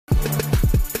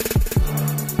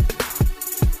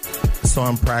So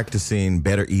I'm practicing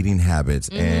better eating habits,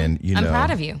 and I'm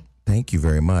proud of you. Thank you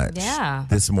very much. Yeah.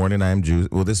 This morning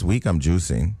this week I'm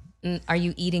juicing. Are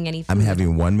you eating any food? I'm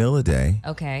having 1 meal a day.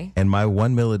 Okay. And my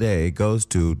 1 meal a day goes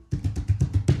to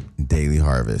Daily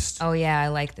Harvest. Oh, yeah, I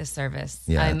like this service.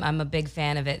 Yeah. I'm a big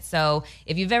fan of it. So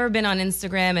if you've ever been on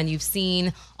Instagram and you've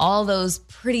seen all those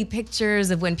pretty pictures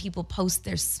of when people post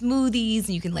their smoothies,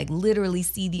 and you can like literally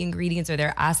see the ingredients, or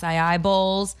their acai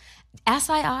bowls.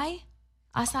 Acai?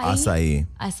 Acai.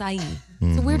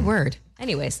 It's a weird word.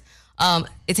 Anyways,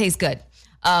 it tastes good.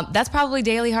 That's probably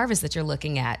Daily Harvest that you're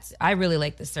looking at. I really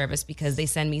like this service because they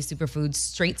send me superfoods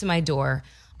straight to my door.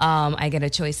 I get a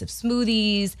choice of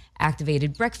smoothies,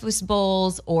 activated breakfast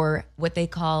bowls, or what they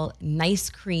call nice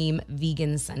cream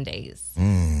vegan sundaes.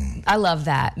 I love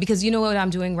that because you know what I'm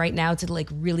doing right now to like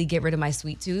really get rid of my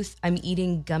sweet tooth? I'm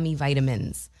eating gummy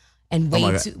vitamins. And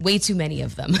way too many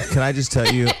of them. Can I just tell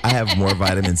you, I have more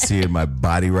vitamin C in my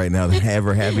body right now than I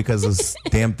ever had because those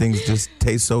damn things just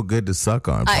taste so good to suck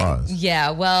on. Pause.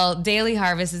 Well, Daily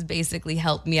Harvest has basically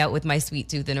helped me out with my sweet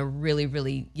tooth in a really,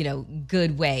 really,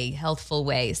 good way, healthful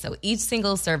way. So each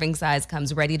single serving size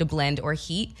comes ready to blend or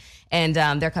heat, and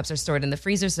their cups are stored in the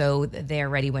freezer, so they're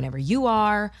ready whenever you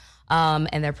are.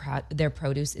 And their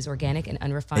produce is organic and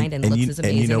unrefined and looks as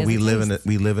amazing. And we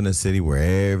live in a city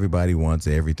where everybody wants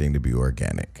everything to be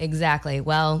organic. Exactly.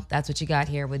 Well, that's what you got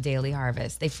here with Daily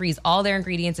Harvest. They freeze all their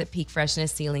ingredients at peak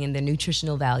freshness, sealing in their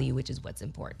nutritional value, which is what's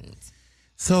important.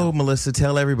 So, Melissa,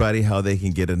 tell everybody how they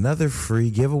can get another free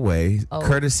giveaway,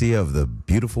 courtesy of the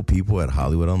beautiful people at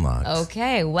Hollywood Unlocked.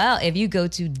 Okay. Well, if you go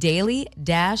to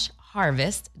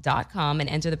daily-harvest.com and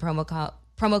enter the promo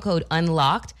code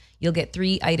UNLOCKED, you'll get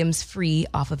 3 items free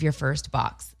off of your first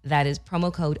box. That is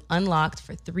promo code UNLOCKED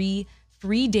for 3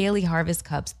 free Daily Harvest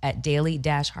cups at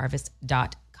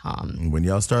daily-harvest.com. When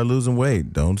y'all start losing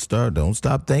weight, don't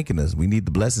stop thanking us. We need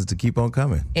the blessings to keep on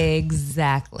coming.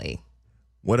 Exactly.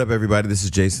 What up, everybody? This is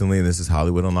Jason Lee, and this is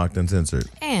Hollywood Unlocked Uncensored.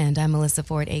 And I'm Melissa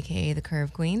Ford, a.k.a. The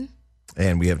Curve Queen.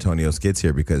 And we have Tonio Skits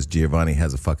here because Giovanni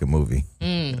has a fucking movie.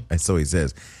 And so he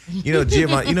says.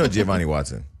 Giovanni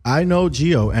Watson. I know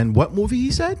Gio. And what movie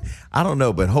he said? I don't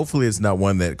know, but hopefully it's not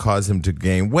one that caused him to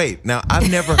gain weight. Now, I've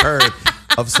never heard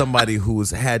of somebody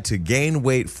who's had to gain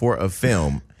weight for a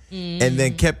film and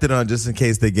then kept it on just in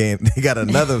case they got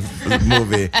another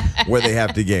movie where they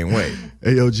have to gain weight.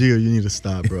 Hey, yo, Gio, you need to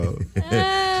stop, bro.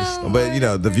 But,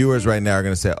 the viewers right now are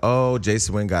going to say, oh,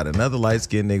 Jason Wynn got another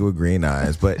light-skinned nigga with green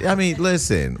eyes. But, I mean,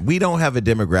 listen, we don't have a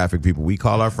demographic, people. We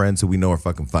call our friends who we know are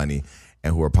fucking funny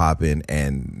and who are popping.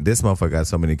 And this motherfucker got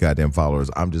so many goddamn followers.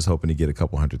 I'm just hoping to get a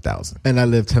couple 100,000. And I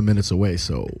live 10 minutes away,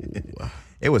 so...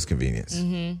 It was convenience.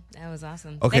 That was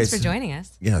awesome. Okay, Thanks for joining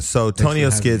us. Yeah, so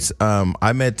Tonio Skits,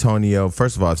 I met Tonio.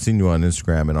 First of all, I've seen you on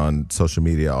Instagram and on social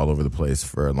media all over the place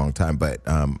for a long time. But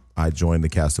I joined the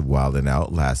cast of Wild 'N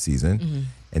Out last season.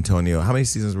 And Tonio, how many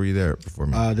seasons were you there before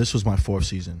me? This was my 4th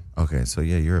season. Okay, so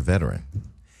yeah, you're a veteran.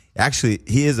 Actually,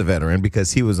 he is a veteran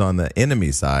because he was on the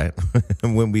enemy side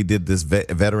when we did this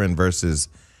veteran versus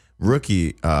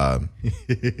rookie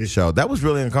show. That was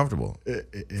really uncomfortable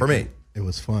for me. It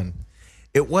was fun.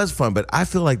 It was fun, but I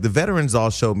feel like the veterans all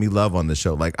showed me love on the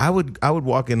show. Like I would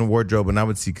walk in the wardrobe and I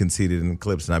would see Conceited in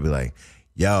clips and I'd be like,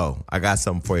 yo, I got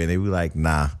something for you. And they'd be like,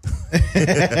 nah.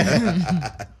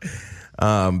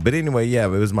 But anyway, yeah,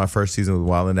 it was my first season with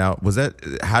Wild 'N Out.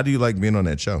 How do you like being on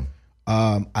that show?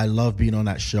 I love being on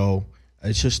that show.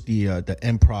 It's just the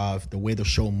improv, the way the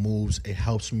show moves. It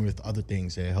helps me with other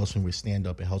things. It helps me with stand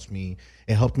up. It helped me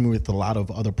with a lot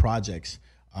of other projects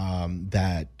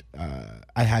that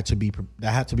I had to be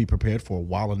prepared for.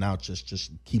 Wild 'N Out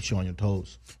just keeps you on your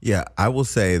toes. Yeah, I will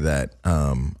say that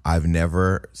I've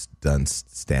never done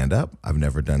stand up. I've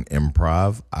never done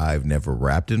improv. I've never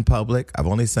rapped in public. I've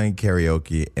only sang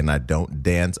karaoke, and I don't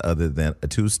dance other than a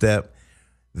 2-step.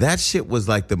 That shit was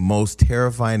like the most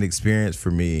terrifying experience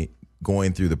for me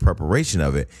going through the preparation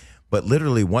of it. But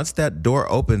literally, once that door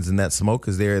opens and that smoke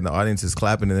is there and the audience is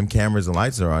clapping and them cameras and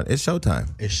lights are on, it's showtime.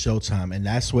 It's showtime. And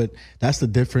that's the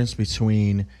difference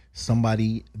between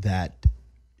somebody that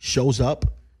shows up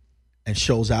and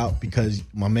shows out. Because,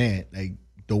 my man, like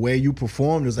the way you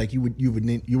performed was like you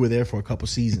were there for a couple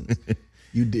seasons.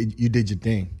 You did your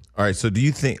thing. All right. So do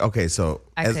you think? Okay. So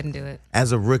I couldn't do it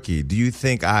as a rookie. Do you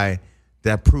think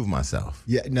that proved myself?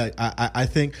 Yeah, no, I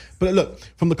think. But look,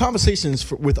 from the conversations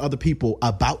with other people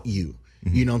about you,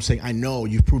 you know what I'm saying? I know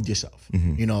you've proved yourself.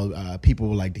 You know, people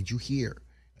were like, did you hear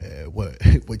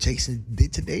what Jason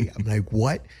did today? I'm like,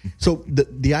 what? So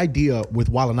the idea with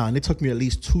Wild 'N Out, and it took me at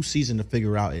least 2 seasons to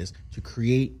figure out, is to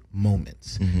create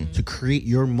moments, to create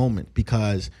your moment.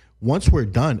 Because once we're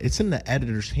done, it's in the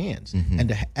editor's hands, and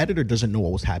the editor doesn't know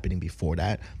what was happening before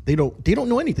that. They don't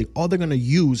know anything. All they're gonna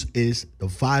use is the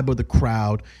vibe of the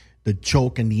crowd, the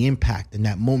joke, and the impact in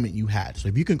that moment you had. So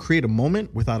if you can create a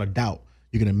moment, without a doubt,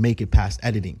 you're gonna make it past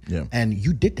editing. Yeah. And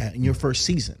you did that in your first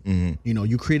season. You know,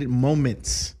 you created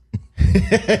moments.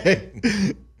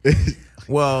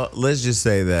 Well, let's just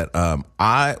say that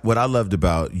what I loved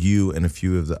about you and a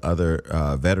few of the other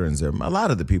veterans there, a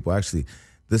lot of the people actually,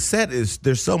 the set is,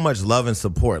 there's so much love and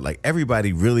support. Like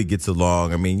everybody really gets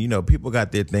along. I mean, you know, people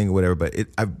got their thing or whatever. But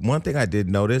one thing I did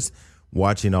notice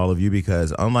watching all of you,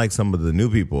 because unlike some of the new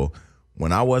people,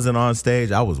 when I wasn't on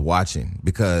stage, I was watching,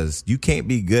 because you can't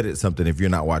be good at something if you're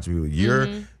not watching people. I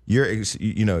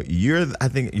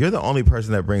think you're the only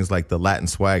person that brings like the Latin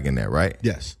swag in there, right?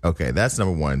 Yes. Okay, that's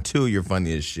number one. 2, you're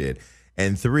funny as shit.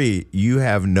 And 3, you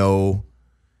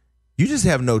just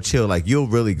have no chill. Like you'll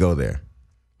really go there.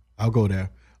 I'll go there.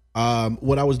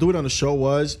 What I was doing on the show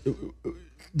was,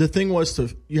 the thing was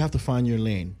you have to find your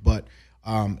lane. But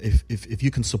if you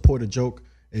can support a joke,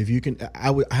 if you can,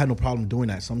 I had no problem doing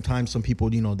that. Sometimes some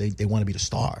people, you know, they want to be the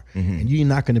star, and you're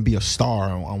not going to be a star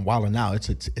on Wild 'N Out.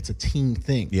 It's a team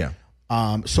thing. Yeah.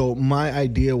 So my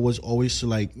idea was always to,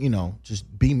 like, you know,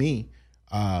 just be me,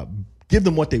 give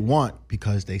them what they want,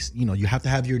 because you have to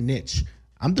have your niche.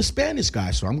 I'm the Spanish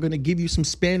guy, so I'm going to give you some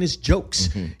Spanish jokes,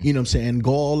 you know what I'm saying, and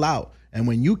go all out. And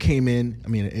when you came in, I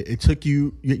mean, it took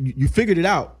you figured it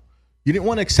out. You didn't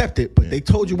want to accept it, but they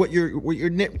told you what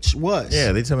your niche was.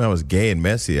 Yeah, they told me I was gay and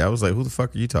messy. I was like, who the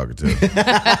fuck are you talking to? You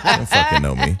don't fucking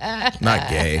know me. Not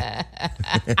gay.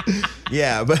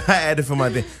 Yeah, but I had it for my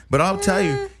thing. But I'll tell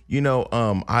you, you know,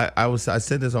 I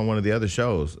said this on one of the other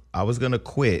shows. I was gonna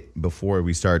quit before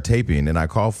we started taping, and I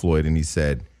called Floyd, and he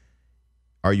said,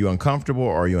 "Are you uncomfortable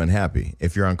or are you unhappy?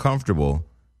 If you're uncomfortable,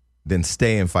 then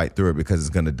stay and fight through it, because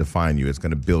it's going to define you. It's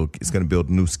going to build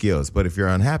new skills. But if you're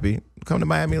unhappy, come to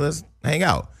Miami, let's hang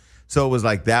out." So it was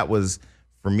like, that was,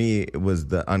 for me, it was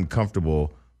the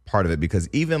uncomfortable part of it, because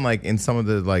even like in some of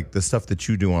the stuff that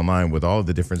you do online with all of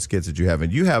the different skits that you have,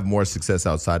 and you have more success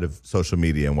outside of social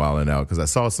media and Wild 'N Out, because I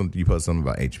saw you post something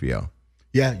about HBO.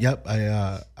 Yeah, yep.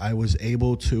 I was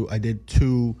able to. I did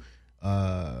 2.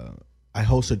 I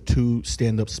hosted 2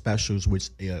 stand-up specials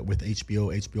with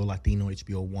HBO Latino,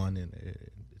 HBO One, and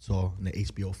it's all in the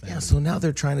HBO family. Yeah, so now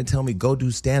they're trying to tell me go do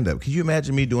stand-up. Can you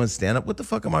imagine me doing stand-up? What the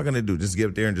fuck am I going to do? Just get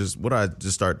up there and just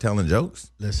start telling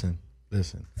jokes? Listen.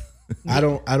 I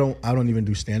don't even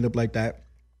do stand-up like that.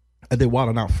 I did Wild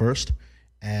 'N Out first,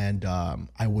 and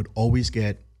I would always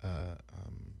get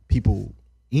people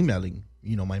emailing,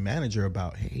 you know, my manager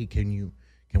about, hey, can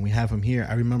we have him here?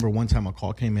 I remember one time a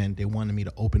call came in. They wanted me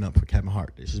to open up for Kevin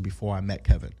Hart. This is before I met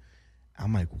Kevin.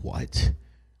 I'm like, what?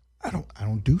 I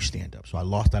don't do stand up, so I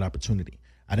lost that opportunity.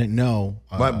 I didn't know.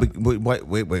 Wait.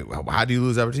 How do you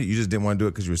lose that opportunity? You just didn't want to do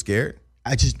it because you were scared?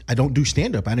 I don't do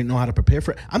stand up. I didn't know how to prepare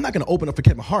for it. I'm not going to open up for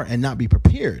Kevin Hart and not be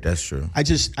prepared. That's true. I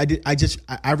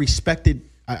respected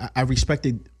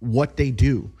what they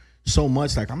do so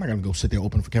much. Like, I'm not going to go sit there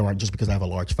open for Kevin Hart just because I have a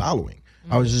large following.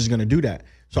 I was just going to do that.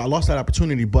 So I lost that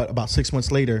opportunity, but about 6 months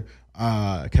later,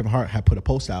 Kevin Hart had put a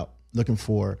post out looking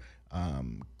for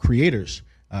creators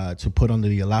to put under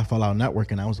the Laugh Out Loud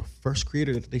network, and I was the first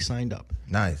creator that they signed up.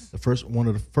 Nice. One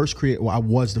of the first creator. Well, I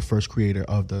was the first creator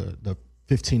of the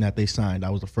 15 that they signed.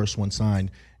 I was the first one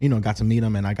signed. You know, got to meet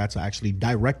him, and I got to actually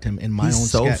direct him in my own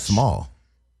sketch. He's so small.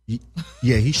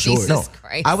 Yeah, he's short. Jesus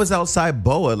Christ. I was outside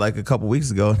BOA like a couple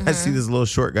weeks ago, and I see this little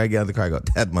short guy get out of the car. I go,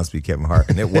 that must be Kevin Hart,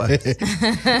 and it was.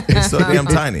 He's so damn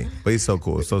tiny, but he's so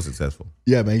cool, so successful.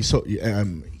 Yeah, man. He's so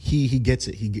he gets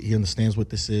it. He understands what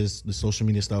this is, the social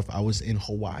media stuff. I was in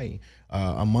Hawaii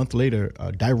a month later,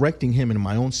 directing him in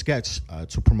my own sketch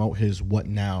to promote his What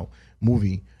Now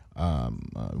movie,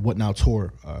 What Now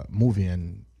tour movie,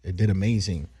 and it did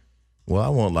amazing. Well, I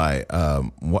won't lie.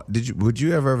 Would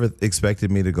you ever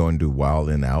expected me to go and do Wild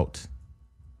 'N Out?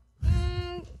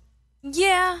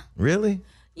 Yeah. Really?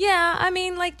 Yeah, I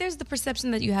mean, like, there's the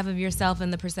perception that you have of yourself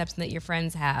and the perception that your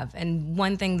friends have. And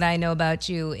one thing that I know about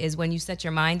you is when you set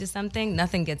your mind to something,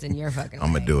 nothing gets in your fucking way.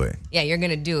 I'm gonna do it. Yeah, you're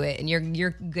gonna do it, and you're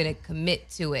gonna commit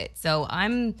to it. So I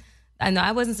know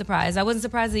I wasn't surprised. I wasn't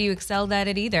surprised that you excelled at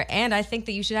it either. And I think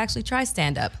that you should actually try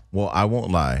stand up. Well, I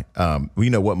won't lie. You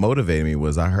know what motivated me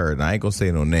was I heard, and I ain't gonna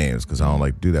say no names because I don't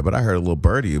like to do that, but I heard a little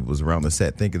birdie was around the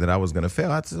set thinking that I was gonna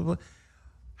fail. I said, well,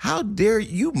 how dare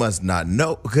you? Must not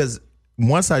know, because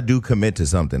once I do commit to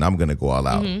something, I'm gonna go all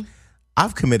out. Mm-hmm.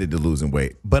 I've committed to losing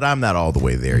weight, but I'm not all the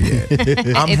way there yet.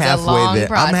 I'm halfway there.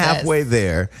 Process. I'm halfway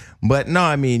there, but no,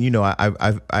 I mean, you know, I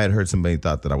had heard somebody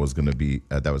thought that I was going to be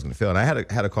that was going to fail, and I had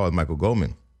a call with Michael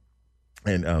Goldman,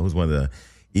 and who's one of the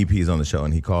EPs on the show,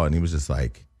 and he called and he was just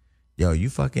like, yo, you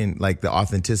fucking, like the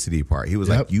authenticity part. He was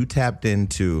like, you tapped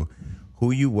into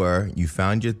who you were, you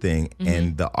found your thing,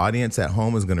 and the audience at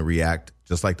home is going to react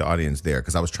just like the audience there.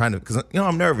 Because I was trying to, because, you know,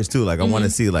 I'm nervous too. Like, I want to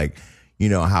see, like, you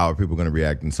know, how are people going to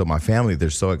react? And so my family, they're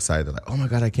so excited. They're like, oh my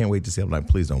God, I can't wait to see. I'm like,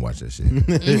 please don't watch this shit.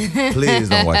 Please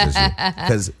don't watch this shit.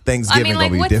 Because Thanksgiving going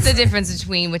to be what's different. the difference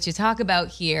between what you talk about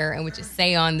here and what you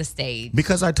say on the stage?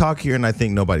 Because I talk here and I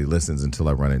think nobody listens until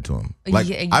I run into them. Like, Are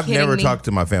you I've never kidding me? talked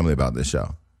to my family about this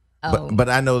show. Oh. But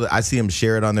I know that I see them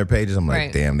share it on their pages. I'm like,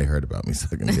 Right. damn, they heard about me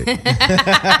sucking dick.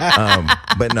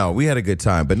 But no, we had a good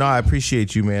time. But no, I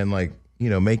appreciate you, man, like, you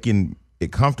know, making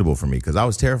it comfortable for me because I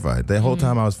was terrified. The whole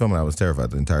time I was filming, I was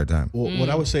terrified the entire time. Well, what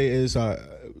I would say is,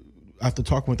 after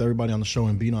talking with everybody on the show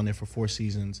and being on there for 4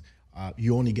 seasons,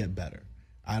 you only get better.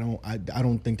 I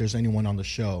don't think there's anyone on the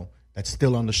show that's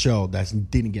still on the show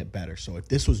that didn't get better. So if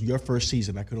this was your first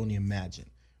season, I could only imagine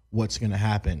what's going to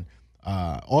happen.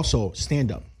 Also,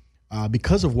 stand up.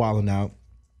 Because of Wild 'N Out,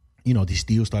 you know, these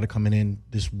deals started coming in.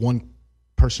 This one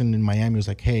person in Miami was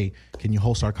like, hey, can you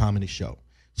host our comedy show?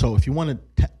 So if you want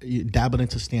to dabble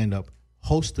into stand up,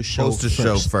 host the show Host the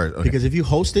show first, okay. Because if you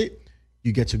host it,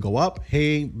 you get to go up,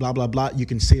 hey, blah, blah, blah. You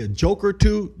can say a joke or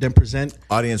two, then present.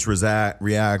 Audience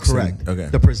reacts. Correct. Okay.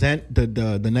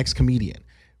 The next comedian.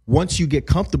 Once you get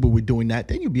comfortable with doing that,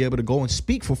 then you'll be able to go and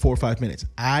speak for 4 or 5 minutes.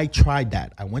 I tried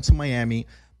that. I went to Miami.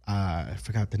 I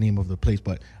forgot the name of the place,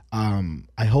 but I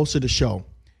hosted a show.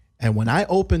 And when I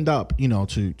opened up, you know,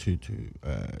 to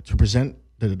present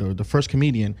the first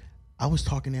comedian, I was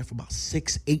talking there for about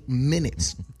 6-8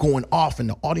 minutes, going off, and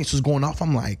the audience was going off.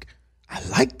 I'm like, I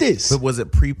like this. But was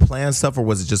it pre-planned stuff or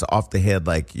was it just off the head?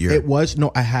 Like It was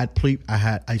no.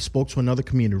 I spoke to another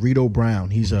comedian, Rito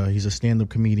Brown. He's a stand-up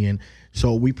comedian.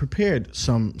 So we prepared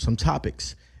some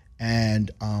topics, and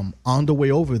on the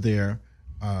way over there,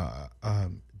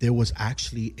 there was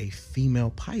actually a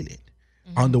female pilot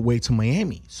on the way to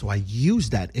Miami. So I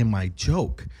used that in my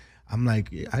joke. I'm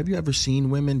like, have you ever seen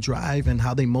women drive and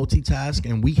how they multitask?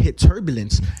 And we hit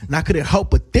turbulence. And I couldn't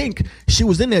help but think she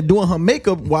was in there doing her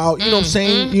makeup while, you know what I'm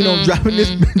saying,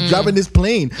 driving this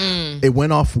plane. It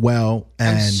went off well.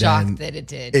 And I'm shocked that it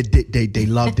did. They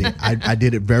loved it. I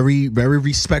did it very, very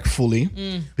respectfully.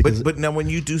 Because but now when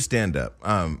you do stand up,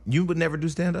 you would never do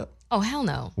stand up? Oh, hell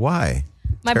no. Why?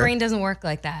 My brain doesn't work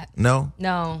like that. No?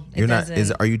 No, it You're not.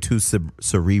 doesn't. Are you too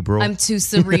cerebral? I'm too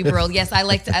cerebral. Yes, I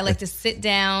like to sit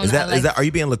down. Is that? Are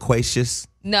you being loquacious?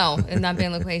 No, I'm not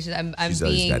being loquacious. I'm She's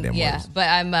always being goddamn words. but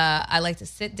I like to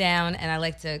sit down and I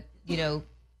like to,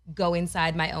 go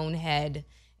inside my own head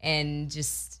and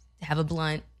just have a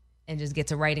blunt and just get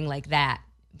to writing like that.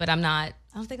 But I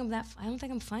don't think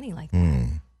I'm funny like that.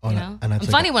 You know? and I I'm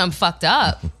took funny when I'm fucked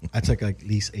up. I took like at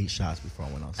least 8 shots before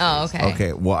I went on stage. Oh, okay.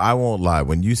 Okay, well, I won't lie.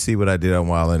 When you see what I did on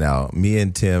Wild 'N Out, me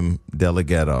and Tim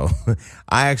Delgado,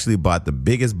 I actually bought the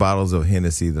biggest bottles of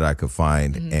Hennessy that I could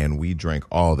find, and we drank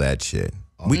all that shit.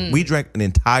 We drank an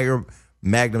entire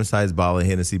Magnum-sized bottle of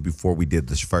Hennessy before we did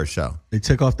the first show. They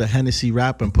took off the Hennessy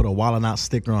wrap and put a Wild 'N Out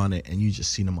sticker on it, and you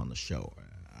just seen them on the show.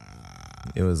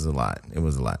 It was a lot.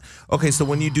 Okay, so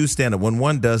when you do stand up, when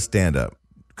one does stand up,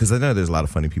 because I know there's a lot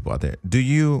of funny people out there, do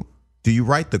you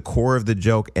write the core of the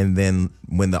joke and then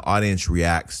when the audience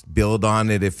reacts, build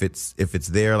on it if it's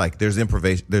there? Like there's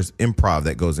improv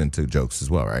that goes into jokes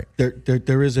as well, right?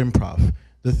 There is improv.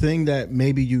 The thing that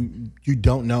maybe you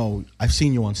don't know, I've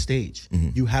seen you on stage.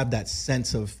 You have that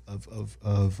sense of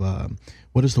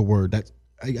what is the word? That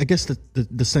I guess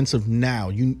the sense of now.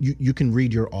 You can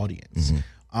read your audience.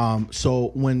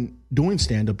 So when doing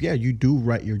stand up, yeah, you do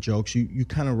write your jokes. You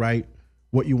kind of write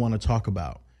what you want to talk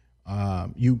about.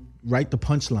 You write the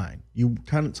punchline.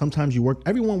 Sometimes you work.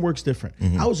 Everyone works different.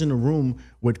 I was in a room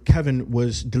where Kevin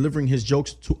was delivering his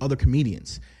jokes to other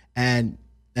comedians, and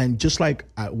just like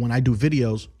when I do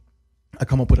videos, I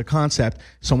come up with a concept.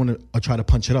 Someone will try to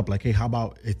punch it up, like, hey, how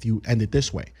about if you end it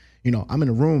this way? I'm in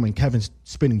a room and Kevin's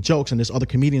spinning jokes, and there's other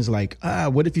comedians like,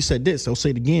 what if you said this? They'll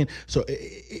say it again. So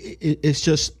it's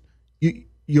just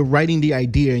you're writing the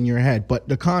idea in your head, but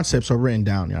the concepts are written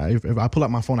down. If I pull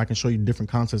out my phone, I can show you different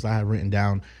concepts I have written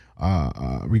down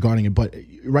regarding it. But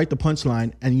you write the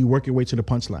punchline and you work your way to the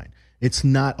punchline. It's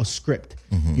not a script.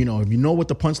 If you know what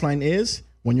the punchline is,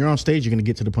 when you're on stage, you're going to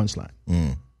get to the punchline.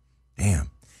 Damn.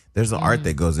 There's an art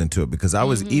that goes into it because I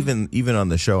was even on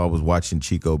the show, I was watching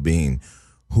Chico Bean,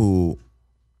 who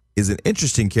is an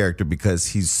interesting character because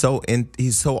he's so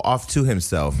off to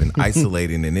himself and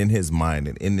isolating and in his mind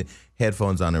and in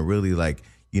headphones on and really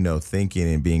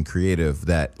thinking and being creative,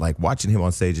 that like watching him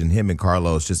on stage and him and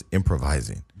Carlos just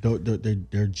improvising.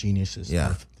 They're geniuses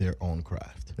Yeah. of their own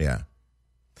craft. Yeah.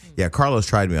 Yeah, Carlos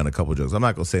tried me on a couple jokes. I'm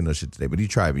not gonna say no shit today, but he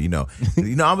tried me. You know,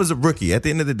 I was a rookie. At the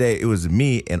end of the day, it was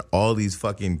me and all these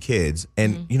fucking kids.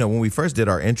 And you know, when we first did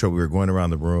our intro, we were going around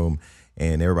the room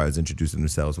and everybody was introducing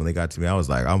themselves. When they got to me, I was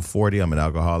like, I'm 40, I'm an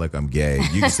alcoholic, I'm gay.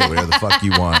 You can say whatever the fuck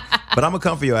you want, but I'm gonna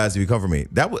come for your ass if you come for me.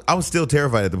 I was still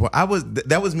terrified at the point.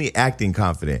 That was me acting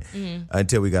confident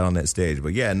until we got on that stage.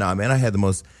 But yeah, nah, man, I had the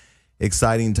most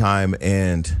exciting time.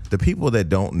 And the people that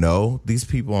don't know, these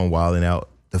people on Wild 'N Out,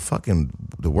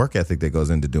 the work ethic that goes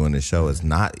into doing this show is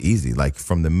not easy. Like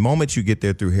from the moment you get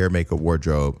there through hair, makeup,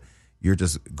 wardrobe, you're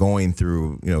just going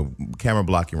through, you know, camera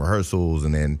blocking, rehearsals,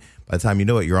 and then by the time you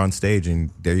know it, you're on stage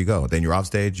and there you go. Then you're off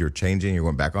stage, you're changing, you're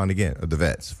going back on again. The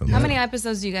vets. How many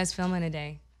episodes do you guys film in a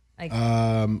day? Like,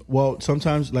 well,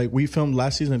 sometimes like we filmed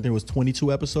last season, I think it was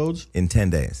 22 episodes in 10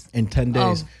 days. In 10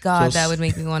 days. Oh God, So that would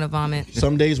make me want to vomit.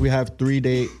 Some days we have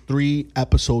 3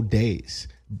 episode days,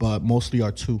 but mostly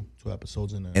are two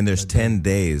episodes in a. And there's 10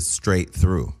 days straight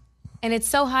through. And it's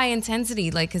so high intensity,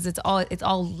 like, because it's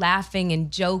all laughing and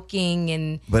joking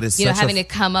and, but it's having to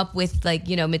come up with, like,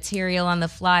 material on the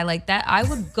fly like that. I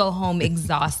would go home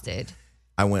exhausted.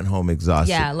 I went home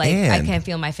exhausted. Yeah, like, I can't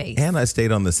feel my face. And I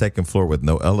stayed on the second floor with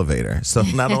no elevator. So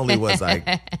not only was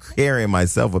I carrying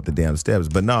myself up the damn steps,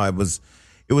 but no, it was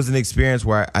an experience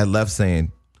where I left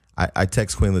saying, I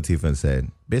text Queen Latifah and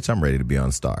said, bitch, I'm ready to be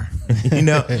on Star. You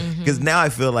know, because now I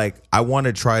feel like I want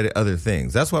to try the other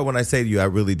things. That's why when I say to you, I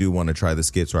really do want to try the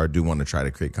skits, or I do want to try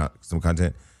to create some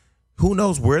content. Who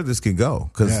knows where this could go?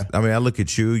 Because, I mean, I look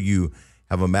at you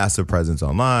have a massive presence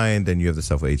online, then you have the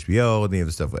stuff with HBO, then you have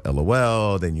the stuff with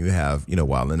LOL, then you have,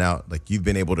 Wild 'N Out. Like, you've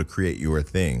been able to create your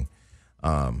thing.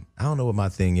 I don't know what my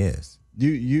thing is.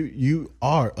 You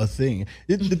are a thing.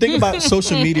 The thing about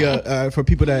social media, for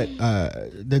people that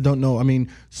don't know, I mean,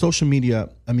 social media,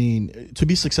 I mean, to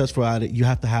be successful at it, you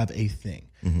have to have a thing.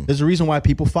 There's a reason why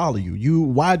people follow you.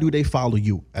 Why do they follow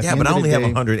you? Yeah, but I only have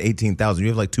 118,000. You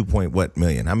have like 2 point what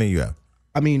million? How many you have?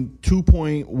 I mean,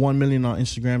 2.1 million on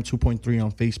Instagram, 2.3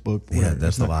 on Facebook. Yeah,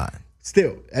 that's a lot.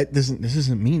 Still, this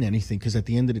doesn't mean anything, because at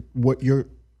the end of it, what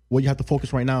you have to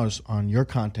focus right now is on your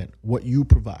content, what you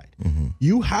provide.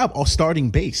 You have a starting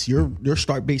base. Your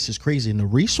start base is crazy, and the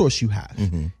resource you have,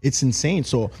 it's insane.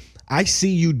 So I see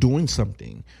you doing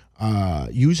something,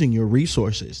 using your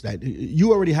resources that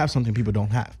you already have, something people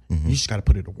don't have. You just got to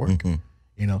put it to work.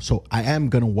 So I am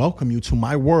gonna welcome you to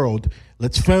my world.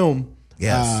 Let's film.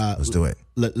 Yes, let's do it.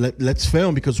 Let's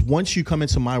film, because once you come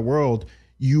into my world,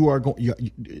 you are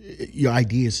your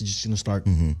ideas are just going to start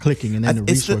clicking, and then the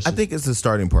resources. I think it's the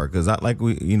starting part, because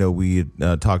we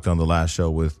talked on the last show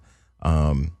with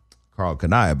Carl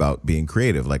Kanai about being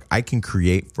creative. Like, I can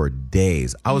create for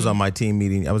days. I was on my team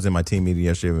meeting. I was in my team meeting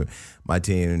yesterday with my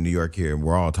team in New York here, and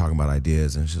we're all talking about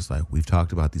ideas, and it's just like, we've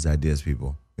talked about these ideas,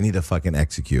 people. We need to fucking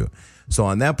execute. So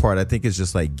on that part, I think it's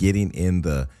just like getting in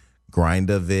the grind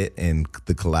of it and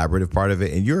the collaborative part of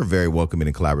it. And you're a very welcoming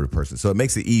and collaborative person, so it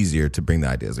makes it easier to bring the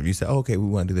ideas. If you say, okay, we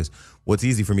want to do this, what's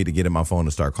easy for me to get in my phone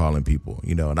and start calling people,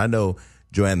 and I know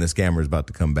Joanne the Scammer is about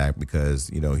to come back, because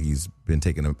he's been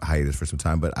taking a hiatus for some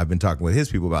time, but I've been talking with his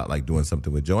people about like doing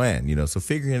something with Joanne, so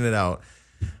figuring it out.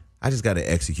 I just got to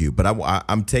execute, but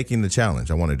I'm taking the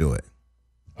challenge. I want to do it.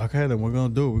 Okay, then we're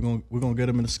gonna do it. We're gonna get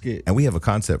him in a skit, and we have a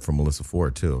concept from Melissa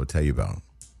Ford too. I'll tell you about.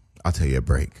 I'll tell you a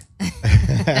break.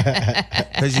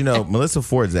 Because, Melissa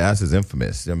Ford's ass is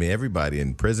infamous. I mean, everybody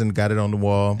in prison got it on the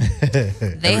wall.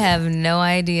 They have no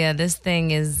idea. This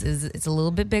thing is it's a little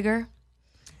bit bigger.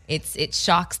 It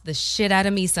shocks the shit out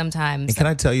of me sometimes. And can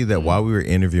I tell you that while we were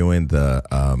interviewing the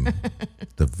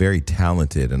very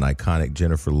talented and iconic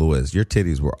Jennifer Lewis, your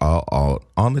titties were all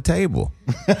on the table.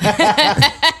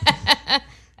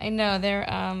 I know, they're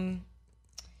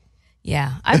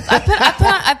yeah,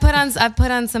 I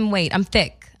put on some weight. I'm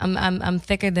thick. I'm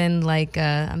thicker than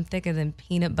I'm thicker than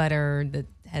peanut butter that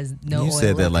has no oil. You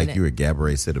said that like in you were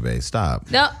Gabourey Sidibe.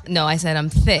 Stop. No, I said I'm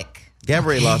thick.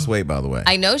 Gabourey lost weight, by the way.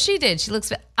 I know she did. She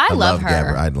looks. I love her.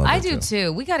 Gabourey. I do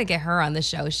too. We got to get her on the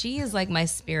show. She is like my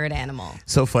spirit animal.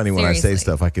 So funny when Seriously. I say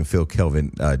stuff, I can feel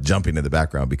Kelvin jumping in the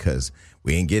background, because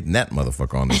we ain't getting that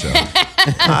motherfucker on the show.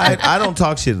 I don't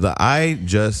talk shit. I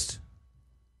just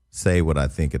say what I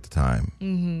think at the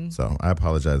time. So I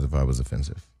apologize if I was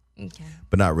offensive. Okay.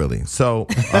 But not really. So,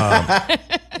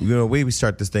 we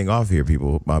start this thing off here,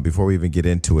 people. Before we even get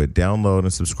into it, download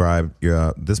and subscribe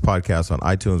this podcast on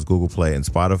iTunes, Google Play, and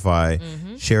Spotify.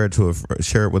 Share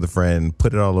it with a friend.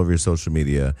 Put it all over your social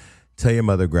media. Tell your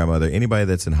mother, grandmother, anybody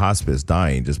that's in hospice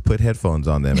dying, just put headphones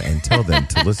on them and tell them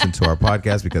to listen to our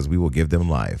podcast, because we will give them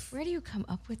life. Where do you come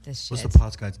up with this shit? What's the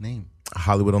podcast's name?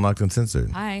 Hollywood Unlocked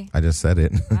Uncensored. Hi. I just said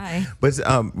it. Hi. But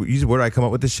where do I come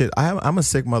up with this shit? I'm a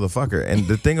sick motherfucker, and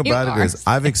the thing about it is,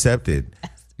 I've accepted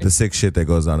the sick shit that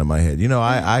goes on in my head. You know,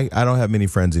 I don't have many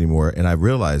friends anymore, and I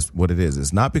realized what it is.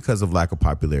 It's not because of lack of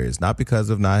popularity. It's not because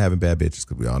of not having bad bitches,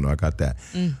 because we all know I got that.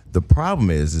 The problem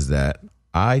is that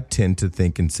I tend to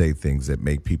think and say things that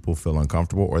make people feel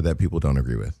uncomfortable or that people don't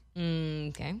agree with.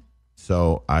 Okay.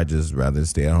 So I just rather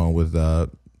stay at home with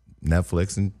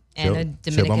Netflix and chill, a chill by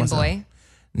Dominican myself. boy.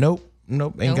 Nope.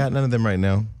 Ain't got none of them right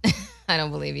now. I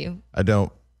don't believe you. I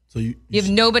don't. So You have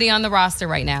nobody on the roster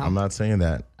right now. I'm not saying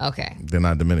that. Okay. They're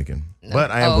not Dominican.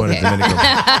 But I am going to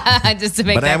Dominican. Just to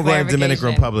make But I that am going to Dominican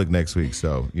clarification. Republic next week,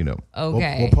 so you know.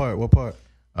 Okay. What part?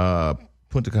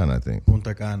 Punta Cana, I think.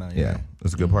 Punta Cana. Yeah,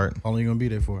 it's a good part. How long you gonna be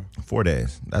there for? 4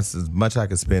 days. That's as much I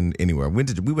could spend anywhere.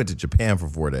 We went to Japan for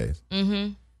 4 days.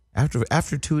 Mm-hmm.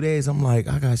 After 2 days, I'm like,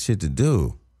 I got shit to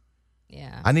do.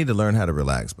 Yeah. I need to learn how to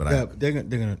relax. But Yeah, they're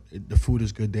gonna. The food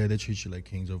is good there. They treat you like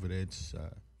kings over there. It's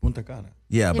Punta Cana.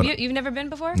 yeah, but You've never been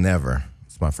before? never.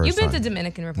 It's my first You've been time. to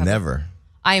Dominican Republic? Never.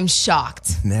 I am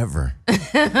shocked. Never. No,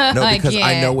 because I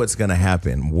can't. know what's going to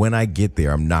happen. When I get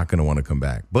there, I'm not going to want to come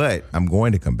back. But I'm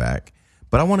going to come back.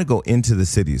 But I want to go into the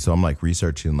city. So I'm like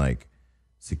researching like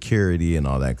security and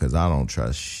all that because I don't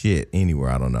trust shit anywhere.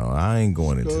 I don't know. I ain't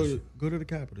going into Go to the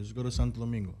capital. Just go to Santo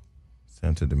Domingo.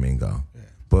 Santo Domingo. Yeah.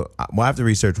 But I have to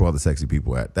research where all the sexy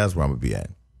people at. That's where I'm going to be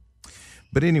at.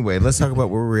 But anyway, let's talk about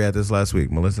where we were at this last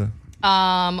week. Melissa?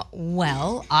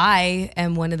 Well, I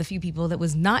am one of the few people that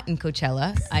was not in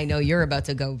Coachella. I know you're about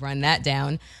to go run that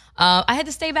down. I had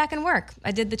to stay back and work.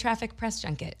 I did the traffic press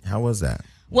junket. How was that?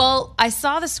 Well, I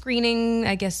saw the screening,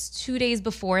 I guess, 2 days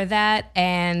before that,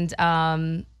 and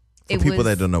For people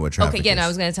that don't know what Traffic I is.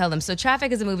 was going to tell them. So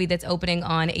Traffic is a movie that's opening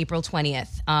on April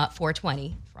 20th,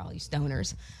 420, for all you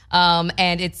stoners.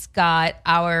 And it's got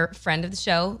our friend of the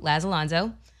show, Laz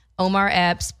Alonso, Omar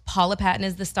Epps, Paula Patton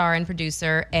is the star and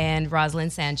producer, and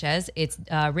Rosalind Sanchez. It's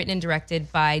written and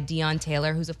directed by Dion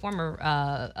Taylor, who's a former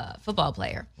football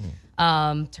player,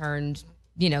 turned,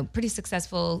 pretty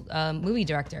successful movie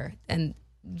director. And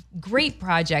great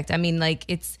project. I mean, like,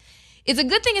 it's a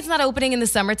good thing it's not opening in the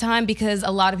summertime because a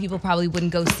lot of people probably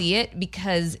wouldn't go see it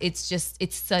because it's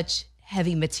such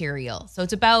heavy material. So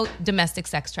it's about domestic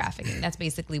sex trafficking. That's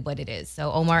basically what it is.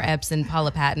 So Omar Epps and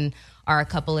Paula Patton are a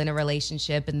couple in a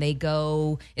relationship, and they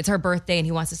go, it's her birthday and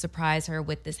he wants to surprise her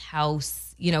with this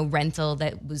house, rental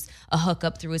that was a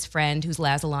hookup through his friend who's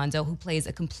Laz Alonso, who plays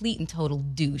a complete and total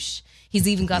douche. He's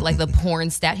even got like the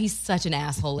porn stat. He's such an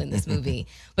asshole in this movie,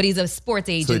 but he's a sports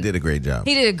agent. So he did a great job.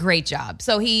 He did a great job.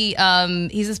 So he's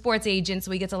a sports agent,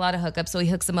 so he gets a lot of hookups. So he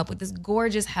hooks him up with this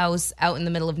gorgeous house out in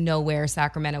the middle of nowhere,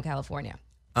 Sacramento, California.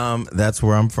 That's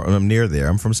where I'm from. I'm near there.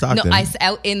 I'm from Stockton. No,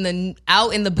 out in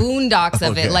the boondocks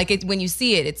of Okay. it. Like when you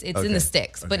see it, it's in the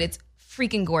sticks, but it's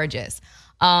freaking gorgeous.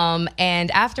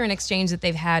 And after an exchange that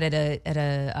they've had at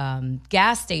a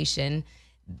gas station,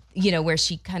 where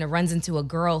she kind of runs into a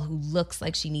girl who looks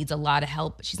like she needs a lot of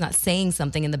help, but she's not saying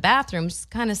something in the bathroom, just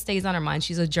kind of stays on her mind.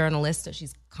 She's a journalist, so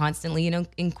she's constantly,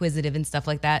 inquisitive and stuff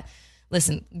like that.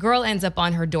 Listen, girl ends up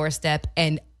on her doorstep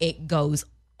and it goes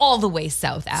all the way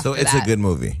south after that. So it's a good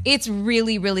movie. It's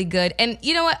really, really good. And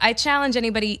you know what? I challenge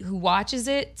anybody who watches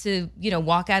it to,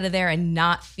 walk out of there and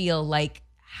not feel like,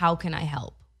 how can I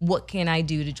help? What can I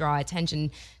do to draw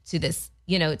attention to this,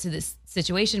 to this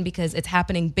situation? Because it's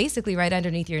happening basically right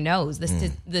underneath your nose.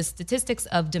 The statistics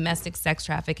of domestic sex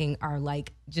trafficking are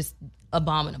like just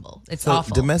abominable. It's So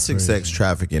awful. domestic sex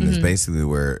trafficking is basically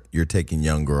where you're taking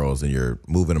young girls and you're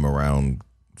moving them around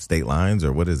state lines,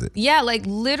 or what is it? Yeah, like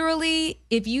literally,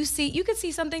 if you could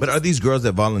see something. But are these girls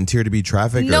that volunteer to be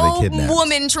trafficked, or are no they kidnapped?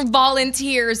 woman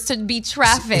volunteers to be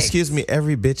trafficked. Excuse me,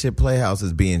 every bitch at Playhouse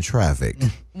is being trafficked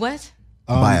What?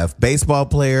 by a baseball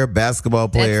player, basketball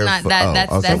player. That's not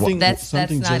that. okay.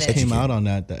 Something not just it. came out on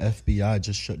that. The FBI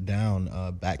just shut down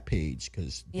Backpage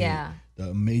because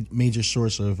the major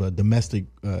source of domestic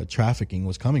trafficking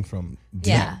was coming from.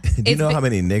 Yeah. Do you know how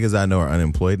many niggas I know are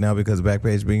unemployed now because of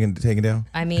Backpage being taken down?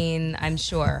 I mean, I'm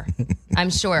sure.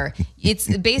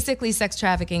 It's basically sex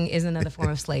trafficking is another form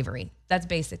of slavery. That's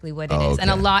basically what it is. Okay.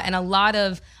 And a lot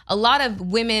of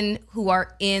women who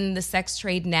are in the sex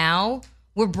trade now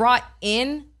were brought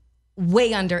in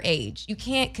way underage. You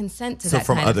can't consent to that kind of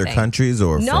thing. So from other countries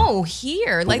or no,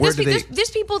 here. Like where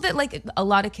there's people that, like, a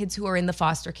lot of kids who are in the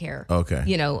foster care. Okay.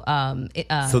 So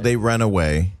so they run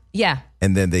away. Yeah.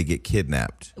 And then they get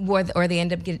kidnapped. Or they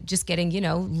end up just getting,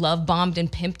 love bombed and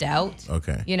pimped out.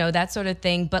 Okay. That sort of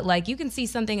thing. But like you can see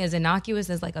something as innocuous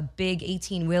as like a big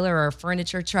 18-wheeler or a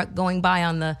furniture truck going by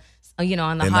on the you know,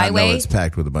 on the and highway. not know it's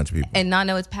packed with a bunch of people. And not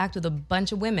know it's packed with a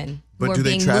bunch of women who But are do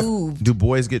they being moved. do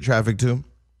boys get trafficked too?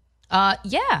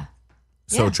 Yeah.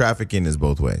 So Yeah. trafficking is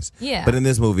both ways. Yeah. But in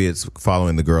this movie, it's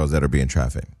following the girls that are being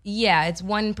trafficked. Yeah, it's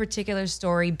one particular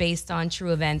story based on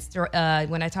true events.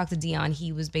 When I talked to Dion,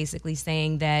 he was basically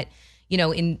saying that, you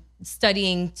know, in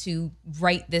studying to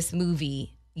write this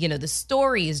movie, you know, the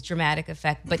story is dramatic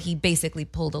effect, but he basically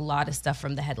pulled a lot of stuff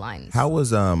from the headlines. How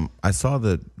was I saw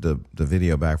the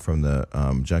video back from the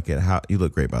junket. How you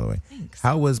look great, by the way. Thanks.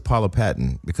 How was Paula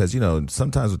Patton? Because you know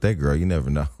sometimes with that girl, you never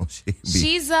know.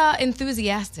 She's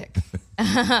enthusiastic.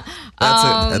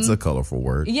 That's a colorful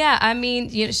word. Yeah, I mean,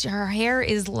 you know, her hair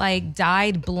is like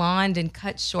dyed blonde and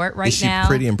cut short right Is she now.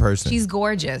 pretty in person? She's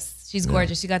gorgeous. She's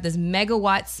gorgeous. She got this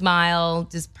megawatt smile,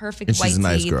 this perfect And white she's a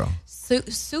nice teeth. girl.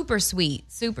 Super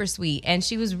sweet, and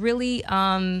she was really,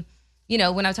 you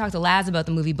know, when I talked to Laz about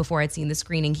the movie before I'd seen the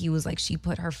screening, he was like, she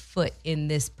put her foot in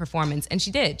this performance, and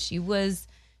she did. She was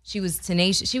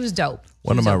tenacious. She was dope.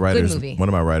 One of my Good writers movie.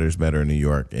 met her in New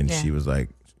York, and Yeah. she was like,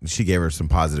 she gave her some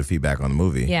positive feedback on the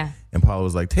movie. Yeah. And Paula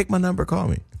was like, "Take my number, call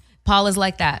me." Paula's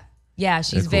like that. Yeah,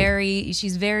 she's cool.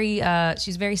 she's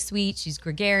very sweet. She's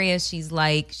gregarious. She's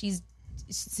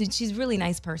a really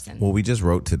nice person. Well, we just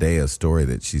wrote today a story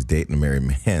that she's dating a married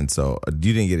man, so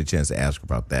you didn't get a chance to ask her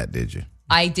about that, did you?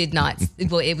 I did not.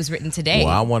 Well, it was written today.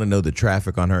 Well, I want to know the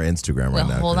traffic on her Instagram Well,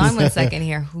 right now. hold on one second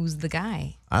here. Who's the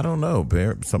guy? I don't know.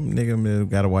 Some nigga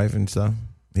got a wife and stuff.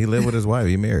 He lived with his wife.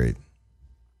 He married.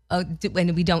 Oh,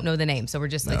 and we don't know the name, so we're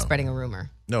just like No. spreading a rumor.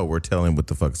 No, we're telling what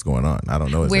the fuck's going on. I don't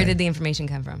know his Where name. did the information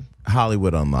come from?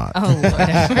 Hollywood Unlocked. Oh, Lord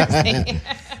have mercy.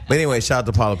 But anyway, shout out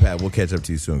to Paula Pat. We'll catch up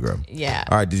to you soon, girl. Yeah.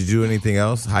 All right. Did you do anything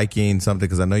else? Hiking, something?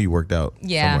 Because I know you worked out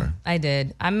Yeah, somewhere. I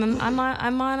did. I'm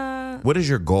on a. What is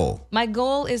your goal? My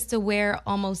goal is to wear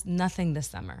almost nothing this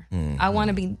summer. I want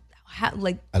to be I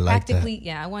like practically.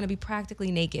 Yeah, I want to be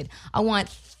practically naked. I want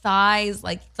thighs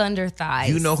like thunder thighs.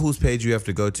 You know whose page you have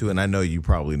to go to, and I know you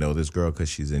probably know this girl because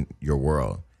she's in your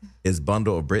world. Is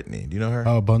Bundle of Brittany. Do you know her?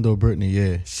 Oh, Bundle Brittany,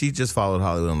 yeah. She just followed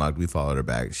Hollywood Unlocked. We followed her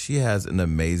back. She has an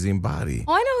amazing body.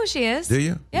 Oh, I know who she is. Do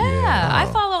you? Yeah, I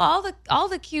Oh. follow all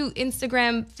the cute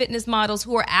Instagram fitness models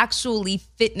who are actually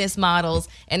fitness models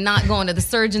and not going to the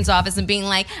surgeon's office and being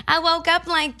like, I woke up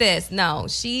like this. No,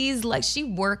 she's like she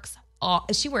works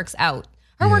out.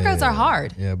 Her workouts are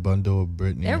hard. Yeah, Bundle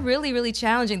Brittany. They're really, really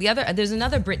challenging. There's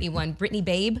another Brittany one, Brittany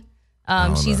Babe.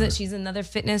 She's another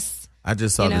fitness. I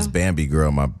just saw You know? this Bambi girl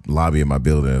in my lobby of my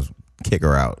building. Kick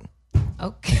her out.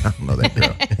 Okay. I don't know that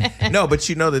girl. No, but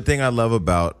you know the thing I love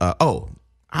about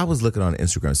I was looking on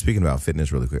Instagram. Speaking about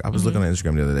fitness, really quick, I was looking on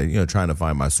Instagram the other day. You know, trying to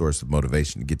find my source of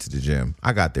motivation to get to the gym.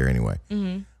 I got there anyway.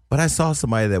 But I saw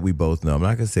somebody that we both know. I'm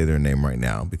not gonna say their name right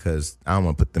now because I don't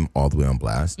want to put them all the way on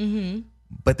blast.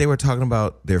 But they were talking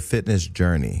about their fitness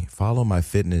journey. Follow my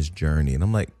fitness journey, and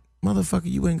I'm like, motherfucker,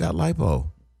 you ain't got lipo.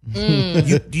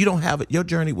 You don't have it. Your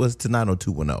journey was to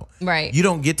 90210. Right. You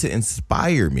don't get to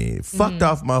inspire me. Fucked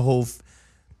off my whole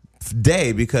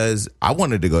day because I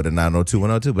wanted to go to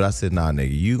 90210 but I said, nah,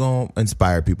 nigga, you gonna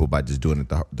inspire people by just doing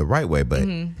it the right way. But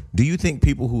do you think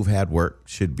people who've had work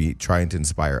should be trying to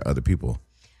inspire other people?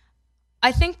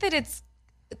 I think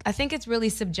it's really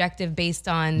subjective based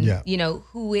on, you know,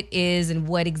 who it is and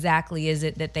what exactly is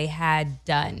it that they had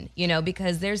done, you know,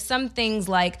 because there's some things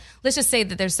like, let's just say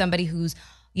that there's somebody who's,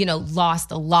 you know,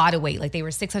 lost a lot of weight. Like they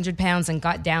were 600 pounds and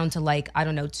got down to like, I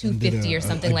don't know, 250 or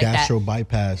something like that. Gastro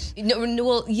bypass. No,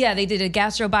 well, yeah, they did a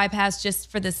gastro bypass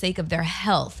just for the sake of their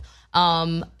health.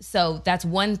 So that's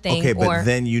one thing. Okay, but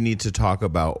then you need to talk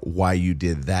about why you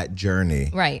did that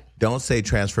journey. Right. Don't say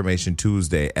Transformation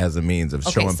Tuesday as a means of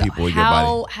showing so people your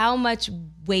body. How much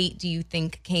weight do you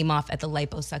think came off at the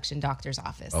liposuction doctor's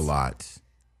office? A lot.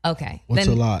 Okay. What's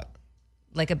then, a lot?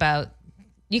 Like about,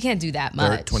 you can't do that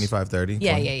much. 25, 30?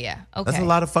 Yeah, 20? yeah. Okay. That's a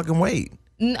lot of fucking weight.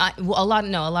 A lot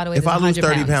of weight. If is I lose 100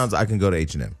 30 pounds, I can go to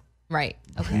H&M. Right.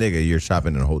 Okay. Nigga, you're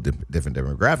shopping in a whole different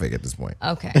demographic at this point.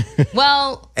 Okay.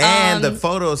 Well, And the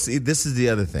photos, see, this is the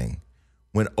other thing.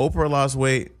 When Oprah lost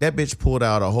weight, that bitch pulled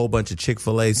out a whole bunch of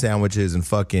Chick-fil-A sandwiches and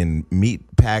fucking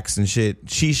meat packs and shit.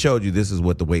 She showed you this is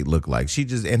what the weight looked like. She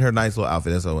just, in her nice little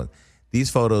outfit, that's all. These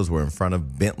photos were in front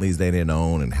of Bentleys they didn't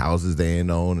own and houses they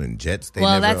didn't own and jets they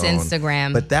never that's owned.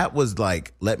 Instagram. But that was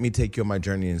like, let me take you on my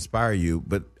journey and inspire you.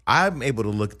 But I'm able to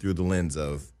look through the lens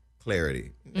of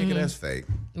clarity. Nigga, that's fake.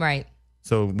 right.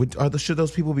 So should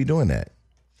those people be doing that?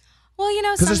 Well, you know,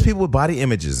 Because some there's people with body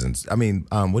images and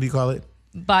what do you call it?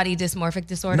 body dysmorphic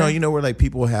disorder. No, you know where like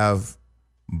people have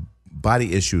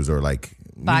body issues or like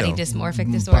body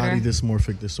dysmorphic disorder. Body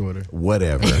dysmorphic disorder.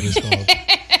 whatever. It's called.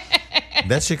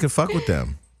 That shit could fuck with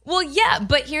them. Well, yeah,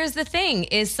 but here's the thing: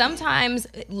 is sometimes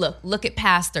look at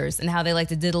pastors and how they like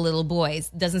to diddle little boys.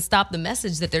 Doesn't stop the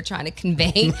message that they're trying to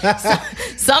convey.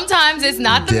 Sometimes it's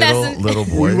not the message. Little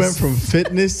boys. We went from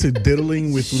fitness to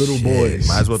diddling with little boys.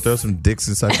 Might as well throw some dicks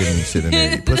and sucking and shit in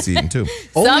there. Pussy eating too.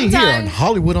 Only here on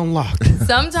Hollywood Unlocked.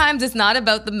 Sometimes it's not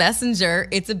about the messenger;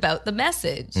 it's about the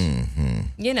message.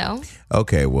 You know.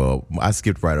 Okay, well, I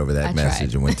skipped right over that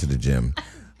message and went to the gym.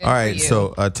 All right, so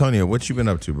Tonya, what you been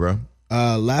up to, bro?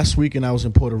 Last weekend I was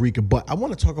in Puerto Rico, but I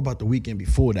want to talk about the weekend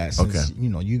before that, since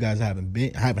you guys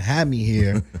haven't had me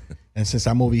here, and since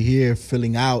I'm over here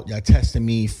filling out, y'all testing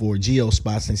me for Geo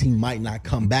spots since he might not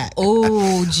come back.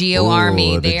 Oh, Geo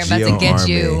Army, they're about to get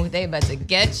you. They about to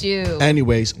get you.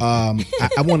 Anyways, I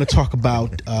want to talk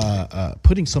about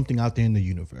putting something out there in the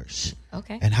universe,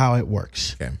 and how it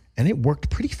works. Okay. And it worked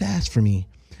pretty fast for me.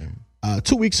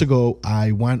 2 weeks ago,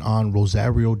 I went on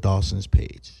Rosario Dawson's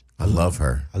page. I love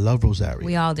her. I love Rosario.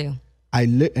 We all do.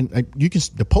 You can.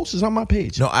 The post is on my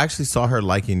page. No, I actually saw her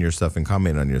liking your stuff and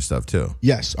commenting on your stuff too.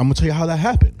 Yes, I'm gonna tell you how that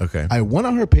happened. Okay. I went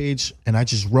on her page and I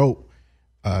just wrote,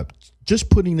 just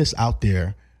putting this out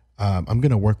there. I'm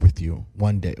gonna work with you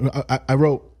one day. I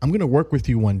wrote, I'm gonna work with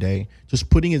you one day. Just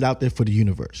putting it out there for the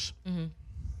universe.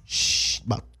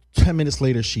 About 10 minutes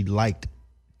later, she liked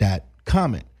that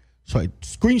comment. So I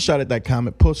screenshotted that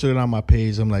comment, posted it on my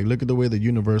page. I'm like, look at the way the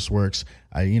universe works.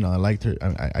 I liked her.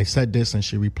 I said this, and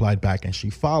she replied back, and she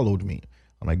followed me.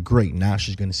 I'm like, great. Now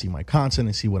she's going to see my content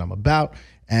and see what I'm about.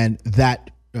 And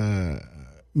that,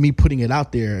 me putting it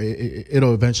out there,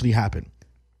 it'll eventually happen.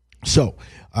 So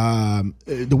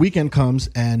the weekend comes,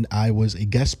 and I was a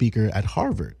guest speaker at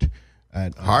Harvard.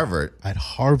 At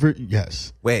Harvard,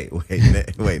 yes. Wait,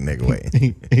 nigga,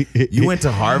 wait. You went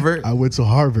to Harvard? I went to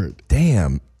Harvard.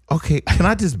 Damn. Okay, can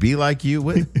I just be like you?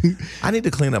 What? I need to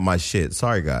clean up my shit.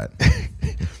 Sorry, God.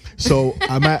 So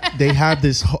they have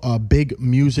this big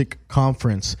music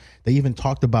conference. They even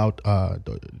talked about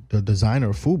the designer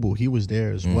of FUBU. He was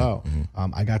there as well.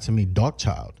 I got to meet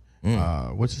Darkchild.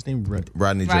 What's his name?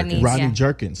 Rodney Jerkins. Rodney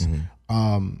Jerkins.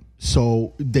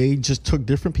 So they just took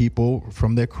different people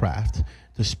from their craft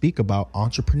to speak about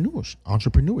entrepreneurship.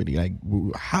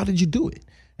 Like, how did you do it?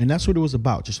 And that's what it was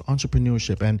about, just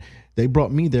entrepreneurship. And they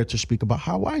brought me there to speak about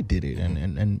how I did it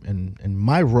and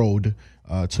my road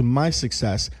to my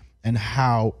success, and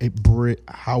how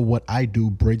what I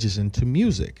do bridges into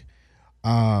music.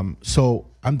 So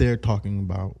I'm there talking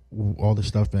about all this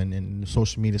stuff and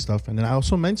social media stuff. And then I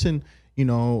also mentioned,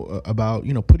 about,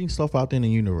 putting stuff out there in the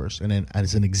universe. And then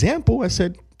as an example, I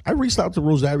said, I reached out to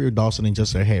Rosario Dawson and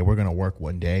just said, hey, we're going to work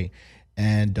one day.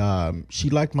 And she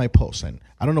liked my post. And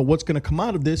I don't know what's going to come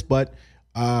out of this, but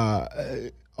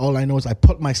all I know is I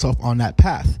put myself on that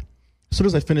path. As soon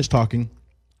as I finish talking,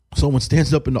 someone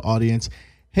stands up in the audience.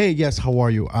 Hey, yes, how are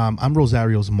you? I'm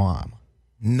Rosario's mom.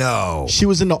 No. She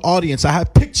was in the audience. I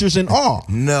have pictures and all.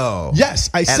 No.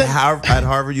 Yes, I said. At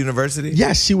Harvard University?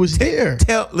 Yes, she was there.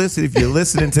 Listen, if you're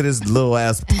listening to this little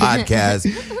ass podcast,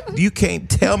 you can't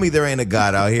tell me there ain't a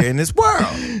God out here in this world.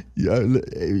 Yeah,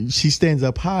 she stands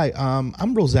up. Hi,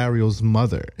 I'm Rosario's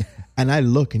mother. And I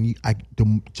look, and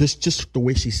just the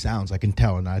way she sounds, I can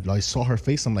tell. And I saw her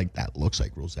face. I'm like, that looks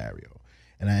like Rosario.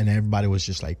 And everybody was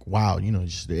just like, wow,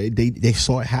 they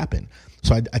saw it happen.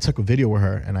 So I took a video with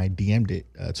her and I DM'd it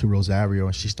to Rosario,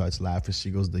 and she starts laughing. She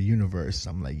goes, the universe.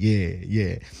 I'm like,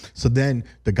 yeah. So then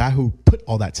the guy who put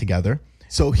all that together,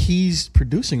 so he's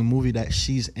producing a movie that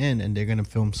she's in, and they're going to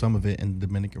film some of it in the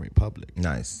Dominican Republic.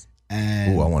 Nice.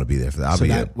 And I want to be there for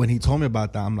that. When he told me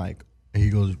about that, I'm like, he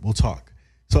goes, we'll talk.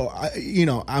 So,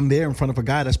 I'm there in front of a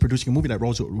guy that's producing a movie that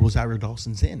Rosario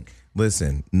Dawson's in.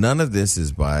 Listen, none of this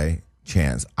is by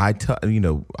chance. I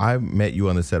met you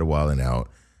on the set of Wild 'N Out.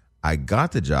 I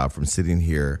got the job from sitting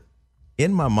here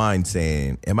in my mind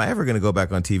saying, am I ever going to go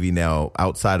back on TV now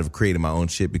outside of creating my own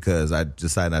shit, because I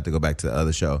decided not to go back to the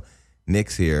other show.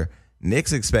 Nick's here.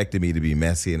 Nick's expected me to be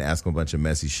messy and ask him a bunch of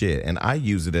messy shit. And I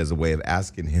use it as a way of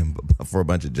asking him for a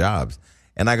bunch of jobs.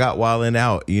 And I got Wild 'N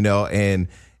Out, and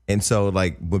so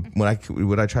like when I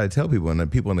try to tell people, and the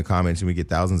people in the comments, and we get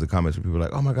thousands of comments where people are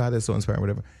like, oh my God, that's so inspiring,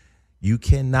 whatever. You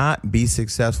cannot be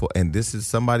successful, and this is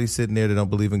somebody sitting there that don't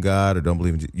believe in God or don't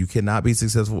believe in. You cannot be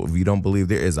successful if you don't believe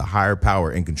there is a higher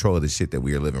power in control of the shit that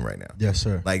we are living right now. Yes,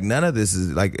 sir. Like, none of this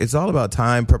is like, it's all about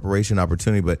time, preparation,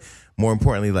 opportunity, but more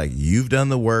importantly, like, you've done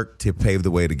the work to pave the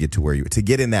way to get to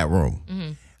get in that room.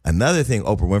 Mm-hmm. Another thing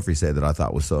Oprah Winfrey said that I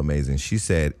thought was so amazing. She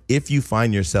said, if you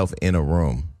find yourself in a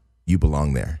room, you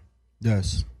belong there.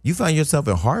 Yes. You find yourself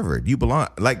in Harvard, you belong.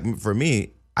 Like, for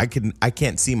me, I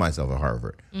can't see myself at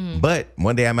Harvard, but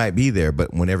one day I might be there.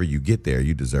 But whenever you get there,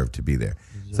 you deserve to be there.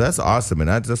 So that's awesome. And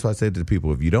that's why I say to the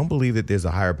people, if you don't believe that there's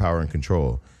a higher power and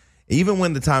control, even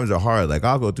when the times are hard, like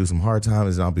I'll go through some hard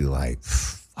times and I'll be like,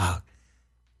 fuck,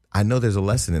 I know there's a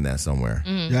lesson in that somewhere.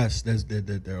 Yes,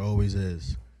 there always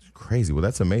is. It's crazy. Well,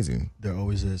 that's amazing. There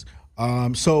always is.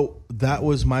 So that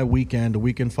was my weekend. The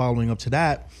weekend following up to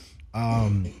that, I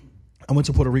went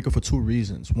to Puerto Rico for 2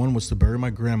 reasons. One was to bury my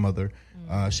grandmother.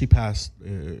 She passed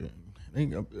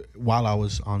while I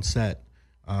was on set.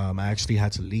 I actually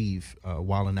had to leave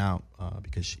while and out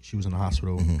because she was in the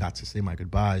hospital and got to say my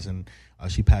goodbyes, and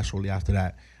she passed shortly after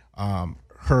that.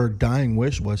 Her dying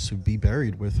wish was to be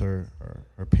buried with her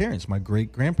parents, my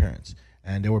great-grandparents,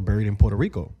 and they were buried in Puerto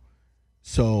Rico.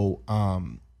 So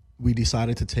we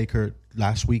decided to take her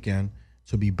last weekend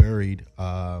to be buried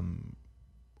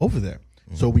over there.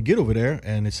 So we get over there,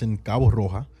 and it's in Cabo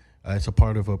Roja. It's a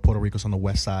part of Puerto Rico. It's on the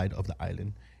west side of the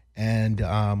island.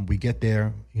 And we get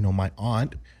there, my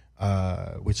aunt,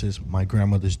 which is my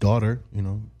grandmother's daughter,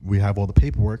 we have all the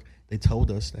paperwork. They told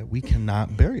us that we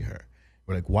cannot bury her.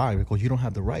 We're like, why? Because you don't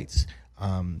have the rights.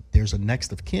 There's a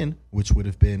next of kin, which would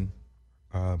have been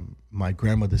my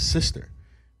grandmother's sister.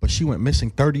 But she went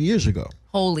missing 30 years ago.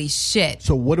 Holy shit.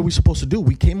 So what are we supposed to do?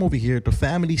 We came over here. The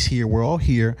family's here. We're all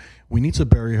here. We need to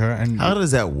bury her. And how does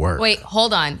that work? Wait,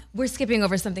 hold on. We're skipping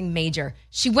over something major.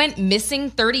 She went missing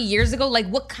 30 years ago? Like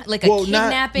what? Like a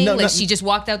kidnapping? She just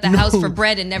walked out the house for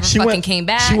bread and never came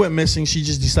back? She went missing. She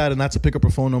just decided not to pick up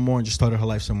her phone no more and just started her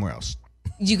life somewhere else.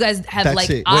 You guys have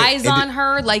eyes on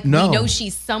her? Like no, we know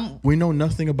she's some... We know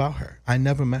nothing about her. I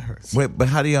never met her. Wait, but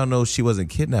how do y'all know she wasn't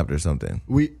kidnapped or something?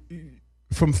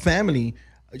 From family,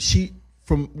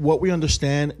 from what we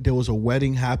understand, there was a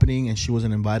wedding happening and she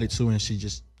wasn't invited to, and she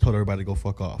just told everybody to go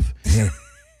fuck off.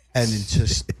 And it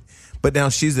just... But now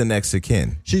she's the next of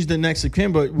kin. She's the next of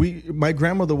kin, but my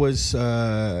grandmother was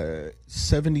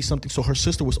 70-something, so her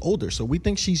sister was older. So we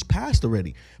think she's passed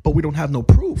already, but we don't have no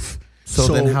proof. So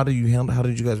then how did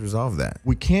you guys resolve that?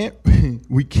 We can't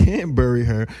bury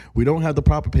her. We don't have the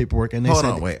proper paperwork. And they Hold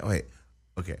on, wait.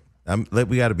 Okay.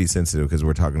 We got to be sensitive because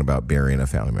we're talking about burying a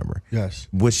family member. Yes.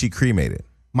 Was she cremated?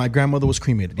 My grandmother was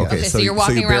cremated. Yes. Okay, so you're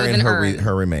walking around with an urn.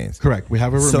 Her remains. Correct. We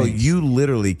have her remains. So you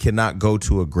literally cannot go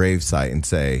to a grave site and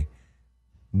say,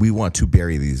 we want to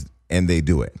bury these, and they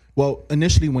do it. Well,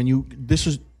 initially this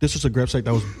was a grave site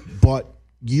that was bought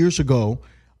years ago,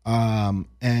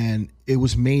 and it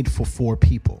was made for 4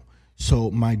 people.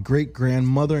 So my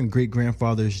great-grandmother and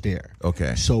great-grandfather is there.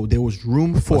 Okay. So there was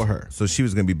room for her. So she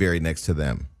was going to be buried next to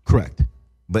them. Correct.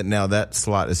 But now that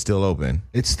slot is still open.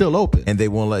 It's still open. And they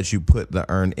won't let you put the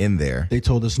urn in there. They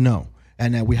told us no.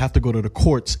 And that we have to go to the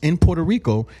courts in Puerto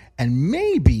Rico and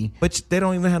maybe... But they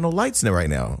don't even have no lights in there right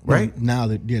now, right? Now,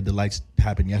 the lights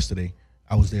happened yesterday.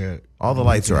 I was there. All the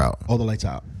lights are out. All the lights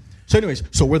out. So anyways,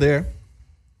 so we're there.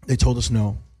 They told us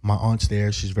no. My aunt's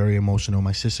there. She's very emotional.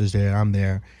 My sister's there. I'm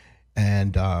there.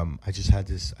 And I just had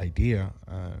this idea.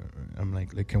 I'm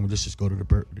like, can we just go to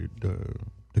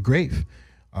the grave?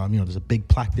 There's a big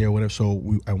plaque there, whatever.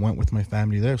 So I went with my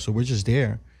family there. So we're just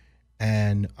there,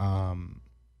 and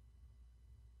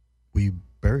we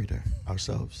buried her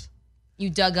ourselves. You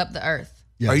dug up the earth.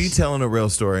 Yes. Are you telling a real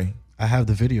story? I have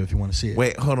the video if you want to see it.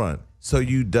 Wait, hold on. So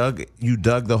you dug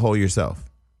the hole yourself?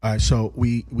 All right. So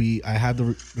I have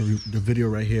the video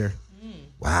right here.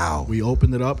 Wow. We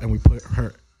opened it up and we put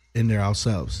her in there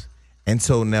ourselves. And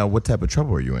so now, what type of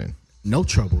trouble are you in? No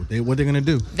trouble. What they gonna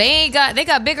do? They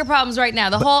got bigger problems right now.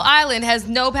 The whole island has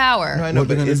no power. No, I know,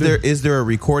 but is there a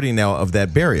recording now of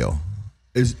that burial?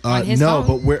 On his no,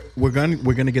 phone? but we're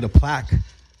gonna get a plaque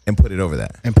And put it over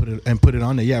that. and put it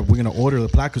on there. Yeah, we're gonna order the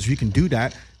plaque because we can do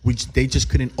that. They just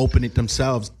couldn't open it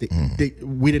themselves.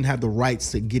 We didn't have the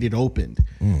rights to get it opened.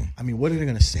 I mean, what are they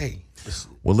gonna say?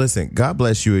 Well, listen, God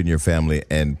bless you and your family.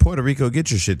 And Puerto Rico, get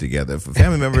your shit together. If a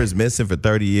family member is missing for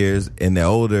 30 years and they're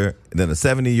older than a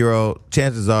 70-year-old,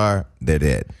 chances are they're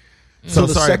dead. So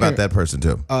sorry about that person,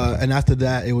 too. And after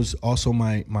that, it was also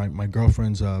my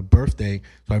girlfriend's birthday.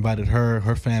 So I invited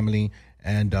her family,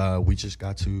 and we just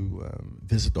got to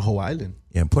visit the whole island.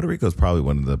 Yeah, Puerto Rico is probably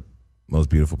one of the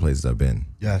most beautiful places I've been.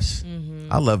 Yes.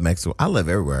 I love Mexico. I love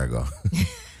everywhere I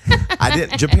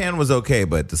go. Japan was okay,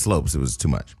 but the slopes, it was too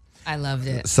much. I loved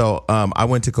it. So I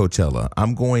went to Coachella.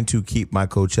 I'm going to keep my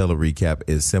Coachella recap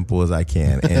as simple as I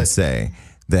can and say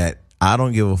that I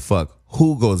don't give a fuck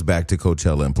who goes back to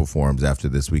Coachella and performs after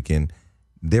this weekend.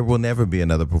 There will never be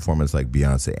another performance like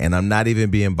Beyonce. And I'm not even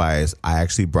being biased. I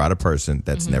actually brought a person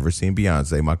that's never seen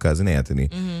Beyonce, my cousin Anthony.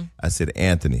 I said,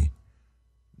 Anthony,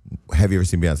 have you ever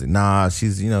seen Beyonce? Nah,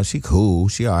 she's, she cool.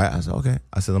 She all right. I said, okay.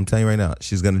 I said, I'm telling you right now,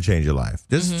 she's going to change your life.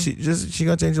 She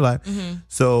going to change your life.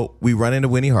 So we run into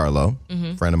Winnie Harlow,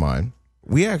 friend of mine.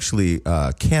 we actually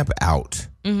camp out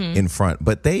in front,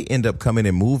 but they end up coming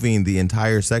and moving the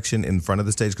entire section in front of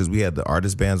the stage because we had the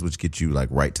artist bands, which get you like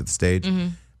right to the stage.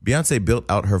 Beyonce built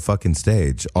out her fucking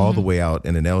stage all the way out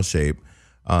in an L shape.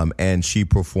 And she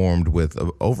performed with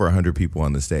over 100 people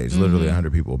on the stage, literally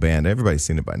 100 people band. Everybody's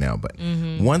seen it by now. But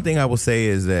one thing I will say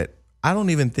is that I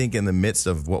don't even think in the midst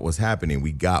of what was happening,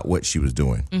 we got what she was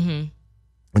doing.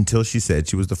 Until she said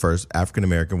she was the first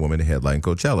African-American woman to headline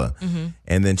Coachella.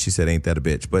 And then she said, ain't that a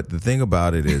bitch? But the thing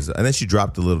about it is, and then she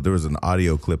dropped a little, there was an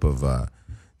audio clip of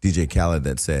DJ Khaled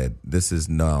that said,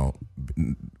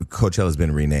 Coachella's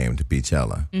been renamed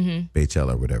Beachella,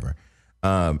 Baychella or whatever.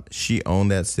 She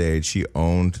owned that stage. She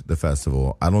owned the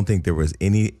festival. I don't think there was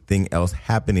anything else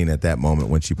happening at that moment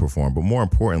when she performed. But more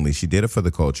importantly, she did it for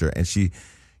the culture. And she,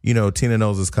 Tina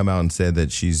Knowles has come out and said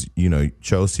that she's,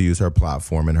 chose to use her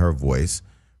platform and her voice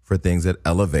for things that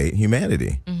elevate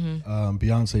humanity.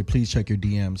 Beyonce, please check your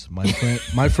DMs.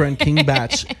 My friend King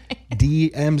Batch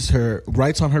DMs her,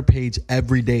 writes on her page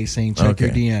every day saying, check your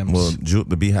DMs. Well,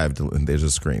 the Beehive, there's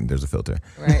a screen, there's a filter.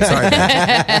 Right.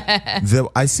 Sorry.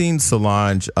 I seen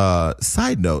Solange,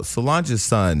 side note, Solange's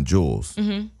son, Jules,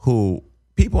 who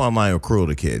people online are cruel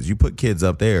to kids. You put kids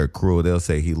up there, cruel, they'll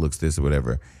say he looks this or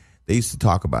whatever. They used to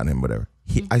talk about him, whatever.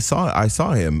 I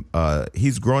saw him.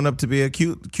 He's grown up to be a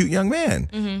cute young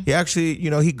man. He actually, you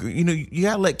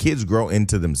gotta let kids grow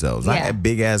into themselves. I had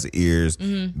big ass ears,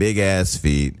 big ass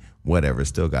feet, whatever.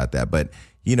 Still got that, but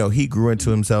he grew into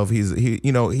himself. He has a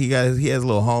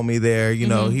little homie there.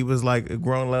 He was like a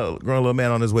grown little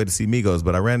man on his way to see Migos.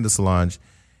 But I ran into Solange,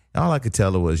 and all I could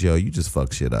tell her was, "Yo, you just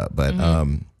fuck shit up." But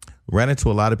ran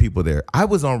into a lot of people there. I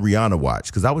was on Rihanna watch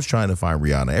because I was trying to find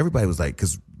Rihanna. Everybody was like,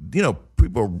 because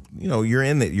people, you're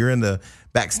in the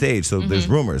backstage, so there's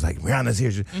rumors like Rihanna's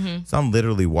here. So I'm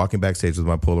literally walking backstage with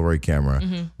my Polaroid camera,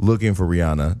 looking for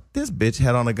Rihanna. This bitch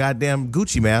had on a goddamn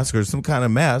Gucci mask or some kind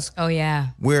of mask. Oh yeah,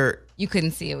 where you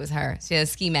couldn't see it was her. She had a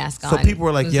ski mask on. So people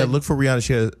were like, "Yeah, look for Rihanna."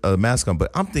 She had a mask on,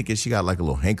 but I'm thinking she got like a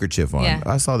little handkerchief on. Yeah.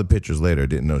 I saw the pictures later.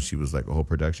 Didn't know she was like a whole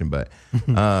production. But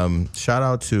shout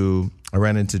out to, I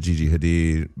ran into Gigi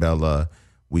Hadid, Bella,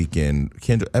 Weeknd,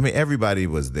 Kendall. I mean, everybody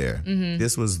was there.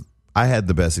 I had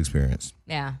the best experience.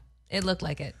 Yeah, it looked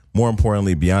like it. More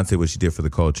importantly, Beyonce, what she did for the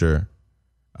culture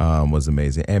was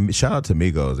amazing. And shout out to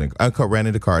Migos. And I ran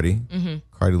into Cardi.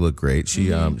 Cardi looked great.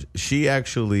 She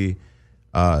actually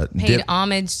paid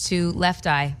homage to Left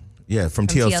Eye. Yeah, from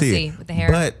TLC with the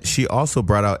hair. But she also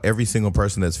brought out every single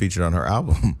person that's featured on her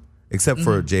album, except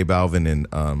for J Balvin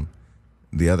and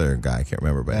the other guy. I can't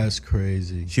remember. But that's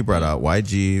crazy. She brought out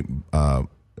YG.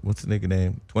 What's the nigga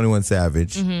name? 21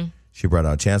 Savage. She brought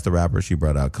out Chance the Rapper. She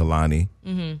brought out Kalani.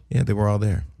 Yeah, they were all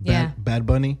there. Bad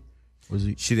Bunny?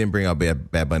 She didn't bring out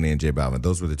Bad Bunny and J Balvin.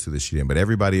 Those were the two that she didn't. But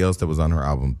everybody else that was on her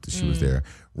album, she was there.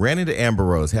 Ran into Amber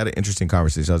Rose. Had an interesting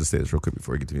conversation. I'll just say this real quick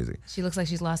before we get to music. She looks like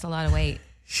she's lost a lot of weight.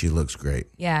 She looks great.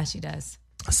 Yeah, she does.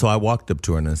 So I walked up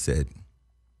to her and I said,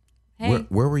 hey.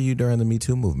 Where were you during the Me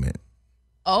Too movement?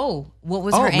 Oh, what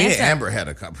was her answer? Me and Amber had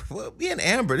a conversation. Well, me and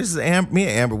Amber, me and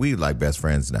Amber, we like best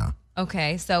friends now.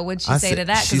 Okay, so what'd she say to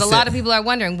that? Because a lot of people are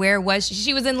wondering, where was she?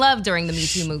 She was in love during the Me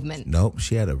Too movement. Nope,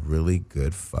 she had a really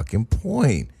good fucking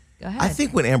point. Go ahead. I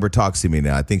think when Amber talks to me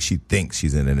now, I think she thinks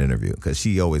she's in an interview because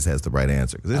she always has the right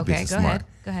answer. Because this bitch is smart.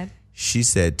 Go ahead. She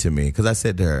said to me, because I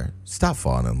said to her, stop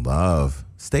falling in love.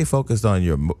 Stay focused on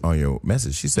your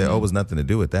message. She said, it was nothing to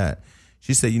do with that.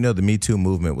 She said, the Me Too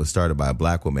movement was started by a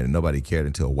black woman and nobody cared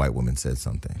until a white woman said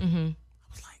something.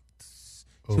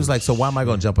 She was like, so why am I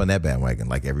going to jump on that bandwagon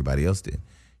like everybody else did?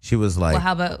 She was like, well,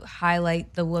 how about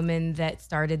highlight the woman that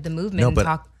started the movement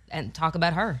and talk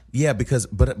about her? Yeah,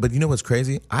 but you know what's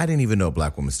crazy? I didn't even know a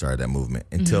black woman started that movement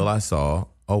until I saw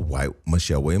a white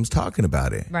Michelle Williams talking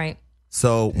about it. Right.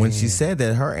 So when she said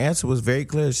that, her answer was very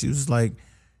clear. She was like,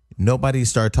 nobody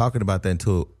started talking about that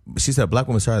until, she said a black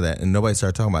woman started that and nobody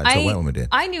started talking about it until a white woman did.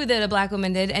 I knew that a black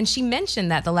woman did, and she mentioned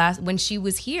that when she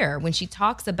was here, when she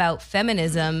talks about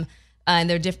feminism, and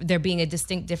there being a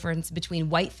distinct difference between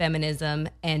white feminism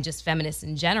and just feminists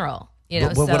in general.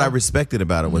 But what I respected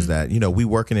about it was that, we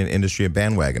work in an industry of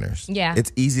bandwagoners. Yeah.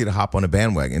 It's easy to hop on a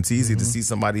bandwagon. It's easy to see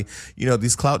somebody,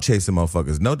 these clout chasing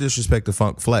motherfuckers. No disrespect to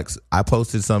Funk Flex. I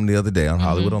posted something the other day on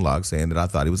Hollywood Unlocked saying that I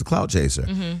thought he was a clout chaser.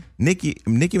 Nicki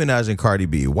Minaj and Cardi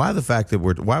B. Why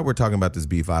we're talking about this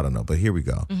beef, I don't know. But here we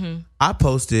go. I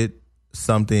posted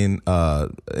something,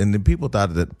 and then people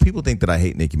think that I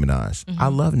hate Nicki Minaj. I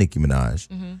love Nicki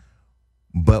Minaj.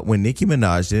 But when Nicki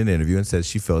Minaj did an interview and said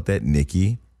she felt that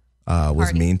Nicki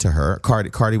was mean to her,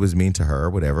 Cardi was mean to her,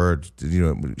 whatever,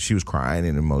 she was crying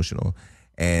and emotional,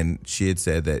 and she had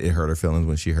said that it hurt her feelings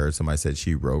when she heard somebody said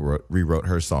she rewrote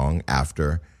her song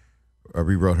after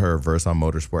rewrote her verse on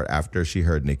Motorsport after she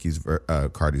heard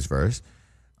Cardi's verse,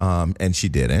 and she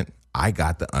didn't. I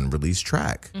got the unreleased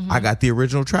track. I got the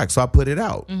original track, so I put it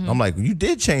out. I'm like, you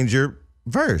did change your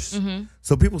verse.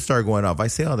 So people start going off. I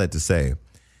say all that to say,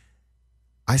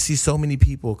 I see so many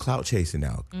people clout chasing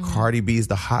now. Cardi B is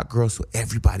the hot girl, so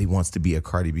everybody wants to be a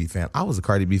Cardi B fan. I was a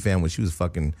Cardi B fan when she was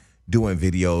fucking doing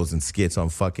videos and skits on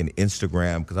fucking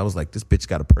Instagram because I was like, this bitch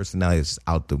got a personality that's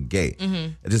out the gate.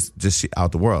 Just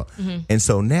out the world. And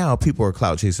so now people are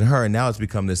clout chasing her, and now it's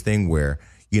become this thing where,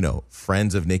 you know,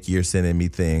 friends of Nicki are sending me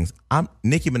things.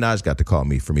 Nicki Minaj got to call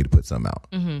me for me to put something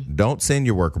out. Don't send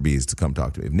your worker bees to come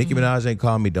talk to me. If Nicki Minaj ain't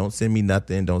calling me, don't send me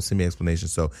nothing. Don't send me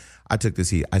explanations. So I took this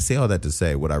heat. I say all that to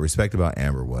say what I respect about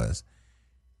Amber was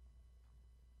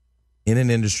in an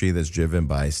industry that's driven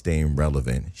by staying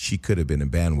relevant, she could have been a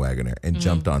bandwagoner and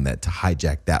jumped on that to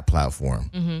hijack that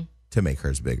platform to make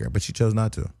hers bigger. But she chose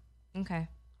not to. Okay.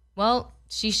 Well,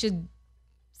 she should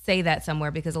say that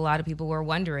somewhere because a lot of people were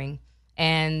wondering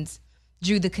and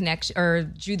drew the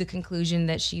conclusion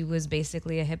that she was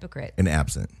basically a hypocrite And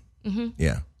absent.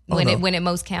 Yeah. when it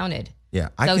most counted. Yeah.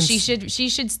 So she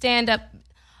should stand up.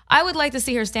 I would like to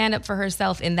see her stand up for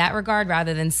herself in that regard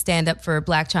rather than stand up for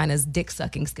Black China's dick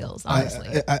sucking skills,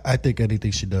 honestly. I think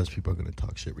anything she does, people are going to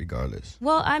talk shit regardless.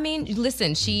 Well, I mean,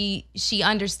 listen, she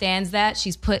understands that.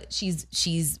 She's put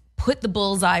the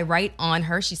bullseye right on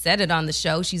her. She said it on the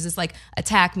show. She's just like,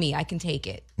 attack me. I can take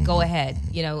it. Go ahead.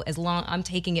 You know, as long I'm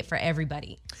taking it for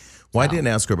everybody. Well, I didn't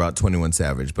ask her about 21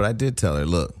 Savage, but I did tell her,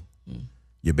 look,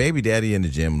 your baby daddy in the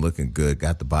gym looking good,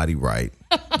 got the body right.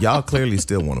 Y'all clearly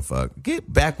still want to fuck.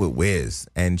 Get back with Wiz.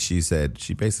 And she said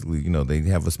she basically, you know, they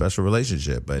have a special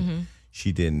relationship, but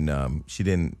she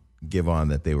didn't give on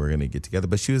that they were going to get together.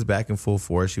 But she was back in full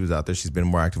force. She was out there. She's been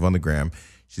more active on the gram.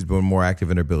 She's been more active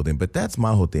in her building. But that's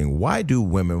my whole thing. Why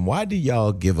do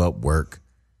y'all give up work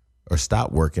or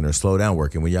stop working or slow down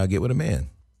working when y'all get with a man?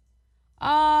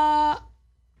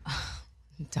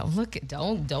 Don't look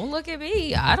at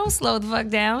me. I don't slow the fuck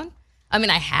down. I mean,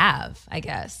 I have, I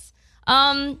guess.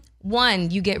 One,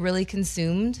 you get really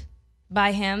consumed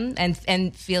by him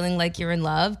and feeling like you're in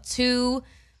love. Two,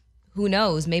 who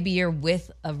knows? Maybe you're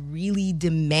with a really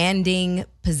demanding,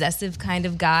 possessive kind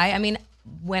of guy. I mean,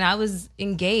 when I was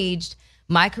engaged,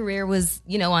 my career was,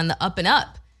 you know, on the up and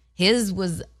up. His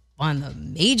was on the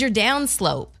major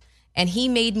downslope, and he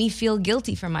made me feel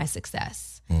guilty for my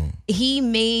success. He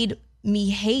made me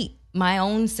hate my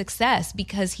own success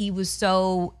because he was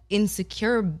so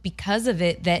insecure because of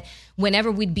it that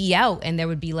whenever we'd be out and there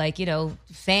would be like, you know,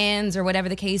 fans or whatever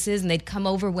the case is, and they'd come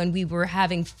over when we were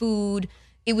having food,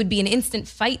 it would be an instant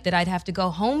fight that I'd have to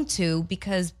go home to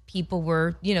because people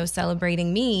were, you know,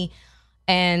 celebrating me.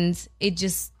 And it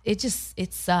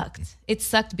sucked. It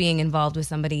sucked being involved with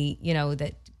somebody, you know,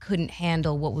 that couldn't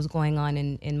handle what was going on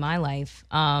in my life.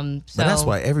 But that's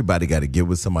why everybody got to get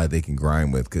with somebody they can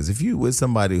grind with. Because if you with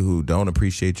somebody who don't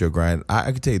appreciate your grind,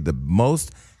 I can tell you the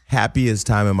most happiest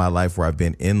time in my life where I've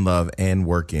been in love and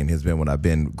working has been when I've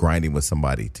been grinding with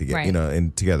somebody together, right. You know,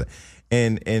 and together.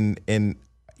 And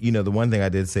you know, the one thing I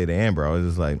did say to Amber, I was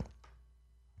just like,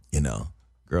 you know,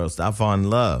 girl, stop falling in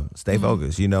love, stay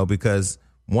focused, you know, because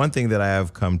one thing that I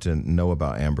have come to know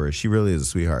about Amber is she really is a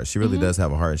sweetheart. She really does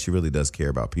have a heart. And she really does care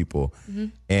about people.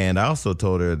 And I also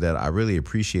told her that I really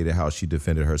appreciated how she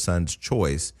defended her son's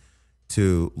choice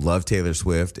to love Taylor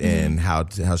Swift and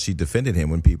how she defended him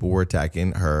when people were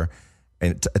attacking her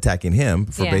and attacking him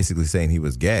for basically saying he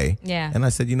was gay. Yeah. And I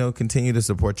said, you know, continue to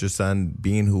support your son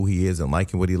being who he is and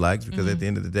liking what he likes because at the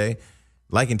end of the day,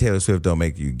 liking Taylor Swift don't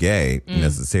make you gay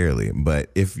necessarily.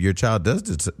 But if your child does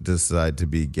decide to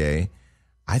be gay,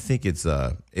 I think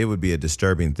it would be a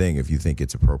disturbing thing if you think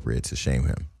it's appropriate to shame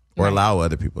him or allow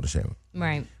other people to shame him.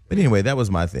 Right. But anyway, that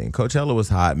was my thing. Coachella was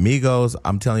hot. Migos,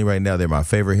 I'm telling you right now, they're my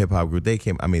favorite hip hop group. They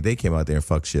came out there and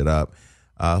fucked shit up.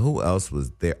 Who else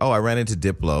was there? Oh, I ran into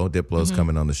Diplo. Diplo's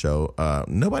coming on the show.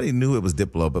 Nobody knew it was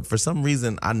Diplo, but for some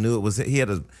reason I knew it was. He had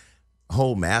a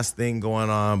whole mask thing going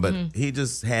on, but he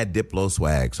just had Diplo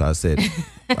swag. So I said,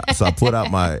 so I put out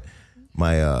my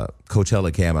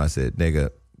Coachella cam. I said, nigga,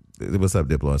 what's up,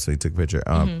 Diplo? So he took a picture.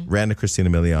 Ran to Christina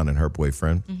Milian and her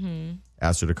boyfriend.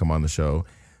 Asked her to come on the show.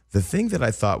 The thing that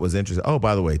I thought was interesting. Oh,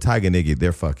 by the way, Tyga and Iggy,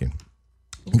 they're fucking.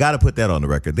 Got to put that on the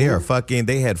record. They are fucking.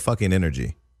 They had fucking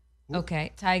energy.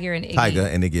 Okay, Tyga and Iggy.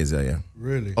 Tyga and Iggy Azalea.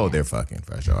 Really? Oh, they're fucking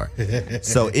for sure.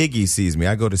 So Iggy sees me.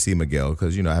 I go to see Miguel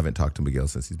because, you know, I haven't talked to Miguel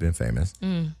since he's been famous.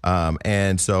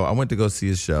 And so I went to go see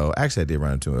his show. Actually, I did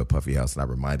run into him at Puffy House, and I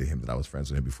reminded him that I was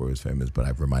friends with him before he was famous, but I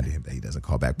reminded him that he doesn't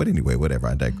call back. But anyway, whatever.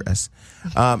 I digress.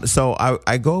 So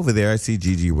I go over there. I see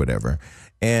Gigi or whatever.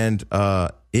 And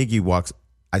Iggy walks.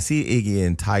 I see Iggy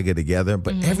and Tyga together,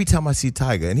 but every time I see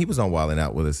Tyga, and he was on Wild 'N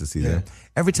Out with us this season. Yeah.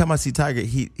 Every time I see Tyga,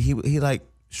 he like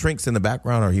shrinks in the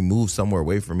background or he moves somewhere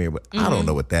away from me, but I don't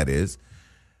know what that is.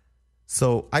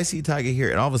 So I see Tyga here,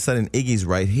 and all of a sudden Iggy's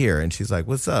right here, and she's like,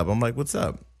 "What's up?" I'm like, "What's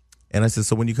up?" And I said,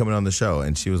 "So when you coming on the show?"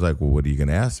 And she was like, "Well, what are you going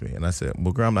to ask me?" And I said,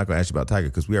 "Well, girl, I'm not going to ask you about Tyga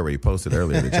because we already posted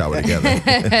earlier that y'all were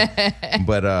together."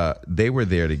 But they were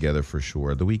there together for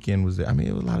sure. The weekend was there. I mean,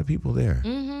 it was a lot of people there.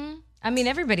 I mean,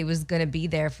 everybody was going to be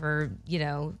there for,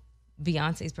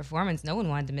 Beyonce's performance. No one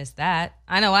wanted to miss that.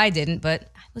 I know I didn't,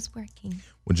 but I was working.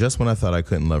 Well, just when I thought I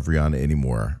couldn't love Rihanna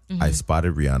anymore, I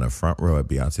spotted Rihanna front row at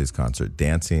Beyonce's concert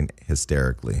dancing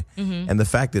hysterically. And the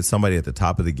fact that somebody at the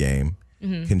top of the game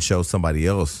can show somebody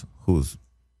else who's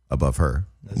above her,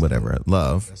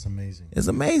 love. That's amazing. It's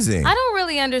amazing. I don't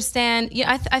really understand.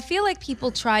 Yeah, I feel like people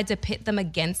tried to pit them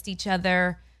against each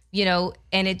other,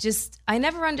 and it just, I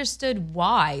never understood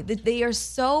why. That they are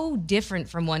so different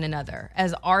from one another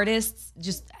as artists,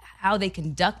 just how they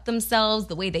conduct themselves,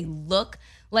 the way they look.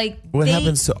 Like what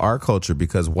happens to our culture,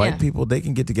 because white people, they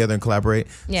can get together and collaborate.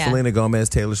 Yeah. Selena Gomez,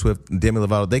 Taylor Swift, Demi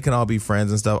Lovato, they can all be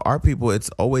friends and stuff. Our people, it's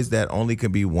always that only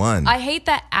can be one. I hate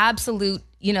that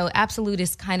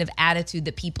absolutist kind of attitude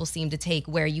that people seem to take,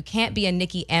 where you can't be a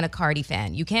Nicki and a Cardi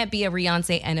fan. You can't be a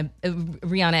Rihanna and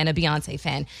a Beyonce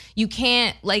fan. You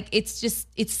can't, like, it's just,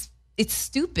 it's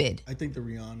stupid. I think the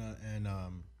Rihanna and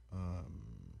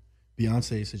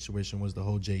Beyonce situation was the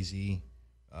whole Jay-Z.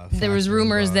 There was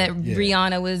rumors that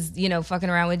Rihanna was, fucking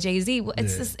around with Jay-Z.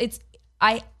 It's just,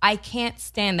 I can't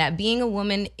stand that. Being a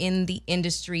woman in the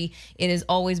industry, it has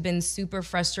always been super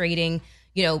frustrating,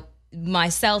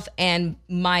 myself and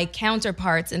my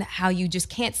counterparts, and how you just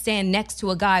can't stand next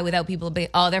to a guy without people being,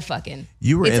 oh, they're fucking.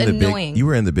 It's annoying. You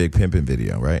were in the Big Pimpin'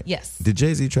 video, right? Yes. Did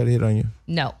Jay-Z try to hit on you?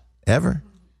 No. Ever?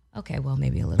 Okay, well,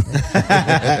 maybe a little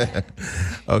bit.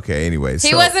 Okay, anyway.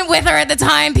 He wasn't with her at the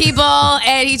time, people,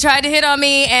 and he tried to hit on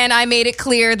me, and I made it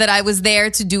clear that I was there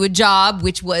to do a job,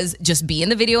 which was just be in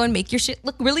the video and make your shit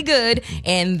look really good,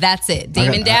 and that's it.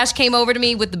 Damon Dash came over to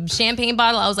me with the champagne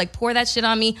bottle. I was like, pour that shit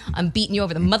on me. I'm beating you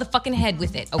over the motherfucking head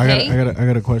with it, okay? I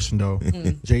got a question, though.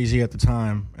 Jay-Z at the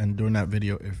time, and during that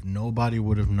video, if nobody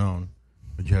would have known,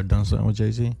 would you have done something with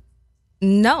Jay-Z?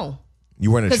 No. You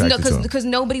weren't attracted to him. Because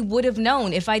nobody would have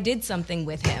known if I did something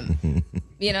with him.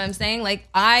 You know what I'm saying? Like,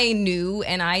 I knew,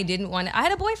 and I didn't want to. I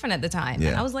had a boyfriend at the time,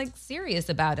 and I was, like, serious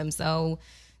about him. So,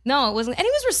 no, it wasn't. And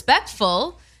he was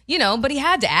respectful, but he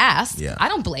had to ask. Yeah. I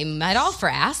don't blame him at all for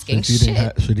asking. So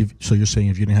you're saying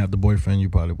if you didn't have the boyfriend, you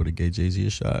probably would have gave Jay-Z a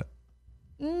shot?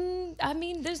 I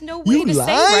mean, there's no way to say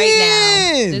right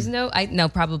now. There's no,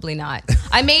 probably not.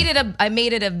 I made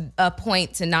it a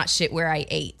point to not shit where I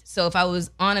ate. So if I was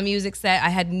on a music set, I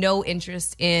had no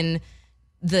interest in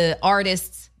the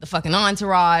artists, the fucking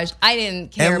entourage. I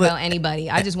didn't care about anybody.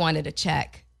 I just wanted a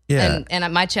check. Yeah.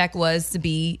 And my check was to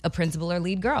be a principal or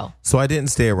lead girl. So I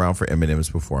didn't stay around for Eminem's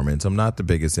performance. I'm not the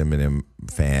biggest Eminem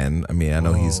fan. I mean, I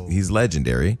know he's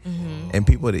legendary. And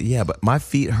people, but my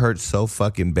feet hurt so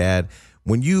fucking bad.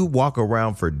 When you walk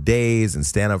around for days and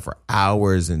stand up for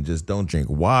hours and just don't drink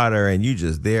water and you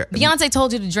just there. Beyonce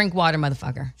told you to drink water,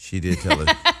 motherfucker. She did tell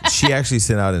us. She actually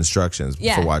sent out instructions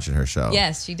for watching her show.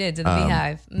 Yes, she did, to the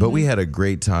Beehive. But we had a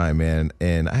great time, man.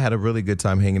 And I had a really good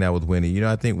time hanging out with Winnie.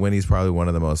 I think Winnie's probably one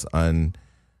of the most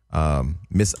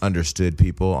misunderstood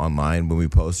people online. When we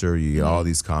post her, you get all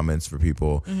these comments for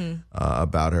people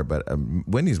about her. But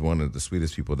Wendy's one of the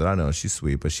sweetest people that I know. She's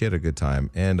sweet, but she had a good time.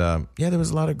 And there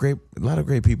was a lot of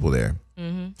great people there.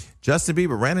 Justin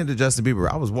Bieber, ran into Justin Bieber.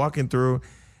 I was walking through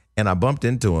and I bumped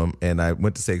into him and I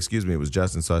went to say, excuse me, it was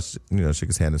Justin. So I shook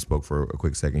his hand and spoke for a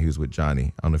quick second. He was with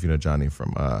Johnny. I don't know if you know Johnny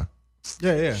from Shots.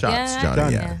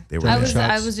 Johnny. They were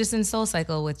I was just in Soul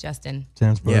Cycle with Justin.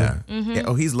 Yeah.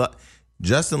 Oh,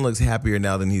 Justin looks happier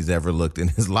now than he's ever looked in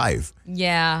his life.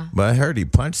 Yeah. But I heard he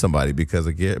punched somebody because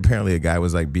apparently a guy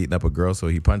was like beating up a girl, so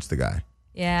he punched the guy.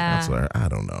 Yeah. That's what I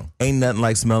don't know. Ain't nothing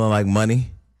like smelling like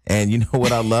money. And you know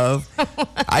what I love?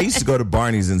 I used to go to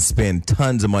Barney's and spend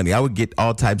tons of money. I would get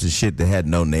all types of shit that had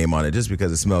no name on it just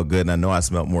because it smelled good. And I know I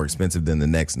smelled more expensive than the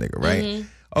next nigga, right?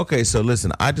 Okay, so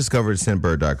listen, I discovered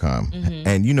Scentbird.com.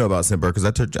 And you know about Scentbird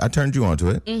because I turned you onto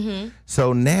it.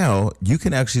 So now you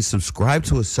can actually subscribe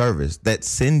to a service that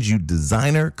sends you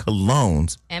designer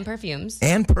colognes and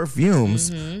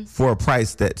perfumes for a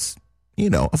price that's,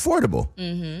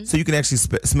 affordable. So you can actually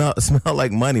smell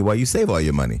like money while you save all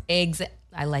your money. Exactly.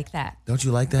 I like that. Don't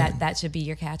you like that? That should be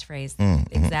your catchphrase.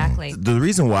 Exactly. The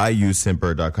reason why I use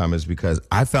Scentbird.com is because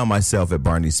I found myself at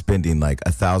Barney's spending like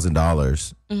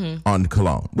 $1,000 on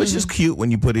cologne, which is cute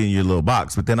when you put it in your little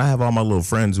box. But then I have all my little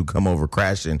friends who come over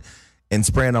crashing and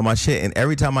spraying on my shit. And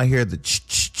every time I hear the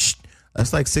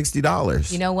That's like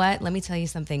 $60. You know what? Let me tell you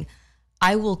something.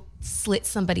 I will slit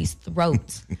somebody's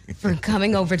throat for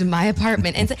coming over to my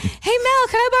apartment and say, hey, Mel,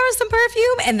 can I borrow some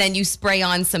perfume? And then you spray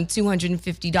on some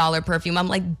 $250 perfume. I'm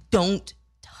like, don't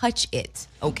touch it,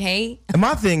 okay? And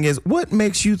my thing is, what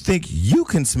makes you think you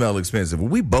can smell expensive?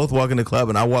 When we both walk in the club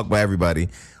and I walk by everybody,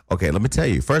 okay, let me tell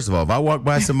you. First of all, if I walk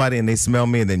by somebody and they smell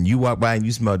me and then you walk by and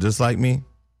you smell just like me,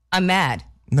 I'm mad.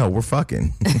 No, we're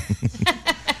fucking.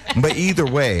 But either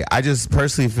way, I just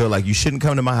personally feel like you shouldn't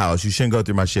come to my house. You shouldn't go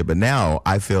through my shit. But now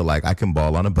I feel like I can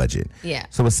ball on a budget. Yeah.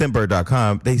 So with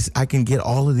scentbird.com, I can get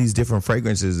all of these different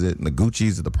fragrances, the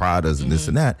Gucci's, the Pradas, and this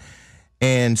and that.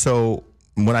 And so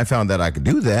when I found that I could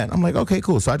do that, I'm like, okay,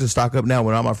 cool. So I just stock up now.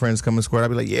 When all my friends come and squirt, I'll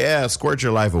be like, yeah, squirt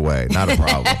your life away. Not a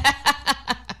problem.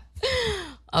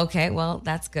 Okay, well,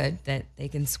 that's good that they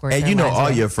can squirt. And their you know lives all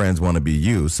away. your friends want to be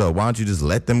you. So why don't you just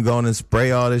let them go and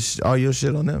spray all your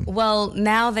shit on them? Well,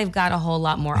 now they've got a whole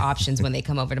lot more options when they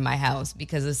come over to my house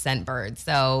because of Scentbird.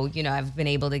 So, I've been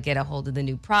able to get a hold of the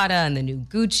new Prada and the new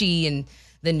Gucci and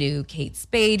the new Kate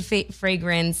Spade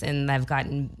fragrance. And I've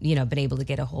gotten, been able to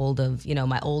get a hold of,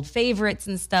 my old favorites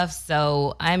and stuff.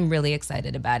 So I'm really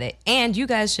excited about it. And you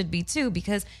guys should be too,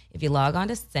 because if you log on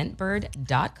to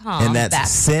scentbird.com. And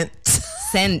that's scent.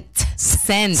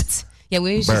 Yeah,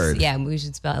 we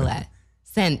should spell that.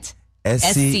 Scent.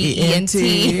 SCENT.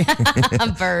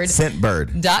 Bird.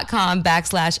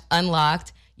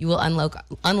 Scentbird.com/unlocked. You will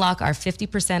unlock our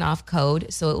 50% off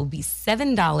code. So it will be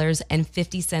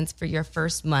 $7.50 for your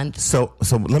first month. So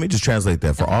let me just translate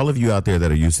that for all of you out there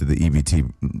that are used to the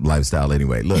EBT lifestyle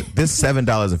anyway. Look, this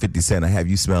 $7.50 I have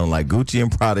you smelling like Gucci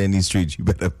and Prada in these streets. You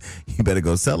better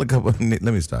go sell a couple. Let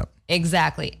me stop.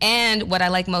 Exactly. And what I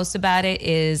like most about it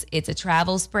is it's a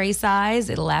travel spray size.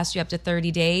 It'll last you up to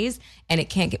 30 days and it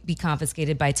can't be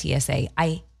confiscated by TSA.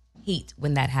 I hate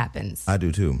when that happens. I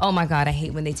do too. Oh my God, I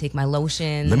hate when they take my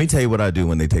lotion. Let me tell you what I do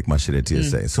when they take my shit at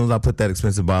TSA. As soon as I put that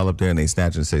expensive bottle up there and they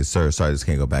snatch and say, sir, sorry, this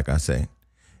can't go back, I say,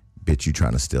 bitch, you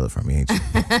trying to steal it from me, ain't you?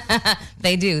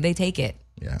 They do. They take it.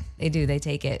 Yeah. They do. They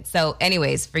take it. So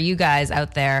anyways, for you guys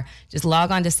out there, just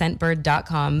log on to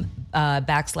scentbird.com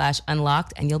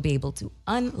 /unlocked and you'll be able to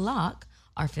unlock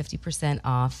our 50%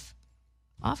 off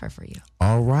offer for you.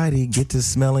 All righty. Get to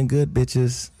smelling good,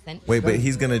 bitches. Wait, but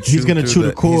he's going to chew. He's gonna chew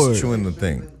the cord. He's chewing the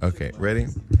thing. Okay, ready?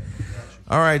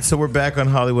 All right, so we're back on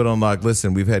Hollywood Unlocked.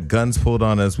 Listen, we've had guns pulled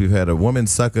on us. We've had a woman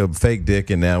suck a fake dick,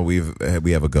 and now we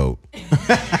have a goat.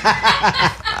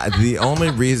 The only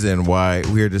reason why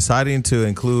we are deciding to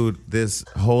include this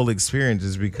whole experience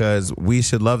is because we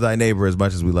should love thy neighbor as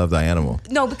much as we love thy animal.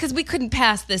 No, because we couldn't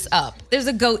pass this up. There's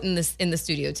a goat in the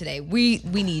studio today. We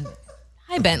need.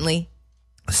 Hi, Bentley.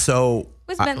 So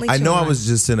Bentley I know chewing I was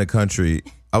just in a country.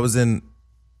 I was in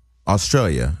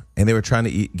Australia, and they were trying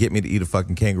to get me to eat a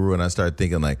fucking kangaroo, and I started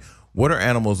thinking, like, what are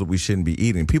animals that we shouldn't be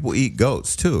eating? People eat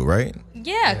goats too, right?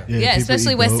 Yeah, people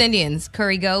especially eat West goat. Indians.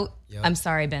 Curry goat. Yep. I'm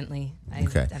sorry, Bentley.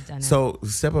 Okay. I've done it. So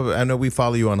step up. I know we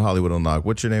follow you on Hollywood Unlocked.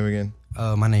 What's your name again?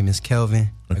 My name is Kelvin.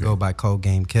 I go by Code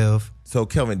Game Kelv. So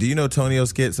Kelvin, do you know Tonio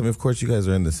Skits? I mean, of course, you guys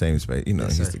are in the same space. You know,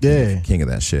 Yes, he's sir. the king of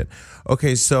that shit.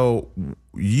 Okay, so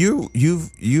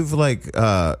you've like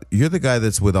you're the guy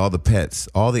that's with all the pets,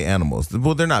 all the animals.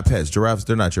 Well, they're not pets. Giraffes,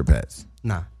 they're not your pets.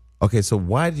 Nah. Okay, so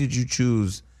why did you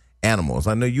choose animals?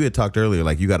 I know you had talked earlier,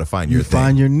 like you got to find You your thing.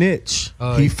 find your niche.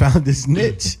 He found his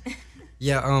niche.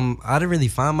 Yeah, I didn't really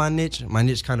find my niche. My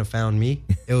niche kind of found me.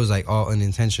 It was like all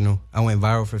unintentional. I went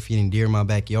viral for feeding deer in my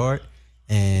backyard.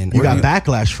 And You got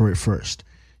backlash for it first.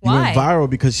 You Why? went viral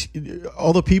because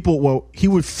other people, well, he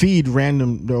would feed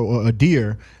random a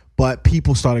deer, but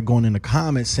people started going in the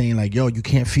comments saying like, yo, you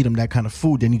can't feed him that kind of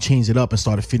food. Then he changed it up and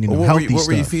started feeding him What healthy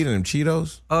were you stuff. feeding him?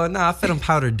 Cheetos? Nah, I fed them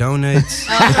powdered donuts.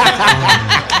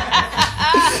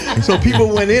 So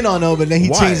people went in on him, and then he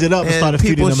Why? changed it up and started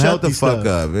feeding people them shut healthy the fuck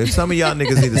stuff. up. If some of y'all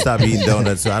niggas need to stop eating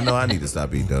donuts, I know I need to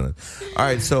stop eating donuts. All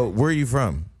right, so where are you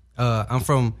from? I'm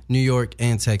from New York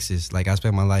and Texas. Like I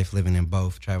spent my life living in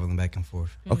both, traveling back and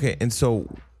forth. Okay, and so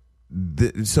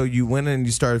you went in and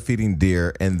you started feeding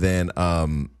deer, and then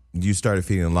you started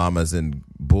feeding llamas and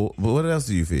bull. What else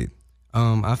do you feed?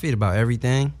 I feed about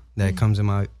everything that comes in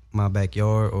my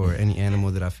backyard or any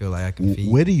animal that I feel like I can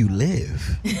feed. Where do you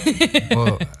live?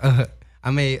 Well,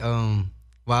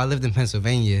 I lived in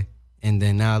Pennsylvania, and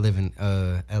then now I live in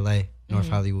L.A., North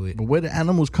Hollywood. But where do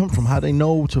animals come from? How they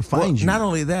know to find you? Not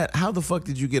only that, how the fuck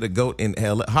did you get a goat in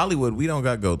Hollywood? We don't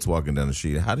got goats walking down the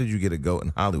street. How did you get a goat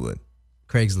in Hollywood?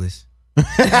 Craigslist.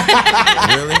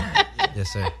 Really?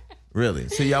 Yes, sir. Really?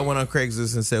 So y'all went on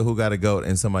Craigslist and said, who got a goat?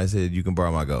 And somebody said, you can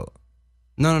borrow my goat.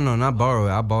 No, not borrow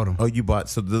it. I bought them. Oh, you bought,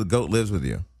 so the goat lives with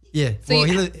you? Yeah. So Well,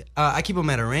 you- I keep him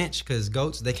at a ranch because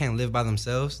goats, they can't live by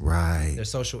themselves. Right. They're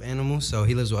social animals, so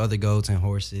he lives with other goats and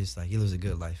horses. Like, he lives a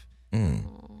good life.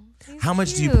 How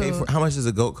much do you pay for? How much does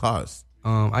a goat cost?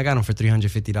 I got him for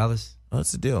 $350. Oh,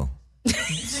 that's a deal.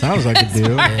 Sounds like a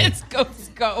deal. Let's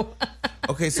go.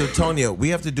 Okay, so Tonya, we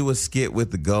have to do a skit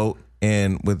with the goat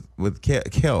and with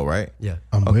Kel, right? Yeah.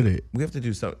 I'm with it. We have to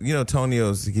do something. You know,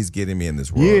 Tonio's he's getting me in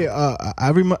this world. Yeah, I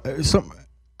remember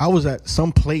I was at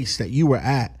some place that you were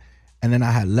at, and then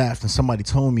I had left, and somebody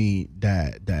told me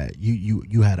that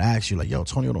you had asked you like, "Yo,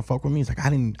 Tonio don't fuck with me." It's like I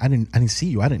didn't see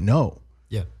you. I didn't know.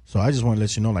 Yeah. So I just want to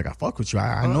let you know, like I fuck with you.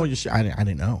 I know your shit. I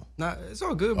didn't know. Nah, it's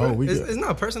all good, bro. Oh, we good. It's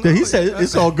not personal. Yeah, he said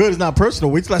it's all good. It's not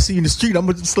personal. Wait till I see you in the street. I'm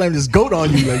gonna slam this goat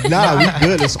on you. Like, nah, we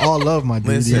good. It's all love, my dude.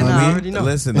 Listen, You know what I mean?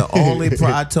 listen. The only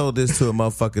I told this to a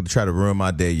motherfucker to try to ruin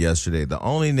my day yesterday. The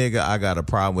only nigga I got a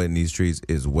problem with in these streets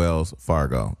is Wells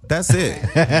Fargo. That's it.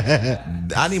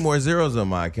 I need more zeros on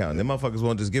my account. Them motherfuckers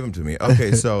won't just give them to me.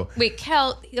 Okay, so Wait,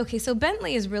 Kel. Okay, so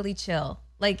Bentley is really chill.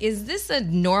 Like, is this a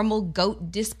normal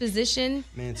goat disposition?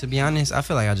 Man, to be honest, I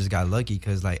feel like I just got lucky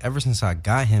because, like, ever since I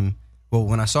got him, well,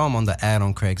 when I saw him on the ad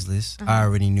on Craigslist, I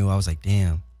already knew. I was like,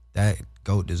 damn, that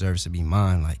goat deserves to be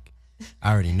mine. Like,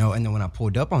 I already know. And then when I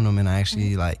pulled up on him and I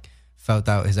actually, like, felt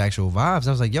out his actual vibes, I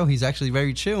was like, yo, he's actually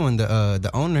very chill. And the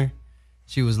owner,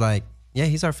 she was like, yeah,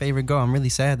 he's our favorite goat. I'm really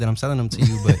sad that I'm selling him to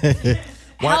you, but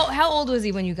How old was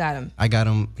he when you got him? I got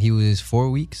him, he was 4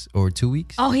 weeks or 2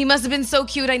 weeks. Oh, he must have been so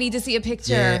cute. I need to see a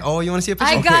picture. Yeah. Oh, you want to see a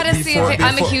picture? I gotta see a picture.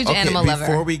 I'm a huge okay, animal lover.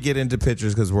 Before we get into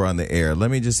pictures, because we're on the air, let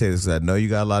me just say this. 'Cause I know you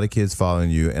got a lot of kids following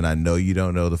you, and I know you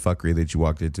don't know the fuckery that you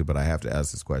walked into, but I have to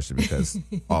ask this question because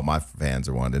all my fans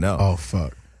are wanting to know. Oh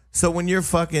fuck. So when you're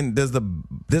fucking, does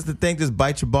the thing just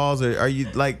bite your balls, or are you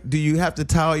like, do you have to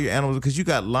towel your animals? Because you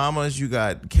got llamas, you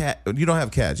got cat. You don't have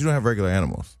cats. You don't have regular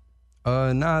animals.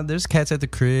 Nah, there's cats at the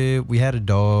crib. We had a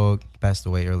dog, passed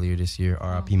away earlier this year.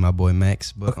 R.I.P. my boy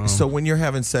Max. But So when you're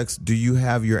having sex, do you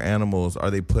have your animals?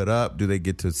 Are they put up? Do they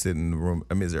get to sit in the room?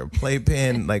 I mean, is there a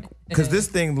playpen? Like, because this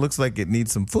thing looks like it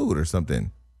needs some food or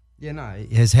something. yeah, nah,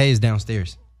 his hay is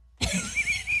downstairs.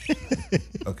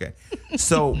 Okay.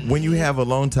 So when you have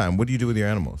alone time, what do you do with your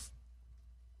animals?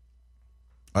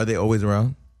 Are they always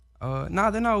around? Nah,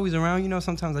 they're not always around. You know,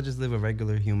 sometimes I just live a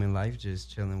regular human life,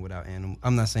 just chilling without animals.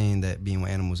 I'm not saying that being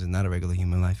with animals is not a regular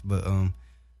human life, but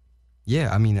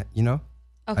yeah, I mean, you know,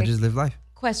 Okay. I just live life.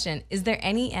 Question: is there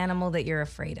any animal that you're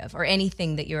afraid of, or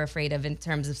anything that you're afraid of in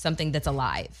terms of something that's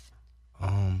alive?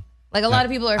 Like a lot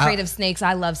of people are afraid of snakes.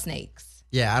 I love snakes.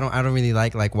 Yeah, I don't really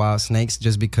like wild snakes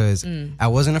just because I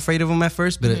wasn't afraid of them at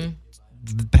first, but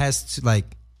the past like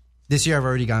this year I've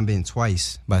already gotten bitten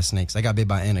twice by snakes. I got bit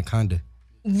by anaconda.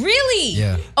 Really?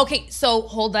 Yeah. Okay, so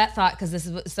hold that thought because this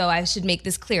is so I should make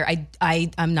this clear.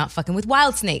 I'm not fucking with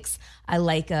wild snakes. I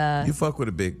like You fuck with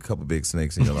a couple big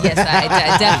snakes in your life. Yes,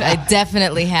 I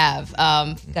definitely have.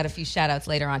 Got a few shout outs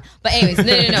later on. But anyways,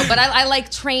 no. But I like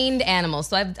trained animals.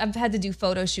 So I've had to do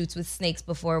photo shoots with snakes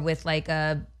before with like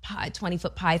a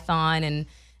 20-foot python and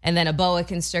then a boa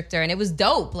constrictor. And it was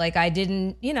dope. Like I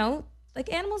didn't,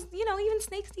 like animals, even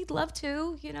snakes need love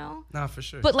too, Nah, for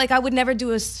sure. But like I would never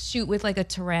do a shoot with like a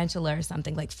tarantula or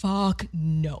something. Like fuck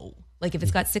no. Like if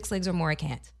it's got 6 legs or more, I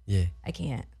can't. Yeah. I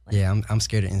can't. Like, Yeah, I'm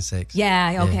scared of insects.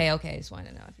 Yeah, okay. Just wanted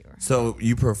to know if you were. So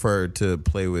you prefer to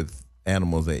play with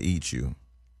animals that eat you,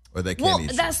 or that can't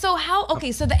eat you? That's so how.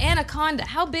 Okay, so the anaconda,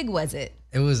 how big was it?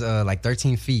 It was like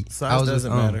 13 feet. Size I was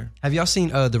doesn't matter. Have y'all seen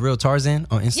The Real Tarzan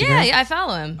on Instagram? Yeah, I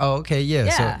follow him. Oh, okay, yeah.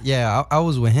 Yeah. So yeah, I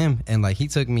was with him, and like he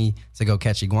took me to go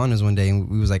catch iguanas one day, and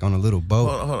we was like on a little boat.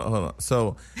 Hold on.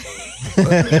 So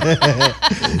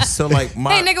like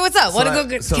my Hey, nigga, what's up? Wanna go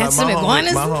catch some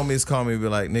iguanas? My homies call me, be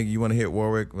like, nigga, you want to hit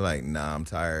Warwick? We're like, nah, I'm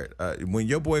tired. When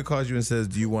your boy calls you and says,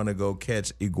 do you want to go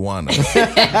catch iguanas?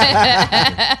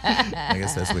 I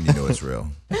guess that's when you know it's real.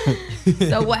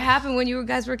 So what happened when you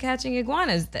guys were catching iguanas?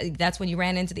 That's when you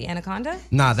ran into the anaconda?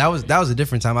 Nah, that was a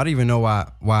different time. I don't even know why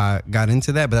I got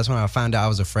into that, but that's when I found out I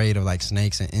was afraid of like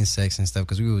snakes and insects and stuff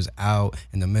because we was out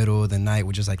in the middle of the night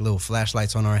with just like little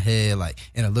flashlights on our head, like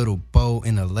in a little boat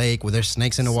in a lake where there's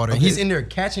snakes in the water. And he's in there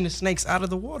catching the snakes out of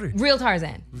the water. Real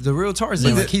Tarzan. The real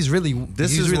Tarzan, like he's really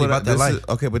about that life.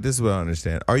 Okay, but this is what I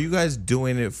understand. Are you guys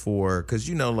doing it for? Because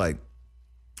like.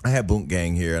 I have Boonk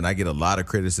Gang here, and I get a lot of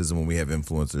criticism when we have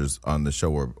influencers on the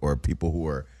show or people who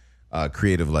are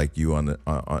creative like you on the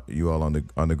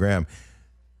gram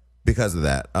because of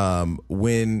that.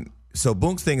 So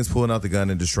Boonk's thing is pulling out the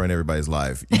gun and destroying everybody's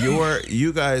life.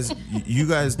 You guys,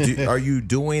 are you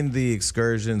doing the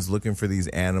excursions looking for these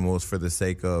animals for the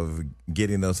sake of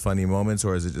getting those funny moments,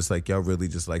 or is it just like y'all really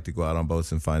just like to go out on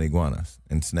boats and find iguanas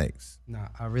and snakes? Nah,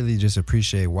 I really just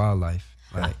appreciate wildlife.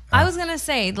 Like, I was gonna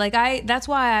say, like, that's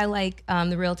why I like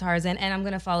the Real Tarzan, and I'm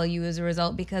gonna follow you as a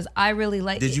result because I really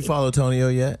like. Did you follow Tonio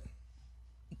yet?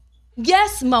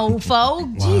 Yes,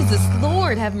 mofo. Jesus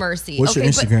Lord, have mercy. What's your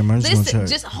Instagram? But I'm just gonna listen, check.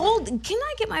 just hold. Can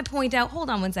I get my point out? Hold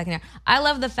on one second here. I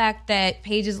love the fact that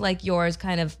pages like yours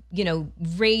kind of,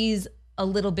 raise a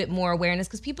little bit more awareness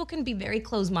because people can be very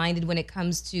closed-minded when it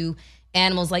comes to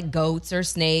animals like goats or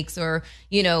snakes or,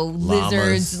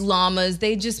 lizards, llamas.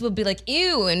 They just will be like,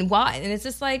 ew, and why? And it's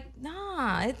just like,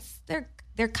 nah,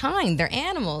 they're kind. They're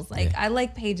animals. Like, I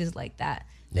like pages like that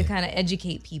kind of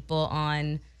educate people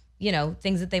on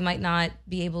things that they might not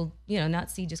be able, not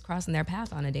see just crossing their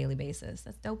path on a daily basis.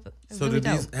 That's dope. That's So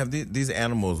really these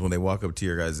animals, when they walk up to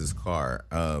your guys' car,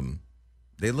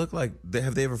 they look like,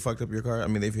 have they ever fucked up your car? I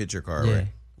mean, they've hit your car, right?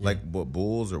 Like what,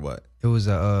 bulls or what? it was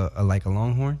like a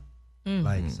longhorn.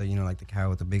 Like, so, like the cow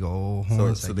with the big old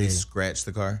horns. So like, they scratched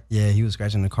the car? Yeah, he was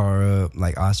scratching the car up.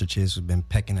 Like ostriches have been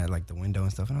pecking at like the window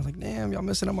and stuff. And I was like, damn, y'all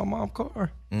messing up my mom's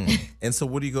car. And so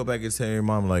what do you go back and tell your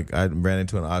mom? Like, I ran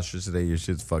into an ostrich today. Your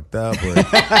shit's fucked up. Or,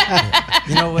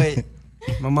 You know what?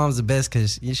 My mom's the best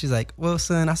because she's like, well,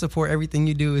 son, I support everything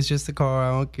you do. It's just a car.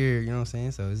 I don't care. You know what I'm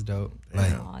saying? So it's dope.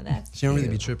 Like, Aw, that's she don't really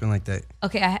be cute. tripping like that.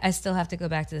 Okay, I still have to go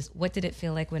back to this. What did it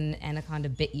feel like when an anaconda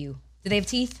bit you? Do they have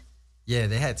teeth? Yeah,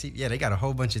 they had teeth. Yeah, they got a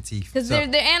whole bunch of teeth. Because So-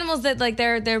 they're animals that like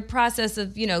their process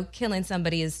of killing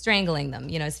somebody is strangling them.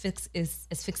 Is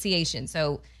asphyxiation.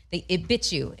 So it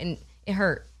bit you and it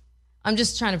hurt. I'm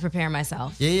just trying to prepare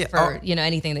myself. Yeah. For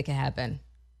anything that could happen.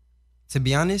 To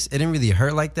be honest, it didn't really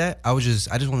hurt like that. I just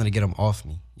wanted to get him off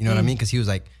me. You know what I mean? Because he was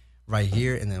like right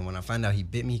here, and then when I found out he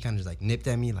bit me, he kind of just like nipped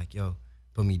at me, like, "Yo,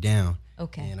 put me down."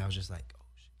 Okay. And I was just like, "Oh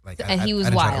shit!" Like, And he was I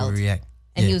didn't try to wild. overreact.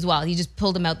 And he Yeah. was wild. He just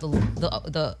pulled him out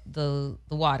the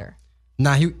water.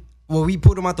 Nah, we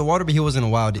pulled him out the water, but he wasn't a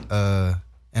wild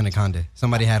anaconda.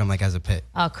 Somebody had him like as a pet.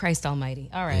 Oh, Christ Almighty!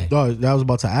 All right. No, I was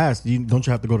about to ask. Don't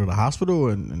you have to go to the hospital?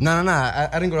 And No. I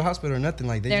didn't go to the hospital or nothing.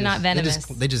 Like They're not venomous.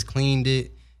 They just cleaned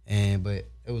it, but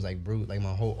it was like bruised. Like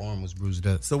my whole arm was bruised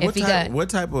up. so If he got- what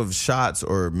type of shots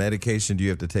or medication do you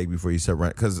have to take before you start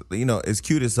running? Because, as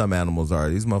cute as some animals are,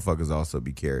 these motherfuckers also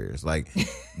be carriers. Like,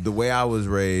 the way I was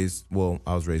raised,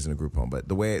 I was raised in a group home, but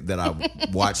the way that I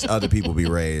watched other people be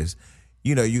raised,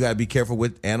 you got to be careful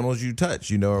with animals you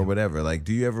touch, or whatever. Like,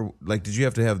 did you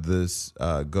have to have this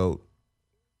goat?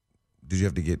 Did you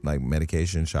have to get like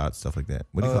medication shots, stuff like that?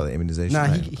 What do you call it? Immunization? Nah,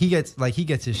 he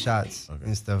gets his shots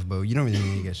and stuff, but you don't really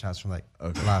need to get shots from like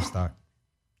livestock.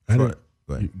 I didn't-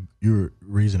 Go ahead. you were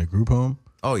raised in a group home.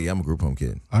 Oh yeah, I'm a group home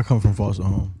kid. I come from foster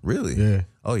home. Really? Yeah.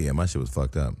 Oh yeah, my shit was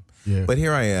fucked up. Yeah. But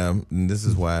here I am, and this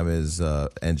is why I'm as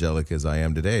angelic as I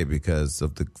am today because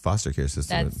of the foster care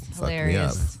system. That's It fucked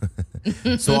hilarious. me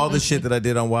up. So all the shit that I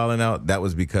did on Wild 'N Out, that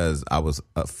was because I was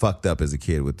fucked up as a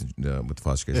kid with the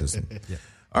foster care system.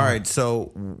 All right,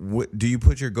 so do you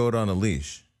put your goat on a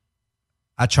leash?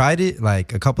 I tried it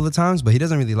like a couple of times, but he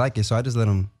doesn't really like it, so I just let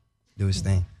him do his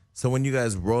thing. So when you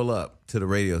guys roll up to the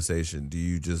radio station, do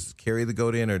you just carry the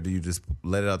goat in, or do you just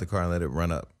let it out the car and let it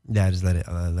run up? Yeah, I just let it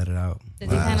out. Does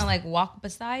he kind of like walk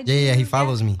beside you? Yeah, he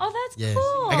follows me. Oh, that's Yeah,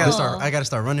 cool. I gotta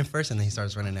start running first, and then he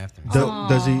starts running after me.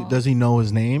 Does he know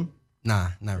his name? Nah,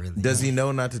 not really. Does he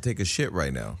know not to take a shit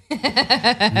right now?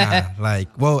 Nah,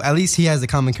 well, at least he has the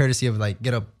common courtesy of like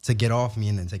get off me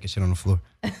and then take a shit on the floor.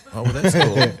 Oh, well, that's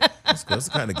cool. That's cool. That's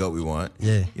the kind of goat we want.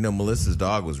 Yeah. Melissa's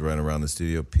dog was running around the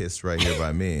studio, pissed right here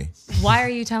by me Why are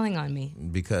you telling on me?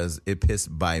 because it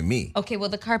pissed by me. Okay, well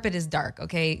the carpet is dark.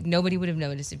 Okay, nobody would have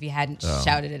noticed if you hadn't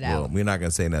shouted it Well, out. we're not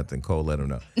gonna say nothing. Cole, let him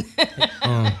know.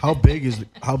 How big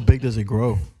does it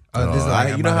grow? This is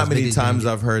like You know about how as many big as you can times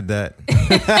get. I've heard that?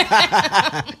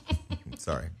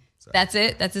 Sorry. That's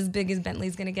it. That's as big as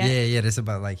Bentley's gonna get. Yeah, that's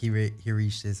about like he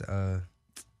reached his How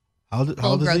Full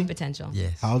old is growth he? potential.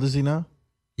 yes. How old is he now?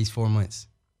 He's 4 months.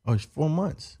 Oh, he's 4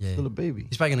 months. Yeah. Still a baby.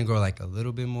 He's probably gonna grow like a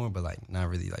little bit more, but like not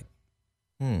really like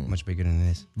Hmm. much bigger than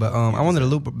this. But I wanted to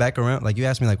loop back around. Like you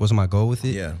asked me like what's my goal with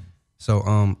it? Yeah.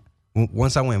 So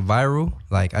once I went viral,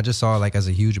 like I just saw it like as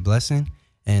a huge blessing.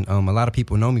 And a lot of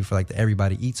people know me for like the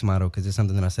Everybody Eats motto because it's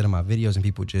something that I said in my videos and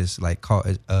people just like call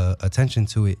attention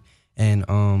to it. And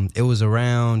it was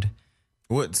around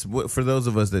What for those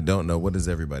of us that don't know, what does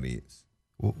everybody eat?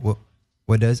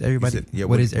 what does everybody? You said- yeah,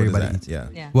 what is what everybody that? eats? Yeah.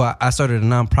 Yeah. Well, I started a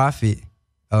nonprofit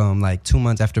like 2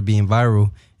 months after being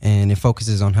viral, and it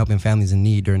focuses on helping families in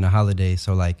need during the holidays.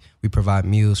 So like we provide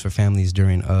meals for families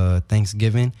during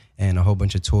Thanksgiving and a whole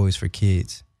bunch of toys for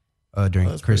kids during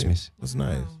Oh, that's Christmas. That's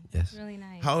nice. Yes, Really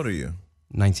nice. How old are you?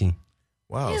 19.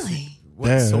 Wow. Really? What,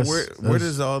 Yeah, so that's- where that's-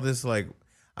 does all this like?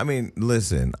 I mean,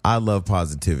 listen, I love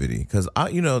positivity because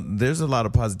there's a lot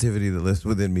of positivity that lives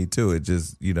within me too. It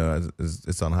just,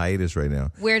 it's on hiatus right now.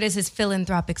 Where does his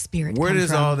philanthropic spirit Where come does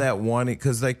from? all that wanting?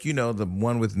 Because the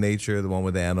one with nature, the one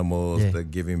with animals, the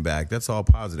giving back, that's all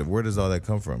positive. Where does all that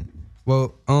come from?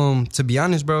 Well, to be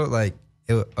honest, bro, like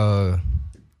I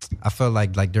felt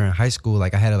like during high school,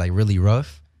 like I had it like really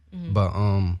rough, but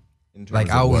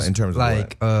like I was in terms of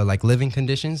like like living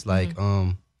conditions, like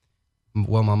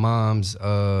well, my mom's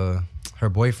her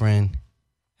boyfriend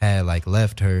had like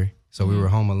left her, so we were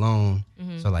home alone.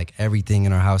 So like everything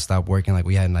in our house stopped working. Like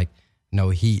we had like no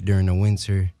heat during the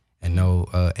winter and no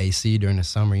AC during the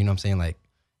summer. You know what I'm saying? Like,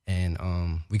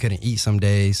 and we couldn't eat some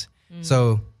days.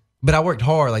 So, but I worked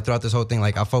hard like throughout this whole thing.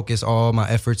 Like I focused all my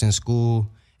efforts in school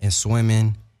and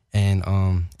swimming and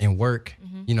in work,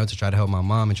 to try to help my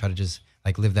mom and try to just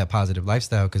like live that positive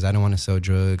lifestyle because I didn't want to sell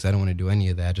drugs. I didn't want to do any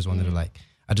of that. I just wanted to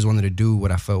I just wanted to do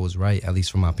what I felt was right, at least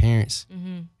for my parents.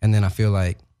 And then I feel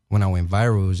like when I went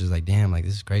viral, it was just like, damn, like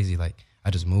this is crazy. Like I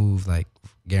just moved, like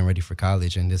getting ready for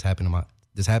college, and this happened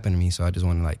to me. So I just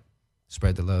want to like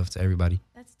spread the love to everybody.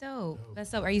 That's dope. That's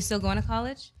dope. Are you still going to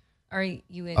college? Or are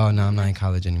you in? Oh no, I'm not in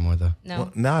college anymore though. No.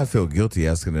 Well, now I feel guilty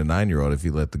asking a 9-year-old if he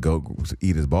let the goat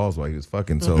eat his balls while he was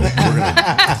fucking. So we're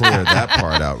gonna clear that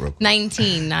part out real quick.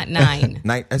 19, not 9.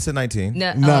 I said 19.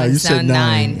 No, you it said sounded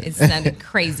 9. 9. It sounded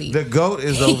crazy. The goat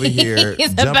is over here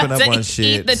He's jumping about up to on eat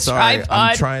shit. the Sorry, I'm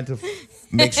tripod. trying to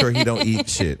make sure he don't eat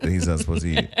shit that he's not supposed to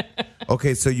eat.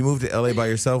 Okay, so you moved to LA by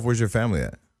yourself. Where's your family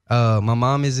at? My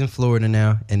mom is in Florida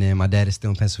now, and then my dad is still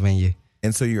in Pennsylvania.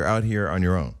 And so you're out here on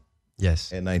your own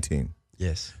Yes. at 19.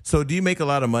 Yes. So do you make a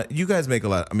lot of money? You guys make a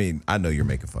lot. I mean, I know you're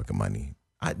making fucking money.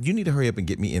 You need to hurry up and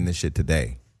get me in this shit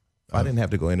today. If I didn't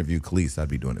have to go interview Khalees, I'd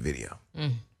be doing a video.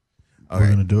 We're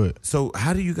gonna do it. So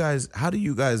how do you guys, I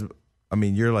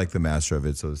mean, you're like the master of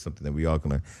it, so it's something that we all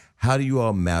can learn. How do you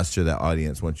all master that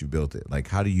audience once you built it? Like,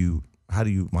 how do you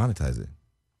monetize it?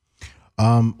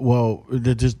 Well,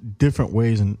 there's just different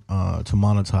ways to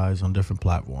monetize on different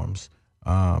platforms.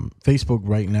 Facebook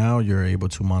right now, you're able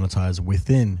to monetize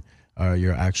within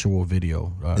your actual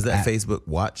video. Is that Facebook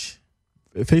Watch?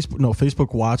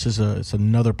 Facebook Watch is it's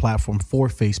another platform for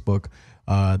Facebook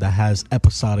that has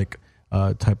episodic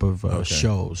type of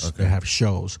shows. Okay. They have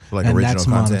shows, Like and original that's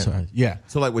content? monetized. Yeah,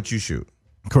 So like what you shoot.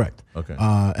 correct. Okay.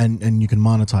 And you can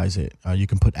monetize it. You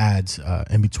can put ads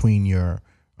in between your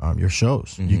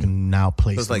shows. You can now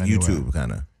place. So it's them like anywhere. YouTube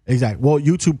kind of. Exactly. Well,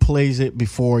 YouTube plays it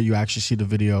before you actually see the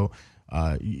video.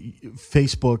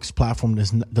 Facebook's platform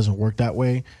doesn't work that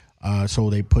way. So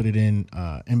they put it in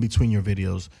between your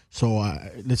videos. So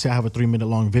let's say I have a 3-minute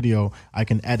long video. I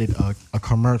can edit a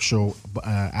commercial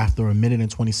after 1 minute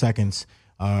and 20 seconds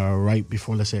right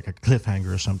before, let's say, like a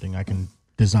cliffhanger or something. I can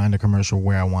design the commercial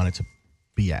where I want it to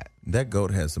be at. That goat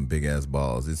has some big ass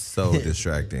balls. It's so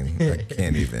distracting. I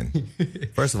can't even.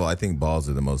 First of all, I think balls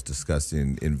are the most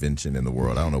disgusting invention in the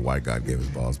world. I don't know why God gave us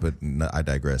balls, but I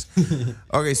digress.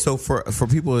 Okay, so for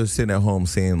people who are sitting at home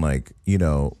saying like,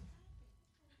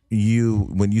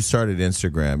 when you started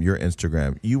Instagram, your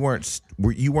Instagram, you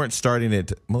weren't starting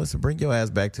it. Melissa, bring your ass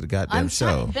back to the goddamn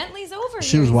show. Bentley's over.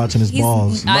 She was watching his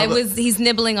balls. He's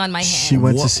nibbling on my hand. She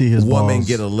went to see his woman balls.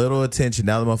 get a little attention.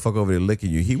 Now the motherfucker over there licking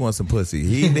you. He wants some pussy.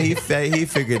 He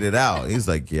figured it out. He's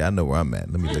like, yeah, I know where I'm at.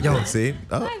 Let me lick that. See?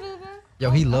 Oh, Hi, Boo Boo. Yo,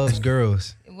 he loves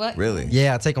girls. What? really?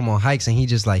 Yeah, I take him on hikes, and he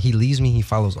just like he leaves me. He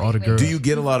follows all the Wait. girls. Do you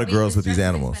get a lot of girls with His these dress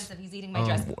is animals? expensive. He's eating my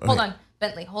dress. Hold on,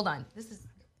 Bentley. Hold on. This is.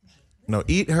 No,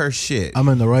 eat her shit. I'm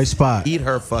in the right spot. Eat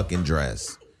her fucking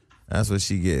dress. That's what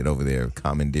she get over there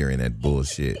commandeering that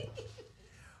bullshit.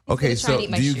 Okay, gonna try so and eat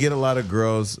my do you shoe. get a lot of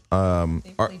girls?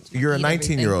 You're a eat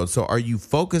 19-year-old, so are you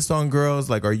focused on girls?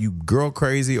 Like, are you girl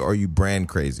crazy or are you brand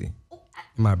crazy?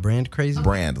 Am I brand crazy?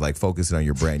 Brand, like focusing on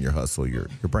your brand, your hustle, your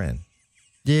brand.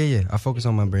 Yeah. I focus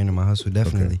on my brand and my hustle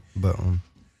definitely, but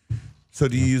So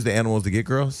do you use the animals to get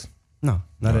girls? no,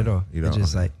 not at all. You don't? It's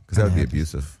just like because that would be kinda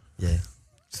abusive. Yeah.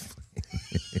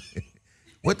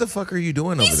 What the fuck are you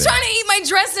doing over He's there? trying to eat my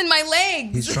dress and my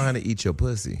legs. He's trying to eat your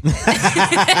pussy.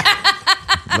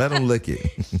 Let him lick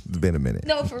it. It's been a minute.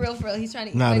 No, for real. He's trying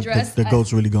to eat Nah, my the dress. the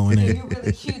goat's really going in. You're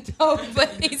really cute though, but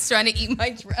he's trying to eat my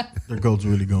dress. The goat's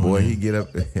really going Boy, in.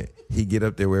 he get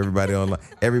up there where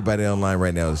everybody online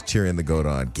right now is cheering the goat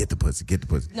on. Get the pussy, get the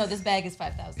pussy. No, this bag is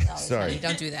 $5,000. Sorry.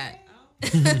 Don't do that.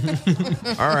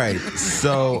 All right.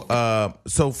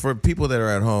 So for people that are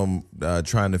at home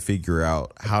trying to figure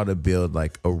out how to build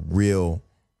like a real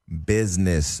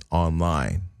business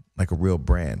online, like a real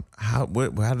brand, how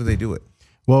do they do it?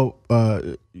 Well,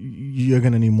 you're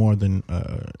going to need more than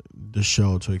the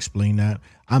show to explain that.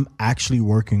 I'm actually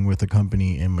working with a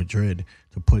company in Madrid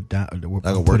to put down. We're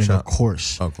Like a putting workshop? a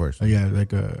course. Oh, of course. Yeah,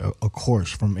 like a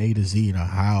course from A to Z.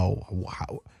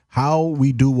 How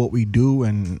we do what we do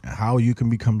and how you can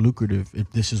become lucrative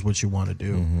if this is what you want to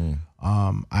do.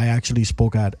 I actually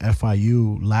spoke at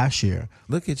FIU last year.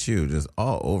 Look at you, just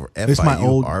all over. FIU, It's my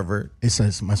old Harvard. It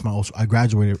says it's my old. I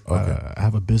graduated. I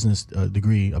have a business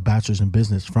degree, a bachelor's in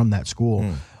business from that school.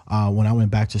 When I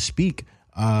went back to speak,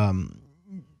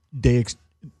 they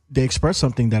expressed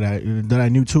something that I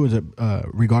knew too, is that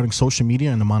regarding social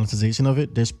media and the monetization of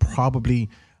it. There's probably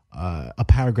a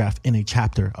paragraph in a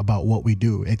chapter about what we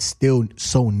do. It's still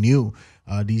so new.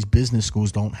 These business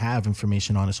schools don't have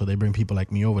information on it, so they bring people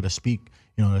like me over to speak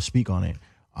on it.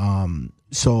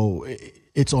 So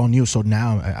it's all new. So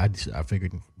now I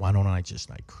figured, why don't I just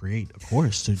like create a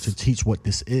course to teach what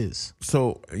this is?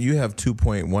 So you have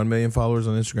 2.1 million followers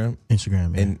on Instagram?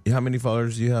 Instagram, yeah. And how many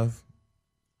followers do you have?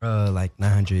 Like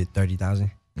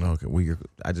 930,000. Okay, well,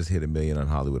 I just hit 1 million on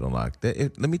Hollywood Unlocked.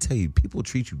 Let me tell you, people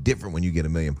treat you different when you get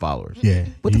 1 million followers. Yeah.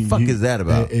 What the fuck is that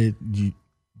about?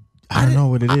 I don't know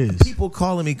what it is. People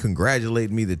calling me,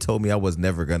 congratulating me, that told me I was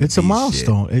never gonna. It's a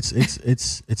milestone. It's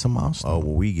a milestone. Oh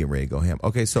well, we get ready to go ham.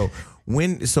 Okay, so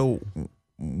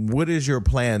what is your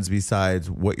plans besides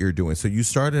what you're doing? So you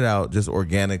started out just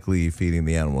organically feeding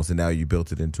the animals, and now you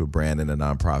built it into a brand and a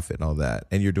nonprofit and all that,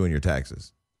 and you're doing your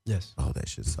taxes. Yes. Oh, that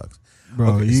shit sucks.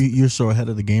 Bro, Okay, you're so ahead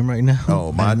of the game right now.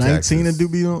 Oh, my At 19 taxes.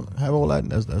 and you don't have all that.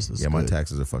 That's Yeah, my good.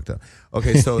 taxes are fucked up.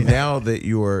 Okay, so now that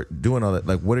you're doing all that,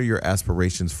 like, what are your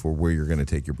aspirations for where you're going to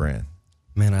take your brand?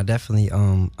 Man, I definitely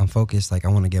I'm focused. Like I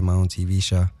want to get my own TV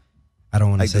show. I don't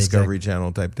want to Like say Discovery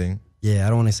Channel type thing? Yeah, I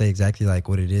don't want to say exactly like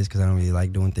what it is because I don't really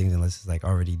like doing things unless it's like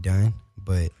already done.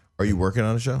 But Are you working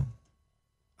on a show?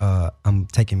 I'm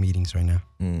taking meetings right now.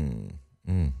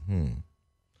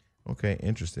 Okay,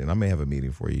 interesting. I may have a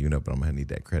meeting for you, but I'm gonna need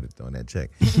that credit though on that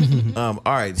check. All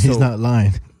right, so He's not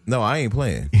lying. no, I ain't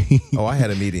playing. Oh, I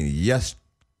had a meeting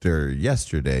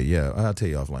yesterday. Yeah, I'll tell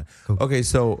you offline. Cool. Okay,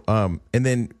 so and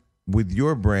then with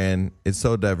your brand, it's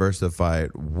so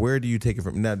diversified. Where do you take it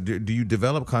from? Now, do you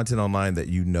develop content online that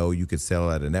you know you could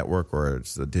sell at a network or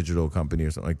it's a digital company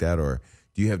or something like that, or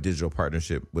do you have digital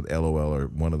partnership with LOL or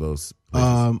one of those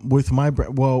places? With my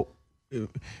brand,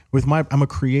 I'm a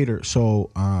creator,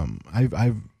 so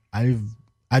I've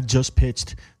just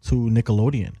pitched to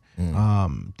Nickelodeon.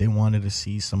 They wanted to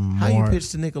see some more. How you pitch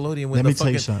to Nickelodeon when Let the me tell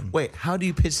you fucking something. wait? How do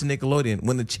you pitch to Nickelodeon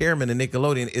when the chairman of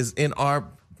Nickelodeon is in our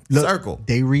circle?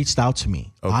 They reached out to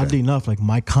me. Okay. Oddly enough, like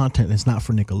my content is not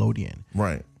for Nickelodeon.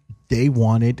 Right, They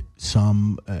wanted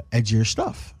some edgier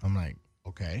stuff. I'm like,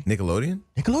 okay. Nickelodeon.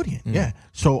 Nickelodeon, yeah.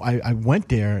 So I went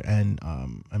there and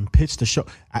pitched the show,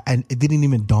 and it didn't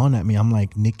even dawn at me. I'm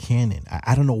like, Nick Cannon.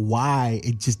 I don't know why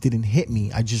it just didn't hit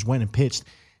me. I just went and pitched.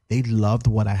 They loved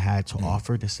what I had to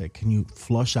offer. They said, "Can you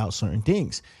flush out certain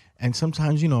things?" And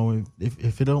sometimes,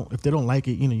 if they don't like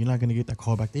it, you're not gonna get that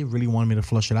call back. They really wanted me to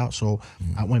flush it out, so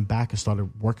I went back and started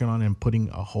working on it and putting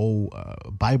a whole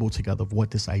Bible together of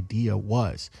what this idea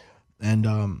was, and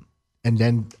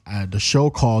then the show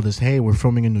called us, "Hey, we're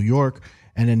filming in New York."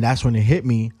 And then that's when it hit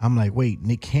me. I'm like, wait,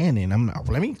 Nick Cannon. I'm like,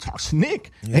 well, let me talk to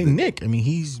Nick. Hey, Nick. I mean,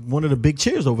 he's one of the big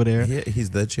chairs over there. Yeah,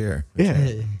 he's the chair.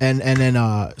 Yeah. And then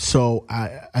so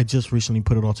I just recently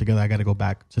put it all together. I got to go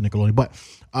back to Nickelodeon. But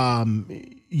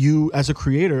you, as a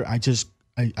creator, I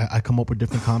come up with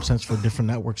different concepts for different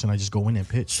networks, and I just go in and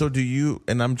pitch. So do you?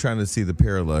 And I'm trying to see the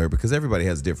parallel here because everybody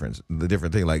has the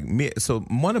different thing. Like me. So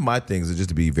one of my things is just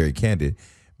to be very candid.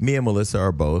 Me and Melissa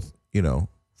are both,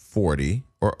 40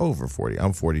 or over 40.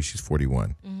 I'm 40. She's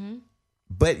 41.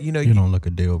 But You don't look a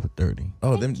day over 30.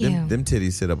 Oh, Thank them you.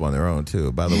 titties sit up on their own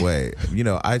too. By the way,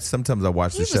 sometimes I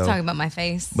watch He the was show. talking about my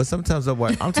face. But sometimes I'm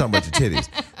talking about your titties.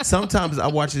 Sometimes I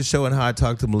watch the show and how I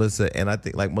talk to Melissa, and I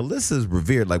think like Melissa's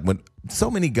revered. Like when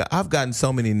I've gotten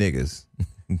so many niggas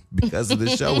because of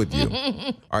the show with you.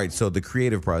 All right, so the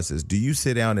creative process. Do you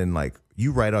sit down and like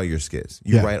you write all your skits?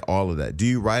 You Yeah. write all of that. Do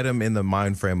you write them in the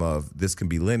mind frame of this can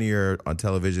be linear on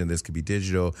television, this could be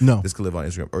digital, No. this could live on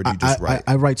Instagram, or do you just write?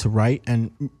 I write to write,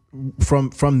 and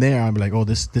from there, I'm like, oh,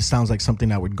 this sounds like something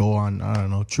that would go on, I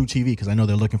don't know, True TV, because I know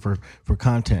they're looking for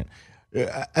content.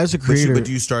 As a creator, But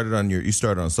you started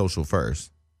on social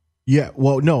first. yeah.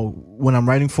 Well, no, when I'm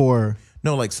writing for.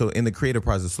 No, like so in the creative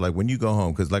process, so like when you go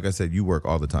home, because like I said, you work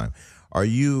all the time.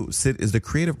 Is the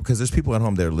creative, because there's people at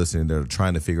home that are listening that are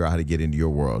trying to figure out how to get into your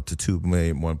world to 2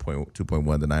 million,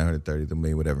 1.2.1, the 930, the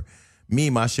million, whatever. Me,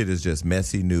 my shit is just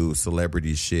messy news,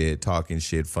 celebrity shit, talking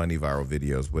shit, funny viral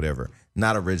videos, whatever.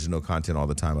 Not original content all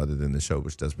the time other than the show,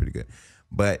 which does pretty good.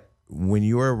 But when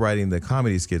you're writing the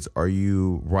comedy skits, are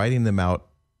you writing them out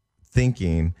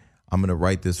thinking I'm going to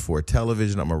write this for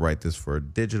television, I'm going to write this for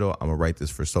digital, I'm going to write this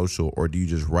for social, or do you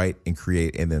just write and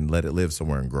create and then let it live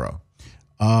somewhere and grow?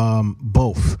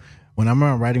 Both. When I'm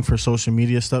writing for social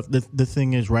media stuff, the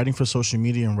thing is, writing for social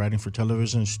media and writing for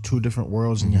television is two different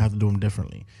worlds, and you have to do them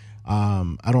differently.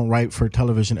 I don't write for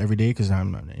television every day because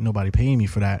ain't nobody paying me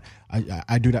for that.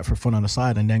 I do that for fun on the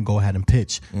side and then go ahead and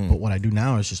pitch. But what I do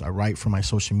now is just I write for my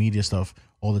social media stuff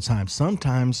all the time.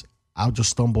 Sometimes I'll just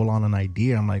stumble on an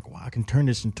idea. I'm like, well, I can turn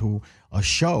this into a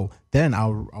show. Then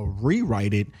I'll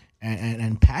rewrite it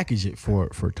and package it for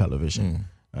television.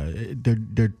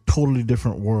 They're totally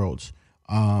different worlds.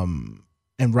 And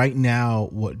right now,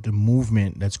 what the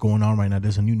movement that's going on right now,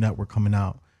 there's a new network coming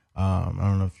out. I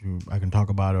don't know if I can talk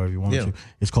about it or if you want to.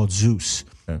 It's called Zeus.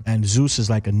 Yeah. And Zeus is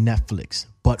like a Netflix,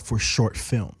 but for short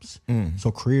films.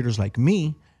 So creators like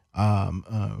me,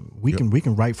 we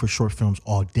can write for short films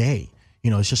all day.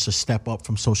 It's just a step up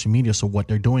from social media. So what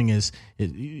they're doing is,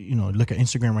 look at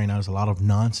Instagram right now. There's a lot of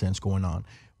nonsense going on.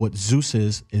 What Zeus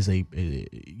is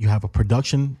you have a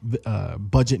production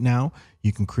budget now.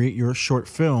 You can create your short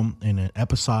film in an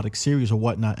episodic series or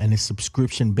whatnot, and it's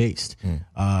subscription based.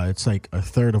 It's like a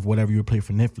third of whatever you pay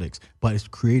for Netflix. But it's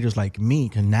creators like me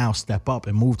can now step up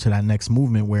and move to that next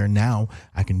movement where now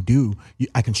I can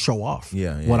show off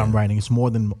what I'm writing. It's more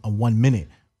than a 1 minute.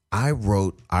 I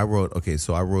wrote. Okay,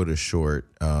 so I wrote a short.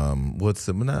 I don't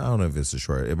know if it's a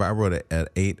short. I wrote an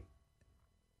 8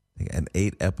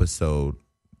 episode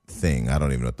thing. I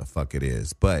don't even know what the fuck it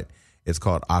is, but it's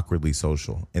called Awkwardly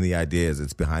Social. And the idea is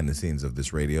it's behind the scenes of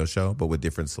this radio show, but with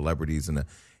different celebrities. And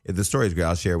the story is great.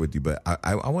 I'll share it with you, but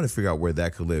I want to figure out where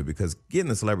that could live, because getting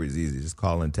the celebrities is easy. Just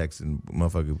call and text and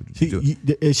motherfucker.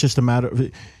 It's just a matter of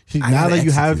now that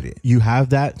you have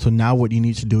that. So now what you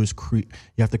need to do is you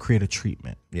have to create a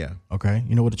treatment. Yeah. Okay.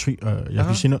 You know what have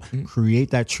you seen it? Create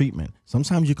that treatment.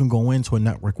 Sometimes you can go into a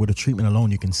network with a treatment alone.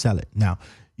 You can sell it. Now,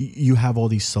 you have all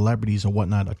these celebrities or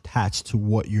whatnot attached to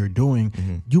what you're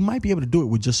doing. You might be able to do it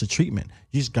with just a treatment.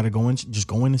 You just got to go in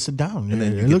and sit down. And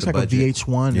it looks like a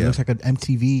VH1. It looks like an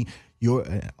MTV.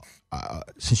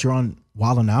 Since you're on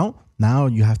Wild 'N Out, now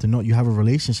you have to know you have a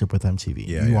relationship with MTV.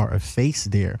 You are a face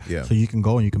there. So you can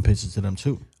go and you can pitch it to them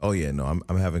too. Oh yeah, no,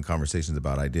 I'm having conversations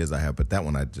about ideas I have, but that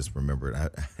one I just remembered.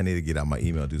 I need to get out my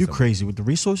email. You're crazy with the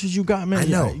resources you got, man. I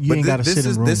know. You ain't got to sit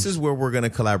in rooms. This is where we're going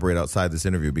to collaborate outside this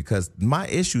interview, because my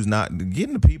issue is not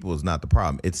getting the people is not the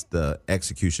problem. It's the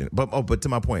execution. But to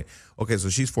my point, okay, so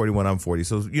she's 41, I'm 40.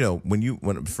 So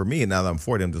when for me, now that I'm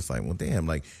 40, I'm just like, well, damn,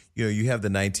 like you have the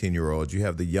 19-year-olds, you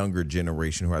have the younger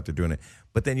generation who are out there doing it,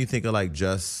 but then you think of like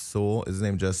Just Soul. Is his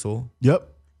name Just Soul? Yep.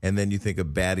 And then you think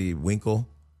of Batty Winkle.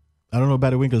 I don't know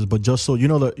Batty Winkle, but Just Soul. You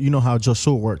know how Just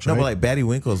Soul works, right? No, but like Batty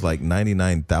Winkle is like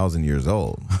 99,000 years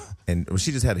old, and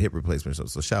she just had a hip replacement,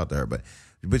 so shout out to her.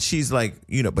 But she's like,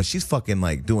 but she's fucking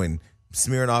like doing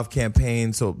Smirnoff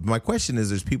campaigns. So my question is,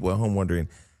 there's people at home wondering,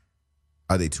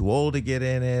 are they too old to get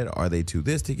in it? Are they too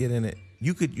this to get in it?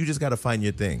 You just got to find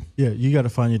your thing. Yeah, you got to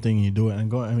find your thing and you do it. And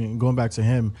going back to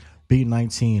him being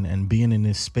 19 and being in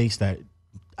this space that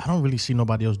I don't really see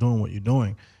nobody else doing what you're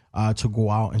doing, to go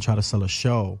out and try to sell a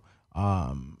show.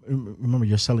 Remember,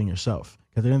 you're selling yourself.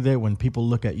 At the end of the day, when people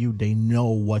look at you, they know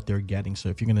what they're getting. So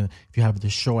if you have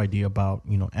this show idea about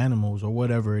animals or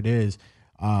whatever it is,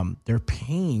 they're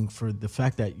paying for the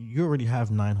fact that you already have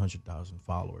 900,000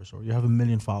 followers or you have 1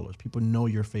 million followers. People know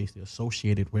your face; they're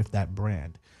associated with that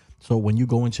brand. So when you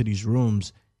go into these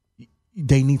rooms,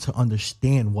 they need to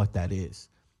understand what that is.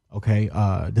 Okay,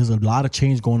 there's a lot of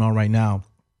change going on right now.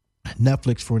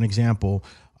 Netflix, for an example.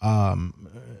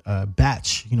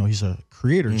 Batch, he's a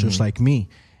creator just like me,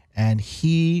 and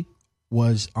he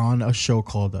was on a show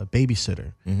called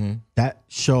Babysitter. That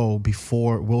show,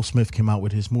 before Will Smith came out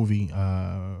with his movie,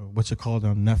 what's it called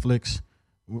on Netflix?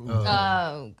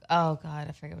 Oh God,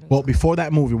 I forget what it was. Well, before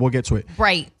that movie, we'll get to it.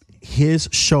 Right. His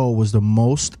show was the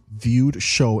most viewed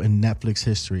show in Netflix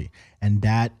history, and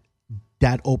that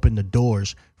opened the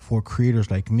doors for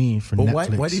creators like me for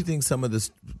Netflix. Why do you think some of the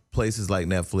places like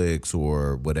Netflix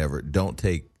or whatever don't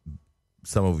take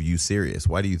some of you serious?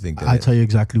 Why do you think that? I tell you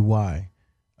exactly why.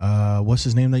 What's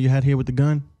his name that you had here with the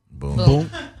gun?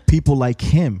 Boom. People like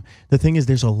him. The thing is,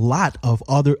 there's a lot of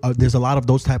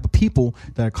those type of people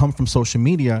that come from social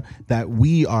media that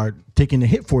we are taking the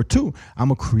hit for too.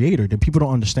 I'm a creator. The people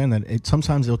don't understand that.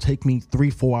 Sometimes it'll take me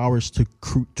 3-4 hours to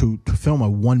film a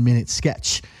 1 minute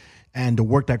sketch. And the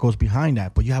work that goes behind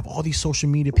that. But you have all these social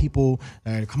media people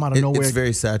that come out of nowhere. It's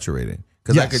very saturated.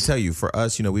 Because I could tell you, for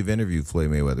us, we've interviewed Floyd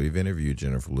Mayweather. We've interviewed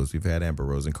Jennifer Lewis. We've had Amber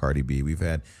Rose and Cardi B. We've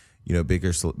had,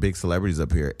 big celebrities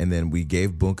up here. And then we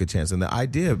gave Boonk a chance. And the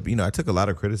idea, I took a lot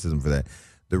of criticism for that.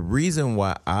 The reason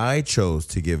why I chose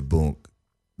to give Boonk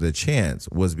the chance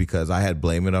was because I had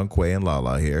Blame It on Quay and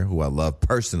Lala here, who I love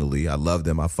personally. I love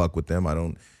them. I fuck with them. I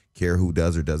don't care who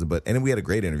does or doesn't. But and then we had a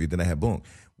great interview. Then I had Boom.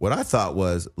 What I thought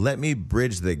was, let me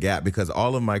bridge the gap, because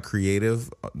all of my creative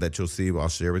that you'll see, I'll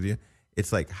share with you.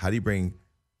 It's like, how do you bring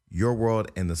your world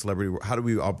and the celebrity world? How do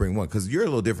we all bring one? Because you're a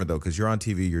little different though, because you're on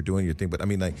TV, you're doing your thing. But I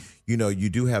mean, like, you know, you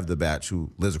do have the batch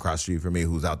who lives across the street from me,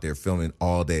 who's out there filming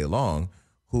all day long,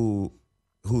 who's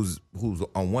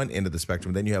on one end of the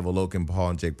spectrum. Then you have a Logan Paul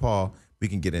and Jake Paul. We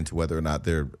can get into whether or not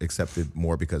they're accepted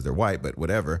more because they're white, but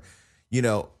whatever. You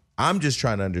know, I'm just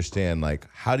trying to understand, like,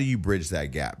 how do you bridge that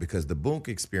gap? Because the Boonk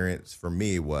experience for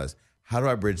me was, how do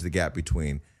I bridge the gap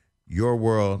between your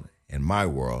world and my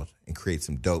world and create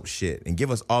some dope shit and give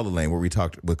us all the lane, where we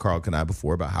talked with Carl Kanai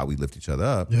before about how we lift each other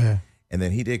up. Yeah. And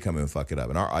then he did come and fuck it up.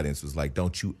 And our audience was like,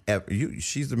 don't you ever,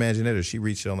 she's the managing editor. She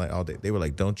reached out like all day. They were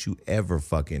like, don't you ever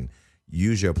fucking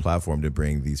use your platform to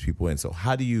bring these people in. So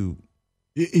how do you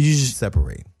just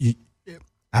separate?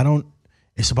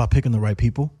 It's about picking the right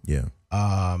people. Yeah.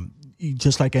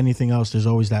 Just like anything else, there's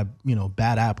always that, you know,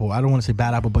 bad apple. I don't want to say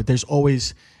bad apple, but there's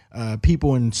always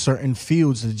people in certain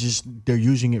fields that they're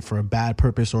using it for a bad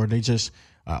purpose, or they just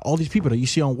all these people that you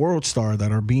see on World Star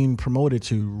that are being promoted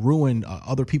to ruin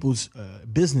other people's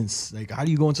business. Like, how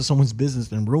do you go into someone's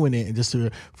business and ruin it and just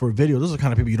for a video? Those are the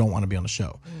kind of people you don't want to be on the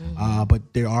show. Mm-hmm.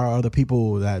 But there are other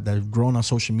people that have grown on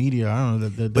social media. I don't know,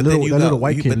 the little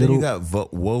white kid. But then you got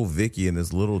Whoa Vicky and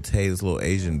this little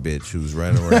Asian bitch who's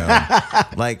running around.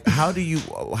 Like, how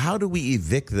do we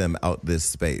evict them out this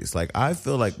space? Like, I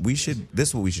feel like this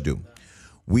is what we should do.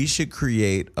 We should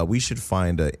we should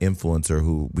find an influencer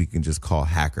who we can just call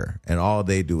hacker, and all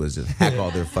they do is just hack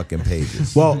all their fucking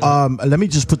pages. Well, let me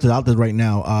just put it out there right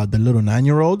now. The little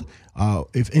 9-year-old,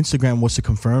 if Instagram was to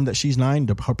confirm that she's 9,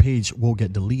 her page will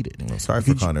get deleted. Oh, sorry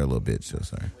for calling her a little bitch. So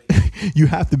sorry. You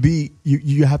have to be,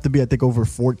 I think, over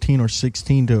 14 or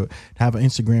 16 to have an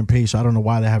Instagram page. So I don't know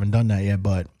why they haven't done that yet,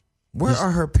 but. Where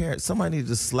are her parents? Somebody need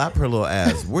to slap her little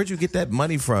ass. Where'd you get that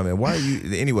money from? And why are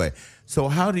you anyway? So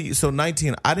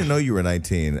 19, I didn't know you were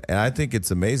 19. And I think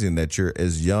it's amazing that you're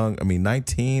as young. I mean,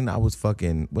 19, I was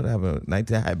fucking, whatever,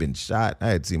 19, I had been shot. I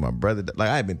had seen my brother, like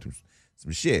I had been through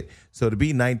some shit. So to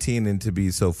be 19 and to be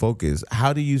so focused,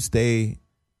 how do you stay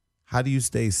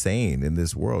sane in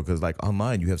this world? Because like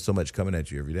online, you have so much coming at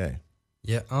you every day.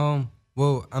 Yeah.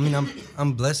 Well, I mean,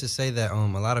 I'm blessed to say that a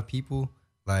lot of people,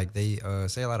 like, they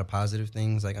say a lot of positive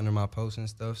things, like, under my posts and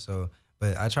stuff. So,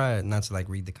 but I try not to, like,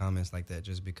 read the comments like that,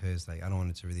 just because, like, I don't want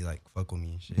it to really, like, fuck with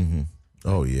me and shit. Mm-hmm.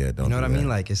 Oh yeah, don't. You know what I mean? That.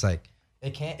 Like, it's like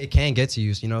it can get to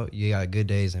you. You know, you got good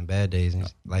days and bad days,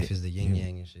 and life is the yin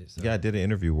yang and shit. So. Yeah, I did an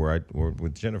interview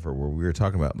with Jennifer where we were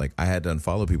talking about, like, I had to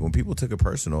unfollow people, and people took it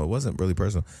personal. It wasn't really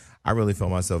personal. I really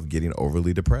felt myself getting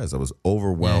overly depressed. I was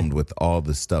overwhelmed with all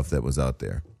the stuff that was out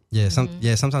there. Yeah,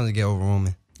 sometimes it get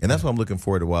overwhelming. And that's why I'm looking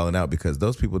forward to Wildin' Out, because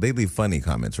those people, they leave funny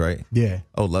comments, right? Yeah.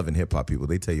 Oh, Love and Hip Hop people,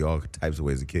 they tell you all types of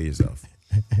ways to kill yourself.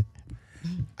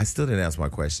 I still didn't ask my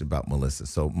question about Melissa.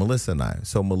 So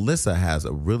Melissa has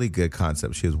a really good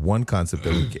concept. She has one concept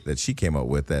that she came up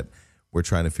with that we're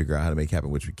trying to figure out how to make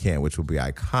happen, which we can, which will be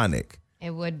iconic.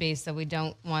 It would be, so we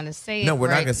don't want to say it. No, we're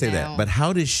not right going to say now. that. But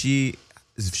how does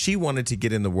if she wanted to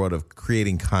get in the world of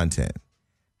creating content,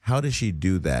 how does she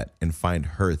do that and find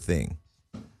her thing?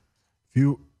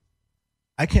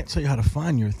 I can't tell you how to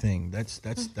find your thing. That's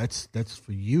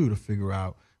for you to figure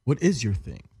out. What is your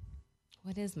thing?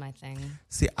 What is my thing?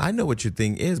 See, I know what your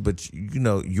thing is, but you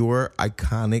know, you're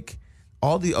iconic.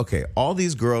 All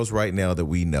these girls right now that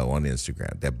we know on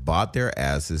Instagram that bought their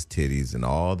asses, titties, and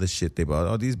all the shit they bought.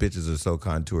 All these bitches are so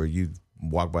contoured. You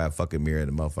walk by a fucking mirror and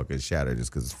the motherfucker is shattered just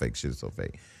because it's fake shit is so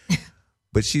fake.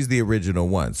 But she's the original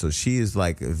one. So she is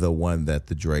like the one that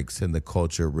the Drakes and the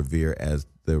culture revere as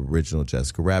the original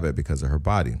Jessica Rabbit because of her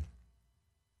body.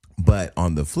 But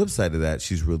on the flip side of that,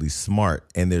 she's really smart.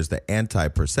 And there's the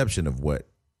anti-perception of what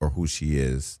or who she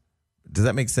is. Does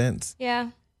that make sense? Yeah.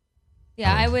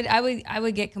 Yeah, I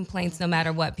would get complaints no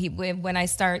matter what. People, when I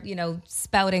start,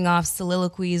 spouting off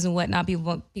soliloquies and whatnot,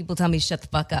 people tell me shut the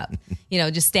fuck up.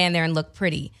 Just stand there and look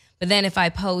pretty. But then if I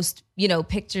post,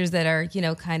 pictures that are,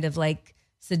 kind of like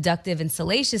seductive and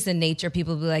salacious in nature,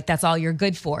 people will be like, that's all you're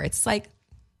good for. It's like,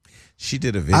 she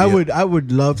did a video. I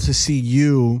would love to see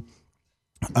you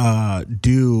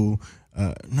do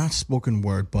not spoken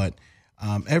word, but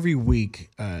every week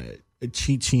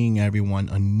teaching everyone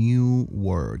a new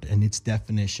word and its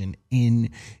definition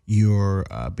in your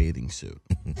bathing suit.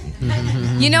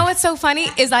 You know what's so funny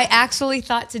is I actually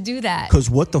thought to do that. Because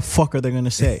what the fuck are they going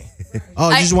to say? Oh,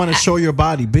 I just want to show your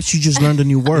body. Bitch, you just learned a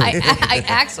new word. I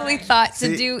actually thought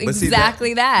to do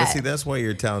exactly that. But see, that's why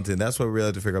you're talented. That's what we really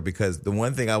have to figure out. Because the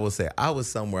one thing I will say, I was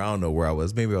somewhere, I don't know where I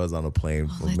was. Maybe I was on a plane.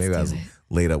 Maybe I was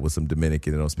laid up with some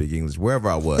Dominican that don't speak English. Wherever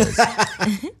I was.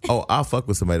 Oh, I'll fuck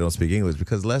with somebody that don't speak English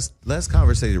because less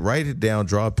conversation. Write it down,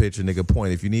 draw a picture, nigga,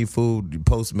 point. If you need food,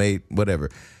 Postmate, whatever.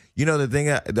 You know, the thing,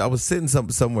 I was sitting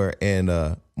somewhere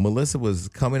and Melissa was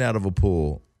coming out of a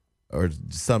pool or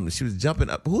something. She was jumping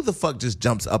up. Who the fuck just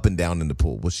jumps up and down in the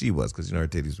pool? Well, she was because, you know, her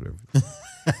titties were.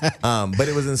 But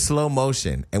it was in slow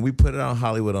motion and we put it on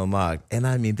Hollywood Unlocked. And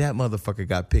I mean, that motherfucker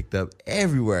got picked up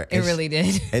everywhere. It really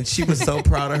did. And she was so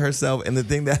proud of herself. And the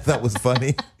thing that I thought was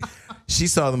funny, she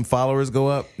saw them followers go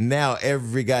up. Now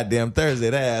every goddamn Thursday,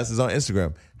 that ass is on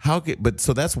Instagram.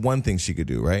 So that's one thing she could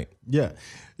do, right? Yeah.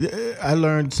 I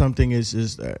learned something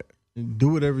is do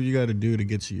whatever you got to do to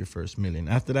get to your first million.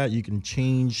 After that, you can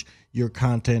change your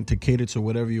content to cater to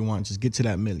whatever you want. Just get to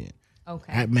that million.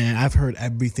 Okay. Man, I've heard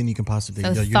everything you can possibly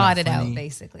So do. thought it out,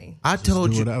 basically. I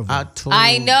told you.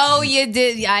 I know you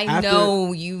did. I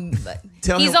know you.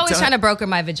 He's always trying to broker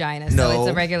my vagina, so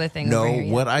it's a regular thing. No, over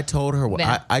here, what I told her,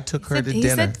 I took her to dinner. He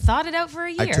said thought it out for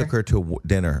a year. I took her to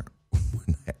dinner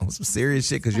on some serious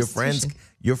shit because your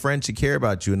friends should care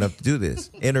about you enough to do this.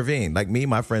 Intervene. Like me,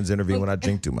 my friends intervene when I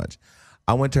drink too much.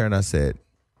 I went to her and I said,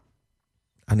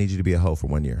 I need you to be a hoe for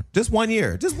 1 year. Just 1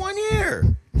 year. Just 1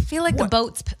 year. I feel like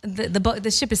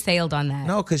the ship has sailed on that.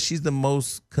 No, because she's the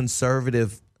most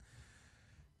conservative.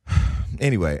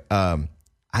 Anyway,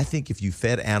 I think if you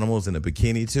fed animals in a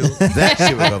bikini too, that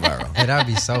shit would go viral. Hey, that'd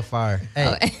be so fire.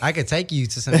 Hey, I could take you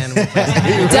to some animal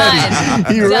places.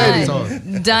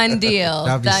 Done deal.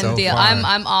 That'd be Done so deal. fire.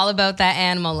 I'm all about that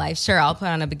animal life. Sure, I'll put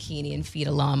on a bikini and feed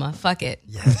a llama. Fuck it.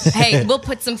 Yes. Hey, we'll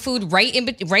put some food right in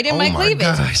my cleavage.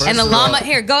 gosh. And the First of llama, all-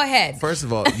 here, go ahead. First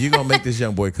of all, you're going to make this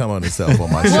young boy come on himself on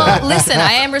my show. Well, listen,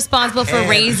 I am responsible for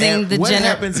raising the What gener.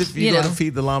 happens if you go to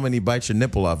feed the llama and he bites your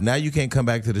nipple off? Now you can't come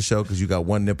back to the show because you got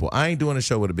one nipple. I ain't doing a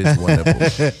show with a bitch with one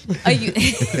nipple. Are you?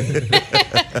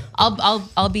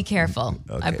 I'll be careful.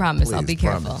 I Okay, promise. I'll please, be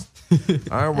careful. All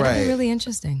That'd be right. really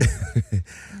interesting.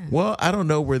 Well, I don't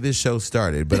know where this show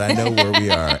started, but I know where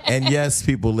we are. And yes,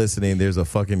 people listening, there's a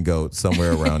fucking goat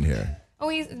somewhere around here.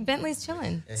 Oh, Bentley's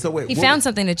chilling. So wait, He found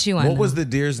something to chew on. What was the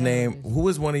deer's name? Who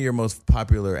was one of your most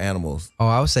popular animals? Oh,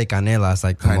 I would say Canela is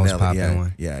like the most popular yeah,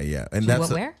 one. yeah. And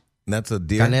Where? that's a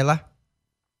deer. Canela?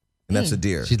 And that's a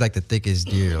deer. She's like the thickest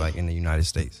deer like in the United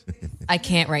States. I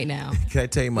can't right now. Can I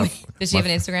tell you my? Does she have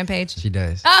an Instagram page? She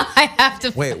does. Oh, I have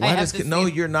to. Wait, I why have does to no?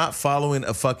 see. You're not following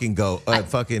a fucking goat, a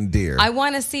fucking deer. I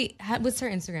want to see. What's her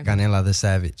Instagram page? Canela the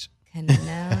Savage.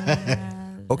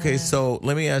 Okay, so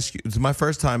let me ask you. It's my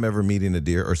first time ever meeting a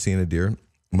deer or seeing a deer.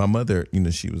 My mother,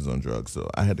 she was on drugs, so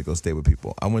I had to go stay with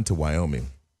people. I went to Wyoming,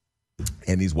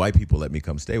 and these white people let me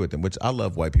come stay with them, which I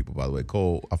love white people, by the way.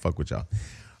 Cole, I fuck with y'all.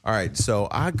 All right, so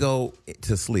I go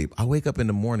to sleep. I wake up in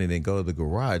the morning and go to the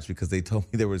garage because they told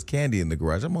me there was candy in the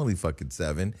garage. I'm only fucking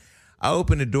 7. I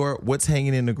open the door. What's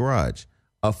hanging in the garage?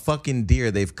 A fucking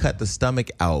deer. They've cut the stomach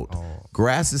out. Oh.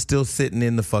 Grass is still sitting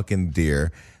in the fucking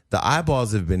deer. The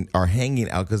eyeballs are hanging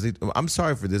out because I'm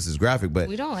sorry for this is graphic, but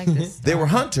We don't like this. they were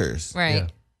hunters. Right. Yeah.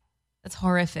 That's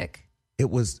horrific.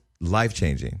 It was life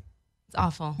changing. It's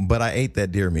awful. But I ate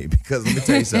that deer meat because let me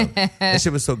tell you something. That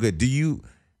shit was so good.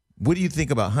 What do you think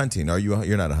about hunting?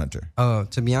 You're not a hunter?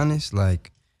 To be honest,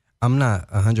 like I'm not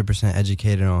 100%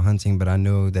 educated on hunting, but I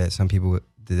know that some people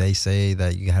they say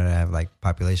that you gotta have like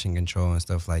population control and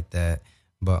stuff like that.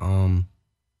 But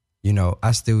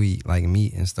I still eat like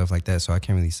meat and stuff like that, so I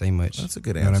can't really say much. That's a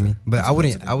good You know what I answer. mean? But I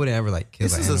wouldn't ever like kill.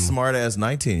 This an is a animal. smart ass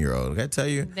 19-year-old. Can I tell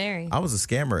you? Very. I was a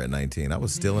scammer at 19. I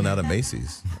was stealing out of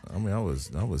Macy's. I mean, I was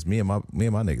me and my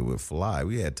nigga would fly.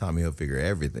 We had Tommy Hilfiger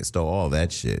everything. Stole all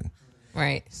that shit.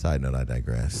 Right. Side note, I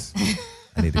digress.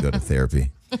 I need to go to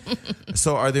therapy.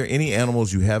 So, are there any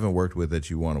animals you haven't worked with that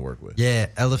you want to work with? Yeah,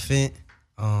 elephant.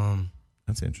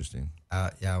 That's interesting.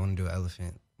 I want to do an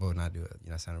elephant. Well, not do it.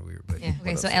 That sounded weird, but Yeah.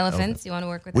 Okay. So elephants. You want to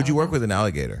work with? Would you work elephants? with an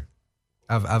alligator?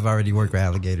 I've already worked with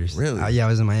alligators. Really? Yeah, I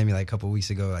was in Miami like a couple weeks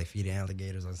ago, like feeding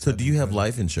alligators. On So, do you have Southern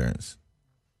life insurance? Coast.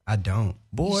 I don't.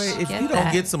 Boy, should if get you don't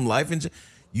that. get some life insurance,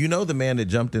 the man that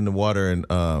jumped in the water and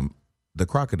the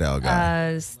crocodile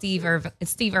guy Steve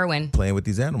Irwin. playing with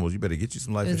these animals. You better get you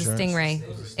some life It was a insurance.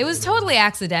 stingray. It was totally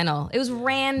accidental. It was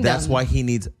random. That's why he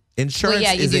needs insurance. Well,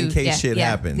 yeah, you is do. in case Yeah, shit yeah,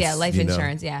 happens. Yeah, life you know?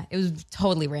 insurance. Yeah, it was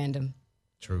totally random.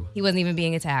 True. He wasn't even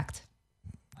being attacked.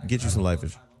 Get you some life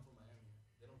insurance.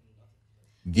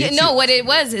 What it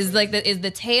was is like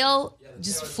the tail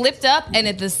just flipped up and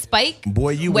the spike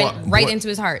went right into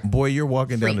his heart. Boy, you're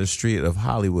walking down the street of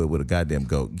Hollywood with a goddamn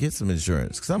goat. Get some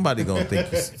insurance. Somebody gonna think.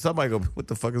 Somebody go, what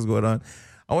the fuck is going on?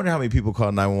 I wonder how many people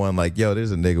call 911 like, yo,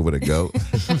 there's a nigga with a goat.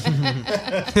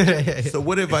 So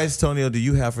what advice, Tonio, do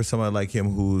you have for somebody like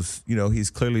him who's, he's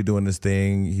clearly doing this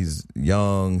thing. He's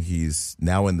young. He's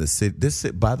now in the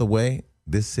city. By the way,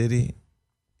 this city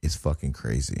is fucking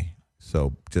crazy.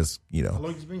 So just, How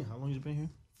long you been here?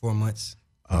 4 months.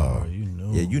 Oh, you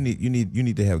know. Yeah, you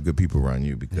need to have good people around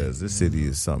you because this city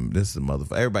is something. This is a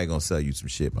motherfucker. Everybody gonna sell you some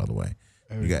shit, by the way.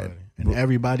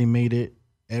 Everybody made it.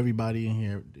 Everybody in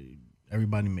here,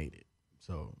 everybody made it.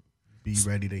 So be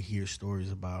ready to hear stories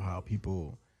about how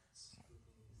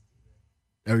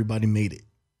everybody made it.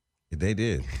 They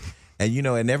did.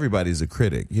 And everybody's a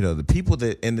critic. The people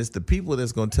it's the people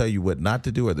that's gonna tell you what not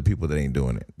to do are the people that ain't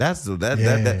doing it. That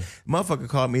motherfucker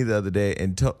called me the other day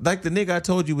and like the nigga I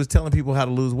told you was telling people how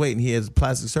to lose weight and he has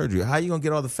plastic surgery. How you gonna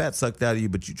get all the fat sucked out of you,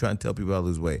 but you trying to tell people how to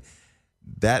lose weight?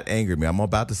 That angered me. I'm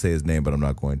about to say his name, but I'm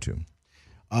not going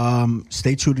to.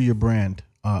 Stay true to your brand.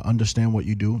 Understand what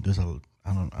you do.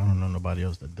 I don't know nobody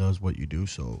else that does what you do,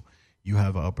 so you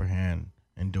have an upper hand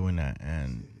in doing that.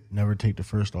 And never take the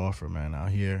first offer, man. Out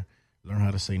here, learn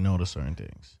how to say no to certain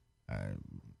things.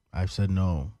 I've said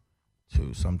no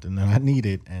to something that I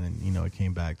needed, and it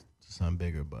came back to something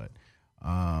bigger. But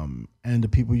and the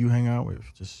people you hang out with,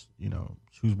 just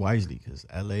choose wisely, because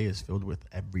LA is filled with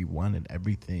everyone and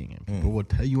everything, and people will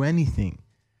tell you anything.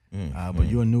 But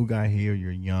you're a new guy here.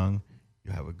 You're young.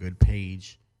 You have a good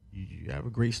page. You have a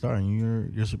great start, and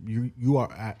you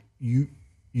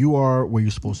are where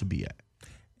you're supposed to be at.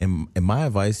 And my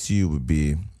advice to you would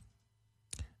be,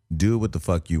 do what the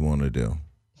fuck you want to do.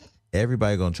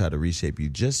 Everybody gonna try to reshape you.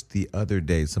 Just the other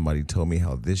day, somebody told me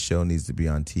how this show needs to be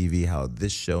on TV, how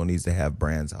this show needs to have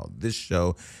brands, how this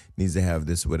show needs to have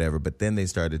this, whatever. But then they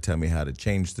started to tell me how to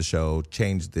change the show,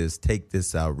 change this, take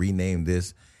this out, rename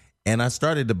this. And I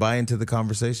started to buy into the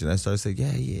conversation. I started saying,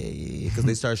 yeah, because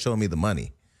they started showing me the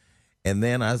money. And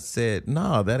then I said,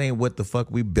 no, that ain't what the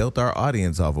fuck we built our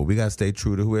audience off of. We got to stay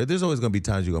true to who. There's always going to be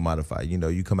times you're going to modify.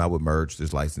 You come out with merch,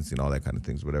 there's licensing, all that kind of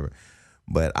things, whatever.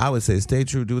 But I would say stay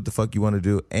true, do what the fuck you want to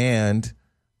do, and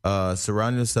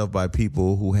surround yourself by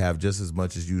people who have just as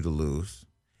much as you to lose.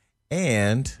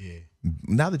 And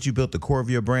now that you built the core of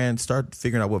your brand, start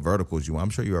figuring out what verticals you want. I'm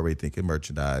sure you're already thinking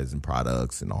merchandise and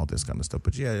products and all this kind of stuff.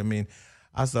 But yeah, I mean,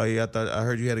 I saw you. I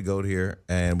heard you had a goat here,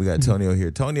 and we got Tonio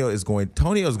here. Tonio is going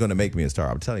to make me a star.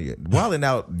 I'm telling you. Wilding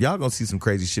out, y'all gonna see some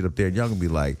crazy shit up there. Y'all gonna be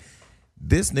like,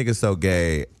 this nigga so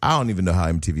gay. I don't even know how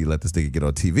MTV let this nigga get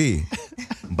on TV.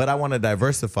 But I want to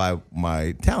diversify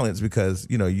my talents because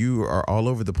you are all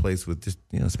over the place with just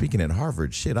speaking at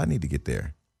Harvard. Shit, I need to get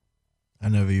there. I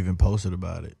never even posted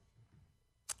about it.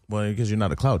 Well, because you're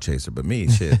not a clout chaser, but me,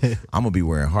 shit, I'm gonna be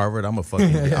wearing Harvard. I'm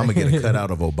gonna get a cutout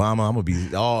of Obama. I'm gonna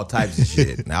be all types of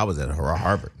shit. And I was at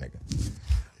Harvard, nigga.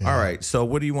 Yeah. All right, so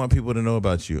what do you want people to know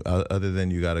about you other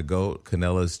than you got a goat?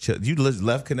 Canella's you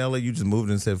left Canella? You just moved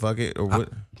and said fuck it, or what?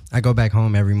 I go back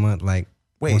home every month, like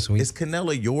once a week. Is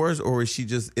Canella yours, or is she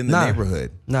just in the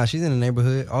neighborhood? Nah, she's in the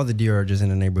neighborhood. All the deer are just in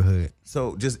the neighborhood.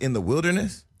 So just in the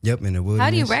wilderness? Yep, in the wilderness.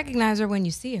 How do you recognize her when you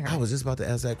see her? I was just about to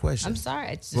ask that question. I'm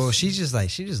sorry. Well, she just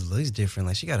looks different.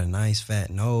 Like she got a nice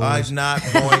fat nose. I'm not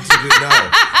going to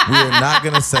no. We are not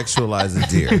going to sexualize a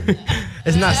deer.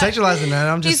 It's not sexualizing that.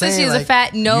 I'm just saying. He said she's a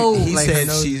fat nose.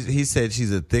 He said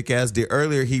she's a thick ass deer.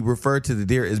 Earlier he referred to the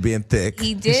deer as being thick.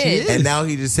 He did. And now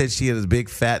he just said she had a big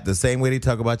fat, the same way they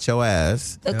talk about your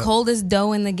ass. The coldest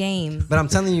dough in the game. But I'm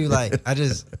telling you,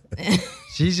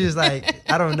 she's just like,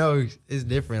 I don't know. It's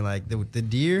different. Like the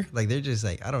deer, like they're just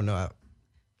like, I don't know.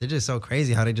 They're just so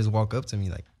crazy how they just walk up to me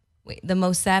like. Wait, the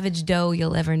most savage doe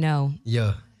you'll ever know.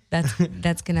 Yeah. That's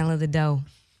Canella the doe.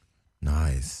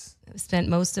 Nice. I've spent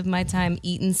most of my time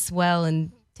eating swell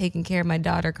and taking care of my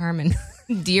daughter Carmen.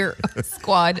 Deer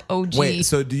Squad OG. Wait,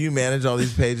 so do you manage all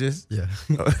these pages? Yeah.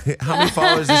 How many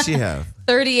followers does she have?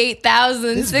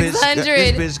 38,600.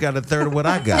 This bitch got a third of what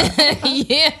I got.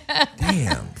 Yeah.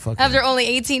 Damn. After only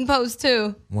 18 posts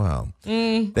too. Wow.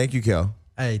 Thank you, Kel.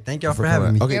 Hey, thank y'all for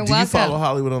having me. Okay, You're do welcome. you follow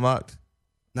Hollywood Unlocked?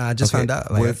 Nah, I just found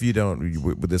out. What if you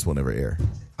don't? This will never air.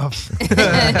 So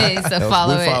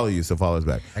follow We'll it. follow you, so follow us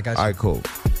back. I got you. All right, cool.